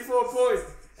like 3-4 points,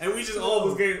 and we just all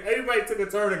was getting. Everybody took a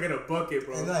turn to get a bucket,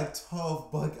 bro. And like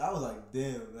tough bucket. I was like,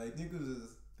 damn. Like niggas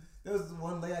just. There was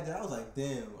one lay I did. I was like,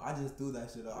 damn. I just threw that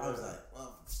shit up. I was like,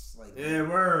 well, like yeah,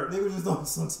 word. Niggas just doing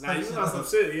some. Nah, you got some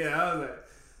shit. Yeah, I was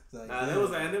like, nah, it was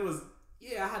like, and it was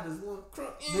Yeah, I had this one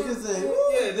crunk. Niggas say,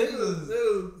 niggas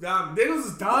was diamond. Niggas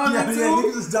was diamond too.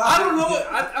 niggas was diamond. I don't know.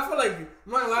 I feel like,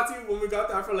 I'm not gonna lie to you, when we got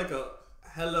there, I felt like a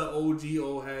hella OG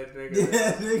old head nigga.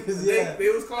 Yeah, niggas, They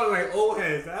was calling like old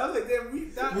heads. I was like, damn, we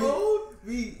that old?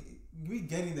 We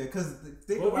getting there, cause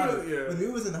think about it. When we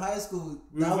was in high school,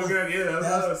 we was looking at that was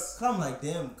us. I'm like,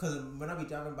 damn, cause when I be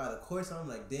driving by the course, I'm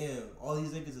like, damn, all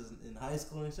these niggas is in high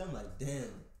school and shit. I'm like,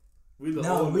 damn. We the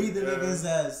niggas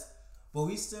that's, but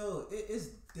we still, it's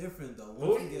different though.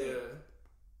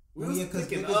 We was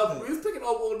picking up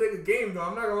old nigga game though.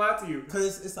 I'm not gonna lie to you.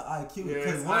 Cause it's the IQ. Yeah,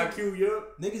 it's IQ.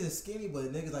 Yep. Niggas is skinny, but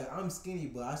niggas like I'm skinny,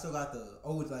 but I still got the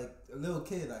old like a little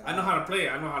kid. Like I know how to play.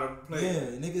 Yeah,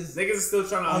 niggas is still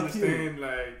trying to understand.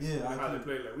 Like how to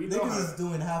play. Like we niggas is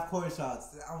doing half court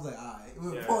shots. I was like, alright,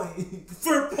 we're point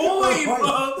for point,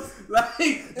 bro. Like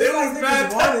they was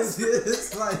bad.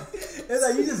 It's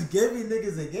like you just gave me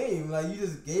niggas a game. Like you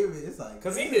just gave it. It's like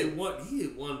because he hit one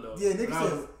though. Yeah,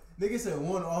 niggas said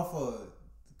one off of.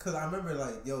 Cause I remember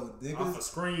like, yo, niggas. Off a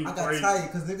screen. I got tight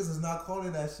because niggas was not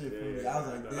calling that shit for me. I was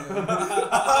like, damn.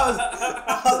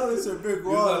 I was on this big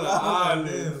wall. I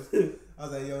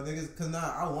was like, yo, niggas. Cause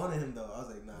I wanted him though. I was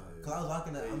like, nah. Cause I was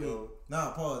locking that.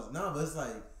 Pause. Nah, but it's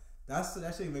like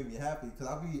that shit make me happy. Cause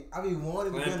I be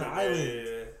wanting to be on the island.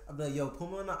 Yeah. I be like, yo,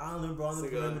 put me on the island, bro. On the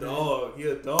perimeter. He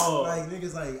a dog. Like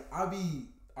niggas, like I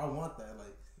want that.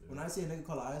 Like when I see a nigga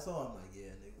call an ISO, I'm like,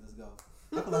 yeah, nigga, let's go.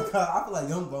 I feel like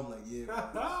young bro. I'm like, yeah, bro.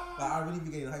 Like, I really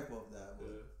be getting hype off that.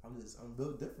 But I'm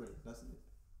built different. That's it.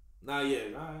 Nah,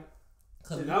 yeah, alright.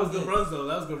 That was good runs though.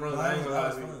 I ain't gonna lie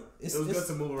to you. It was good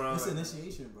to move around. It's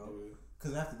initiation, bro.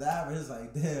 Cause after that, it's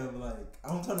like, damn, like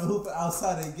I'm trying to hoop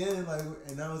outside again, like,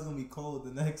 and now it's gonna be cold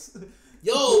the next.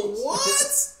 Yo,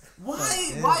 what?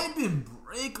 Why it been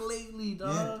break lately,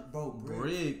 dog? Yeah, bro,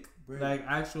 break. Like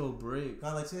actual break.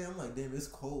 I'm like, damn, it's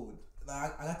cold.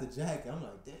 Like I got the jacket. I'm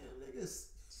like, damn, niggas.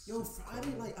 Yo,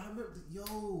 Friday, like I remember,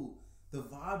 the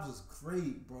vibes was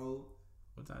great, bro.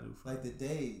 What did I do? Like the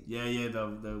day. Yeah,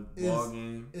 the ball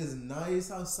game. It's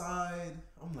nice outside.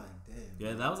 I'm like, damn.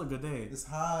 Yeah, that was a good day. It's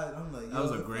hot. I'm like, that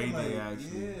was a great day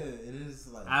actually. Yeah, and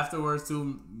it's like afterwards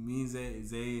too. Me, Zay, and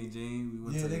Jane, we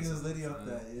went. Yeah, niggas was litty up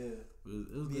that. Yeah,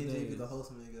 it was me good and Jane day. the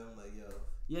host nigga. I'm like, yo.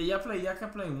 Yeah, y'all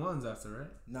kept playing ones after,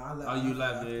 right? Nah, I left. Oh, you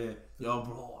left. Yeah. Yo,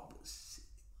 bro.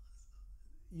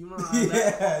 You remember?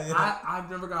 I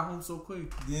never got home so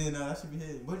quick. Yeah, nah, that should be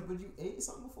hitting. But you ate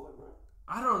something before, bro?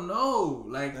 I don't know.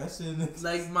 Like that shit.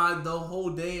 Like the whole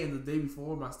day and the day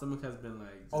before, my stomach has been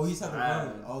like. Oh, he's had the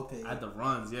run. Okay. I had the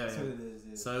runs. Yeah. That's what it is.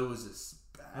 Yeah. So it was just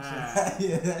bad.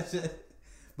 That shit.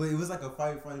 But it was like a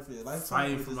fight for your life.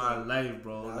 Fighting for my life,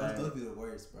 bro. Nah, like, those be the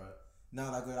worst, bro. Nah,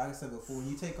 like I said before, when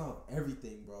you take off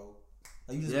everything, bro.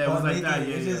 Like you just it was like that.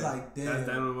 Yeah, it's just like, damn. That's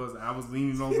what it was. I was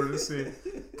leaning over this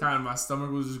shit. Kind of my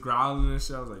stomach was just growling and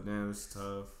shit. I was like, damn, it's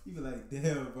tough. You be like,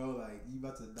 damn, bro, like you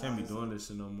about to die. Can't be doing this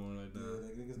shit no more like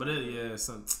that. But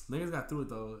some niggas got through it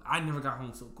though. I never got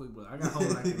home so quick, but I got home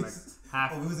like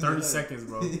half 30 seconds,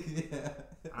 bro. Yeah.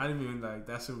 I didn't even like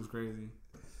that shit was crazy.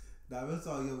 Nah, real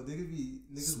talk, yo,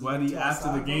 niggas sweaty be after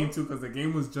outside, the game bro. too, because the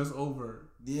game was just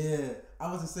over. Yeah,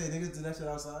 I was to say niggas do that shit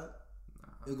outside.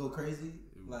 It'll go crazy.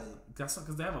 Like that's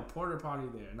because they have a porta potty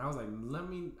there, and I was like, I'm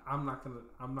not gonna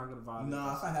vibe.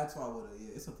 Nah, if I had to, I would've.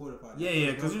 Yeah, it's a porta potty.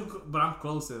 Yeah, but I'm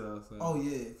close to that. So. Oh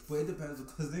yeah, but it depends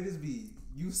because niggas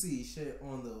you see shit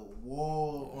on the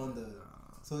wall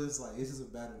so it's like it's just a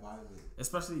bad environment.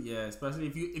 Especially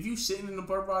if you shitting in the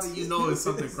porta potty, you know it's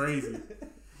something crazy.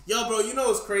 Yo, bro, you know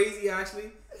what's crazy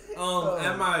actually?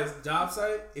 At my job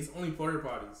site, it's only porta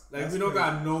potties. Like that's we don't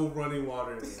got no running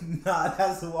water in there. Nah,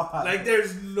 that's wild. Like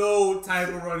there's no type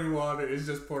of running water. It's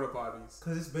just porta potties.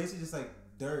 Cause it's basically just like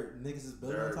dirt. Niggas just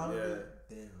built on top of it.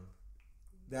 Damn,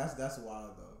 that's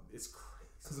wild though. It's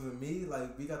crazy. Cause with me,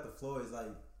 like we got the floor. It's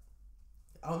like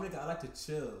I like to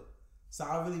chill. So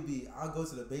I'll go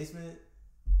to the basement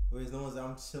where there's no one's there.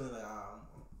 I'm chilling like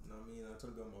you know what I mean? I'm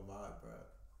trying to go on my vibe, bro.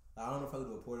 I don't know if I could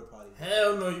do a porta potty.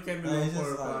 Hell no, you can't do a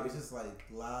porta potty. It's just like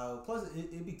loud. Plus,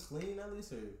 it be clean at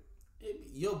least,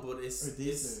 but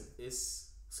it's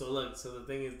so look. So the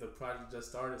thing is, the project just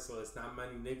started, so it's not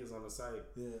many niggas on the site.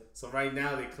 Yeah. So right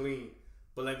now they clean,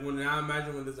 but like when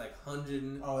there's like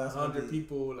 100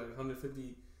 people, like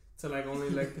 150 to like only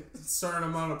like a certain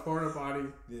amount of porta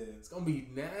potty. Yeah. It's gonna be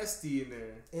nasty in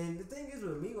there. And the thing is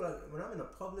with me, when I'm in a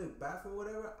public bathroom or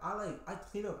whatever, I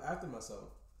clean up after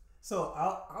myself. So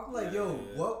I'm like,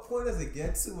 what point does it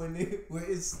get to where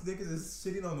it's niggas is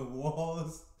shitting on the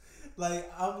walls?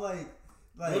 Like I'm like,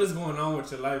 what is going on with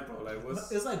your life, bro? Like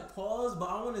what's? It's like pause, but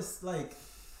I want to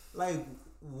like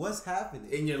what's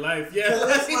happening in your life? Yeah,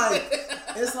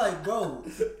 it's like, bro,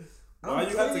 Why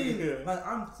you have to like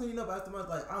I'm cleaning up after my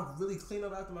I'm really cleaning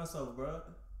up after myself, bro.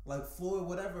 Like Floyd,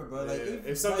 whatever, bro. Like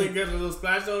if something gets a little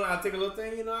splash on, I take a little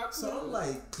thing, you know. So I'm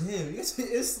like, damn,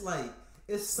 it's like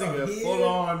it's so full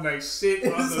on like shit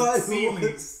on the like,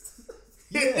 ceiling.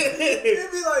 Yeah,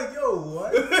 it'd be like, yo,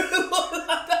 what?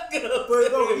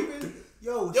 But no, even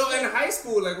yo, in high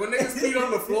school, like when niggas peed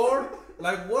on the floor,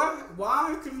 like what?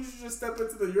 Why couldn't you just step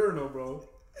into the urinal, bro?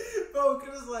 Bro,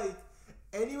 cause it's like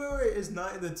anywhere where it's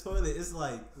not in the toilet, it's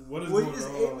like, what is were going you just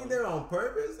on? aiming there on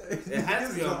purpose? It has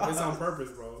to be it's on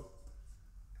purpose, bro.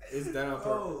 It's done on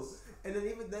purpose. And then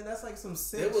even then, that's like some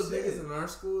sick There was shit. niggas in our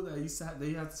school that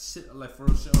they had to shit like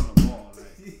throw shit on the wall,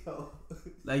 like, yo.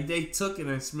 Like they took it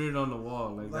and smeared it on the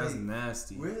wall, like that's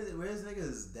nasty. Where's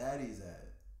niggas' daddies at?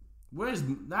 Where's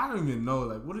I don't even know,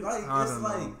 like what? Like I it's don't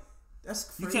like know. that's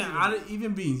crazy. You can't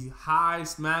even be high,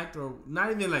 smacked, or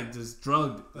not even like just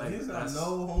drugged. Like he's got that's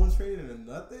no home training and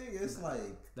nothing. It's like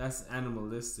that's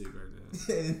animalistic right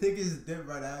there. yeah, and niggas dip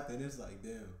right after, and it's like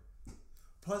damn.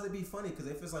 Plus, it'd be funny because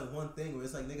if it's like one thing where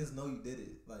it's like niggas know you did it,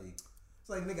 like it's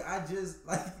like nigga, I just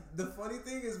like the funny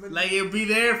thing is when like it'll be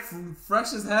there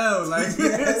fresh as hell, like,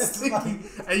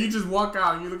 like and you just walk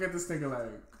out and you look at this nigga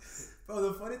like. Bro,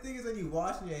 the funny thing is when you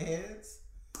washing your hands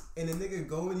and the nigga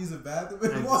go and use a bathroom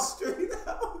and walk straight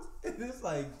out, and it's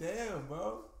like damn,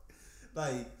 bro.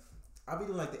 Like I be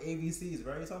doing like the ABCs,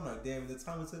 right? So I'm like damn, the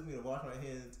time it took me to wash my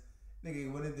hands.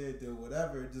 Nigga went in there, did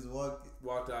whatever, just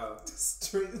walked out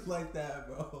straight like that,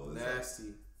 bro. It's nasty.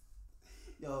 Like,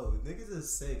 yo, niggas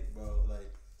is sick, bro.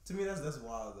 Like to me, that's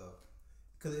wild though,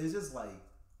 cause it's just like,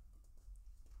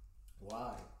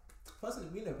 why? Plus,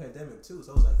 we in a pandemic too,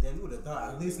 so it was like, damn, you would have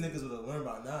thought at least niggas would have learned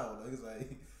by now. Like it's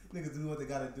like niggas do what they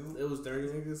gotta do. It was 30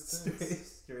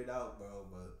 niggas straight out, bro.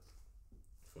 But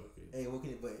fuck it. hey, what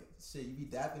can you? But shit, you be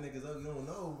dapping niggas up, you don't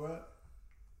know, bro.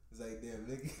 It's like, damn,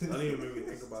 nigga. Don't even make me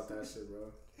think about that shit,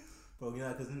 bro. Bro,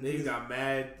 yeah, cause niggas got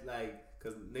mad, like,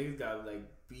 cause niggas got like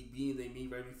beating they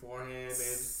meat right beforehand,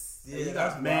 and you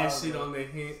got mad wild, shit bro. On their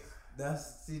hand. That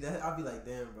I'll be like,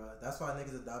 damn, bro. That's why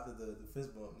niggas adopted the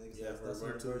fist bump, niggas. Yeah, that's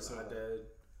universal. I did.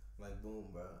 Like,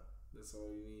 boom, bro. That's all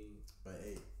you need. But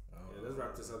hey, let's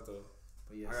wrap this up though.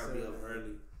 But yeah, I gotta be up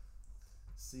early.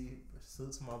 See,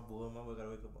 salute to my boy. My boy gotta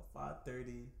wake up at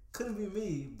 5:30. Couldn't be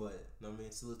me, but no, I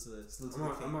mean, salute to the king. I'm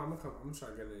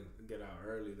trying to get out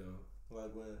early though.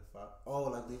 Like when 5? Oh,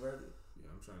 like leave early. Yeah,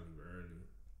 I'm trying to leave early.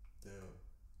 Damn.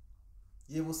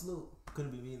 Yeah, well, salute.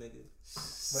 Couldn't be me, nigga.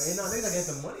 But ain't no nigga that get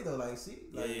the money though. Like, see,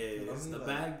 like, yeah. The like,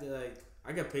 bag, like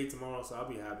I get paid tomorrow, so I'll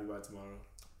be happy by tomorrow.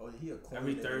 Oh, he a coin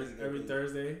every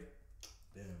Thursday.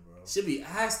 Damn, bro. Should be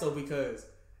asked though because.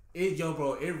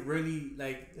 Bro, it really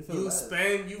like you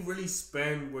really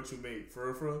spend what you make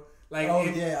for real. Like,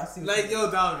 I see. Like, yo,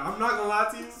 dog, I'm not gonna lie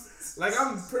to you. Like,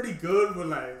 I'm pretty good with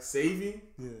like saving.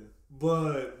 Yeah.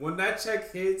 But when that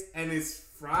check hits and it's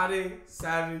Friday,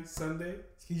 Saturday, Sunday,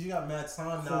 cause you got mad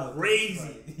time now.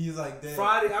 Crazy. He's like, damn.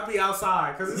 Friday, I'll be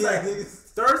outside because it's like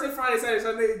Thursday, Friday, Saturday,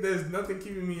 Sunday. There's nothing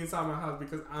keeping me inside my house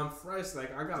because I'm fresh.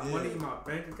 Like I got money in my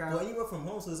bank account. Well, you work from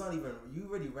home, so it's not even. You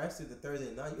already rested the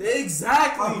Thursday night.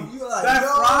 Exactly. You're like, that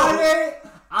Friday,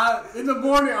 in the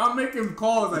morning, I'm making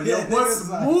calls like, yo, what's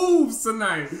moves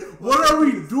tonight? What are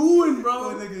we doing,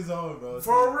 bro? Niggas on, bro.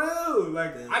 For real.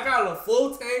 Like I got a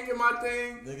full tank in my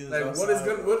thing. Like what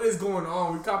is going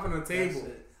on? We copping a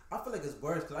table. I feel like it's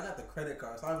worse because I got the credit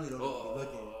card, so I really don't need to be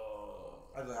looking.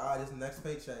 I was like, all right, this is the next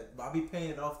paycheck. But I'll be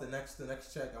paying it off the next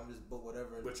check. I'm just book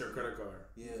whatever. With your credit card.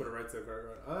 Yeah. Put it right to the credit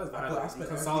card. Oh, that's I you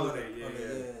consolidate.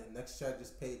 Yeah. Next check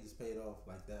just paid off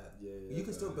like that. Yeah. You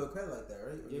can still build credit like that,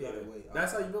 right? Or you gotta wait.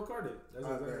 That's how you build credit. That's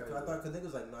I thought because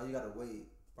niggas like, nah, you gotta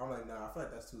wait. I'm like, nah, I feel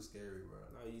like that's too scary, bro.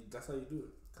 Nah, that's how you do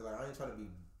it. Cause like, I ain't trying to be.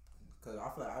 Cause I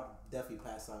feel like I definitely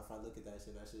pass out if I look at that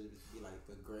shit. That shit be like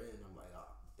a grand. I'm like, oh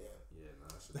damn. Yeah,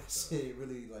 nah, that shit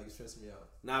really like stressed me out.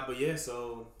 Nah, but yeah,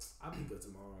 so I'll be good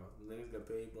tomorrow. Niggas get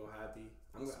paid, bro. Happy.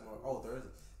 I'm tomorrow. Oh, Thursday.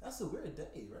 That's a weird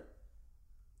day, right?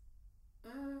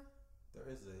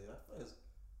 Thursday. I feel like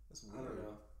that's weird. I don't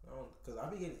know. Cause I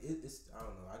be getting it's. I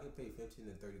don't know. I get paid 15th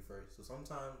and 31st. So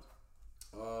sometimes.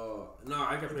 Oh no,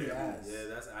 I get paid. Yeah,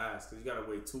 that's ass. Cause you gotta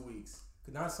wait 2 weeks.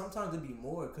 Now sometimes it'd be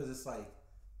more. Cause it's like.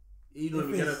 You don't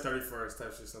even get a 31st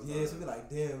type shit sometimes. Yeah, so be like,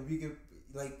 damn, we could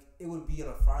like it would be on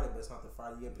a Friday, but it's not the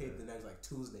Friday. You get paid the next like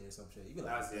Tuesday or some shit. You be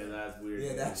like, that's weird.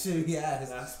 Yeah, that shit be ass.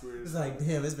 That's weird. It's like,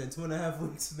 damn, it's been 2.5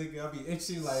 weeks, nigga. I'll be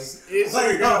itching like, where's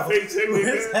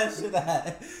that shit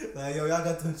at? Like, yo, y'all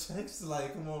got them checks?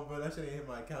 Like, come on, bro, that shit ain't hit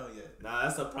my account yet. Nah,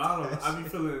 that's the problem. I be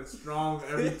feeling strong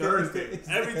every Thursday.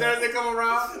 Every Thursday come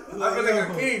around, I feel like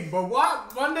a king. But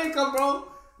what Monday come, bro?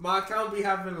 My account be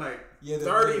having like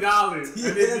 $30, and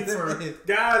it be for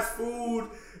gas, food,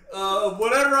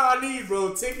 Whatever I need,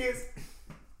 bro. Tickets.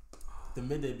 The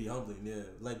midday be humbling, yeah.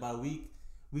 Like by week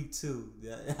 2,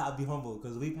 yeah, I'll be humble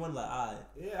because week 1 like alright.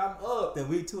 Yeah, I'm up. Then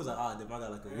week 2 is like alright. Then I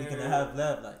got like a week and a half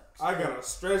left. Like I gotta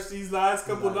stretch these last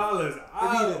couple dollars.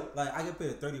 Like I get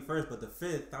paid the 31st, but the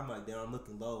 5th I'm like damn, I'm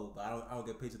looking low, but I don't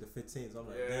get paid till the 15th. So I'm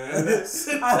like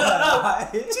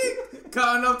damn.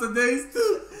 Counting up the days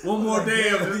too. One more day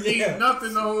of just eating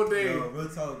nothing the whole day. Yo, real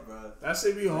talk, bro. That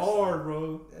should be hard,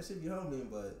 bro. That should be humbling,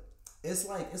 but it's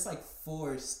like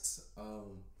forced.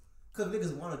 Cause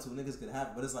niggas wanted to, niggas could have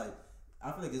it, but it's like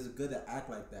I feel like it's good to act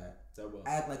like that.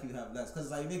 Act like you have less, cause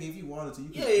like nigga, if you wanted to, you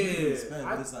can spend.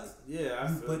 But it's like you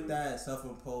put that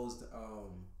self-imposed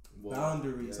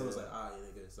boundary, so it's like alright,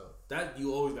 nigga. So that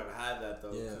you always gotta have that though,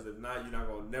 cause if not, you're not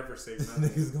gonna never say nothing.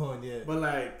 Niggas going but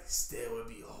like still would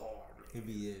be hard. Man. It'd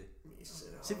be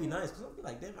should be nice, cause I'll be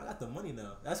like, damn, I got the money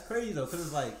now. That's crazy though, cause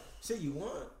it's like shit you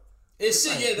want. It's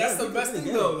shit, like, that's the best thing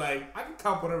though. Like I can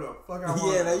count whatever the fuck I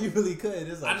want. Yeah, like, you really could.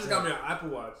 It's like, I just got me an Apple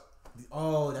Watch.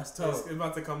 Oh, that's tough. It's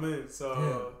about to come in,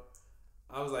 so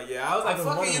I was like,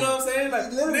 fuck it, you know what I'm saying? Like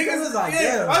niggas is like,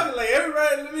 damn. Like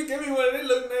everybody, give me one. They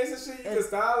look nice and shit. You can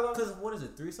style them. Cause what is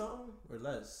it, 3 something or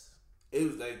less? It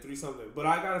was like 3 something, but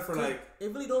I got it for like.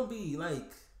 It really don't be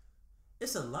like.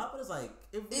 It's a lot, but it's like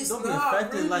it really don't be not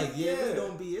affected. Really, like it really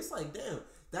don't be. It's like damn.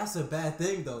 That's a bad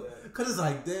thing though, cause it's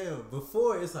like damn.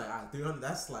 Before it's like 300.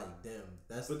 That's like damn.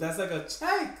 That's like a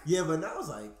check. Yeah, but now it's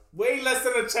like way less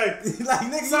than a check. Like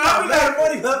nigga, so you got mad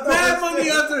money left. Mad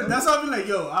money after. That's why I be like,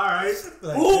 yo, all right,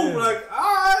 like, boom, damn. like all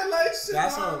right, like shit.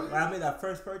 That's why when I made that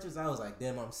first purchase, I was like,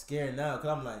 damn, I'm scared now, cause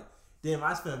I'm like, damn,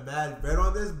 I spent mad bread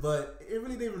on this, but it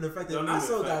really didn't even affect it. I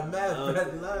still got mad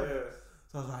bread left. Yeah.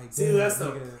 So I was like, damn, see, that's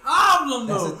the problem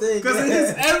though. Because it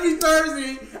is every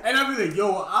Thursday, and I be like,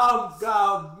 yo, I've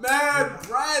got mad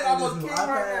bread. I'm a king right now.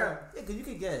 Yeah, because you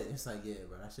could get it. It's like, yeah,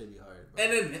 bro, that should be hard. Bro.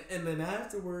 And then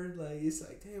afterward, like, it's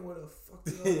like, damn, what the fuck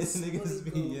did all this niggas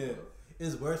be, go,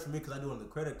 It's worse for me because I do it on the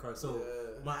credit card. So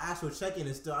my actual checking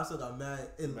is still, I still got mad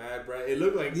bread. It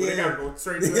looked like they gotta go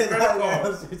straight to the credit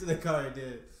card. Straight to the card,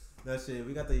 yeah. No shit.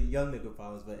 We got the young nigga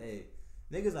problems, but hey,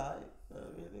 niggas alright.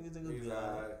 Niggas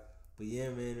alright. But yeah,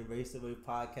 man, Embrace the Way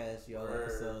podcast, y'all.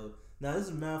 Episode. Now this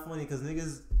is mad funny because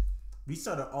niggas, we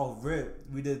started off rip.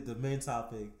 We did the main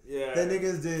topic. Yeah. Then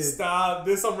niggas did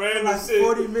some random like shit.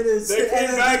 40 minutes. They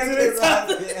came back to the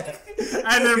topic.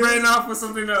 And then ran off with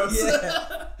something else.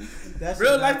 Yeah. That's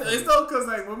real life. It's though, cause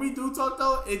like when we do talk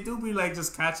though, it do be like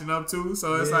just catching up too.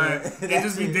 So it's like it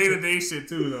just be day to day shit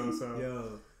too though. So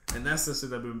yo. And that's the shit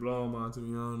that been blowing my, to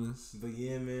be honest. But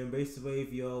yeah, man, Embrace the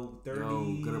Wave, yo, 30.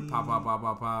 Yo, gonna pop.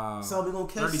 So we gonna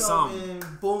catch y'all, man.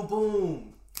 Boom,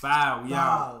 boom. Bow,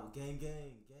 yeah. Gang,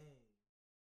 gang.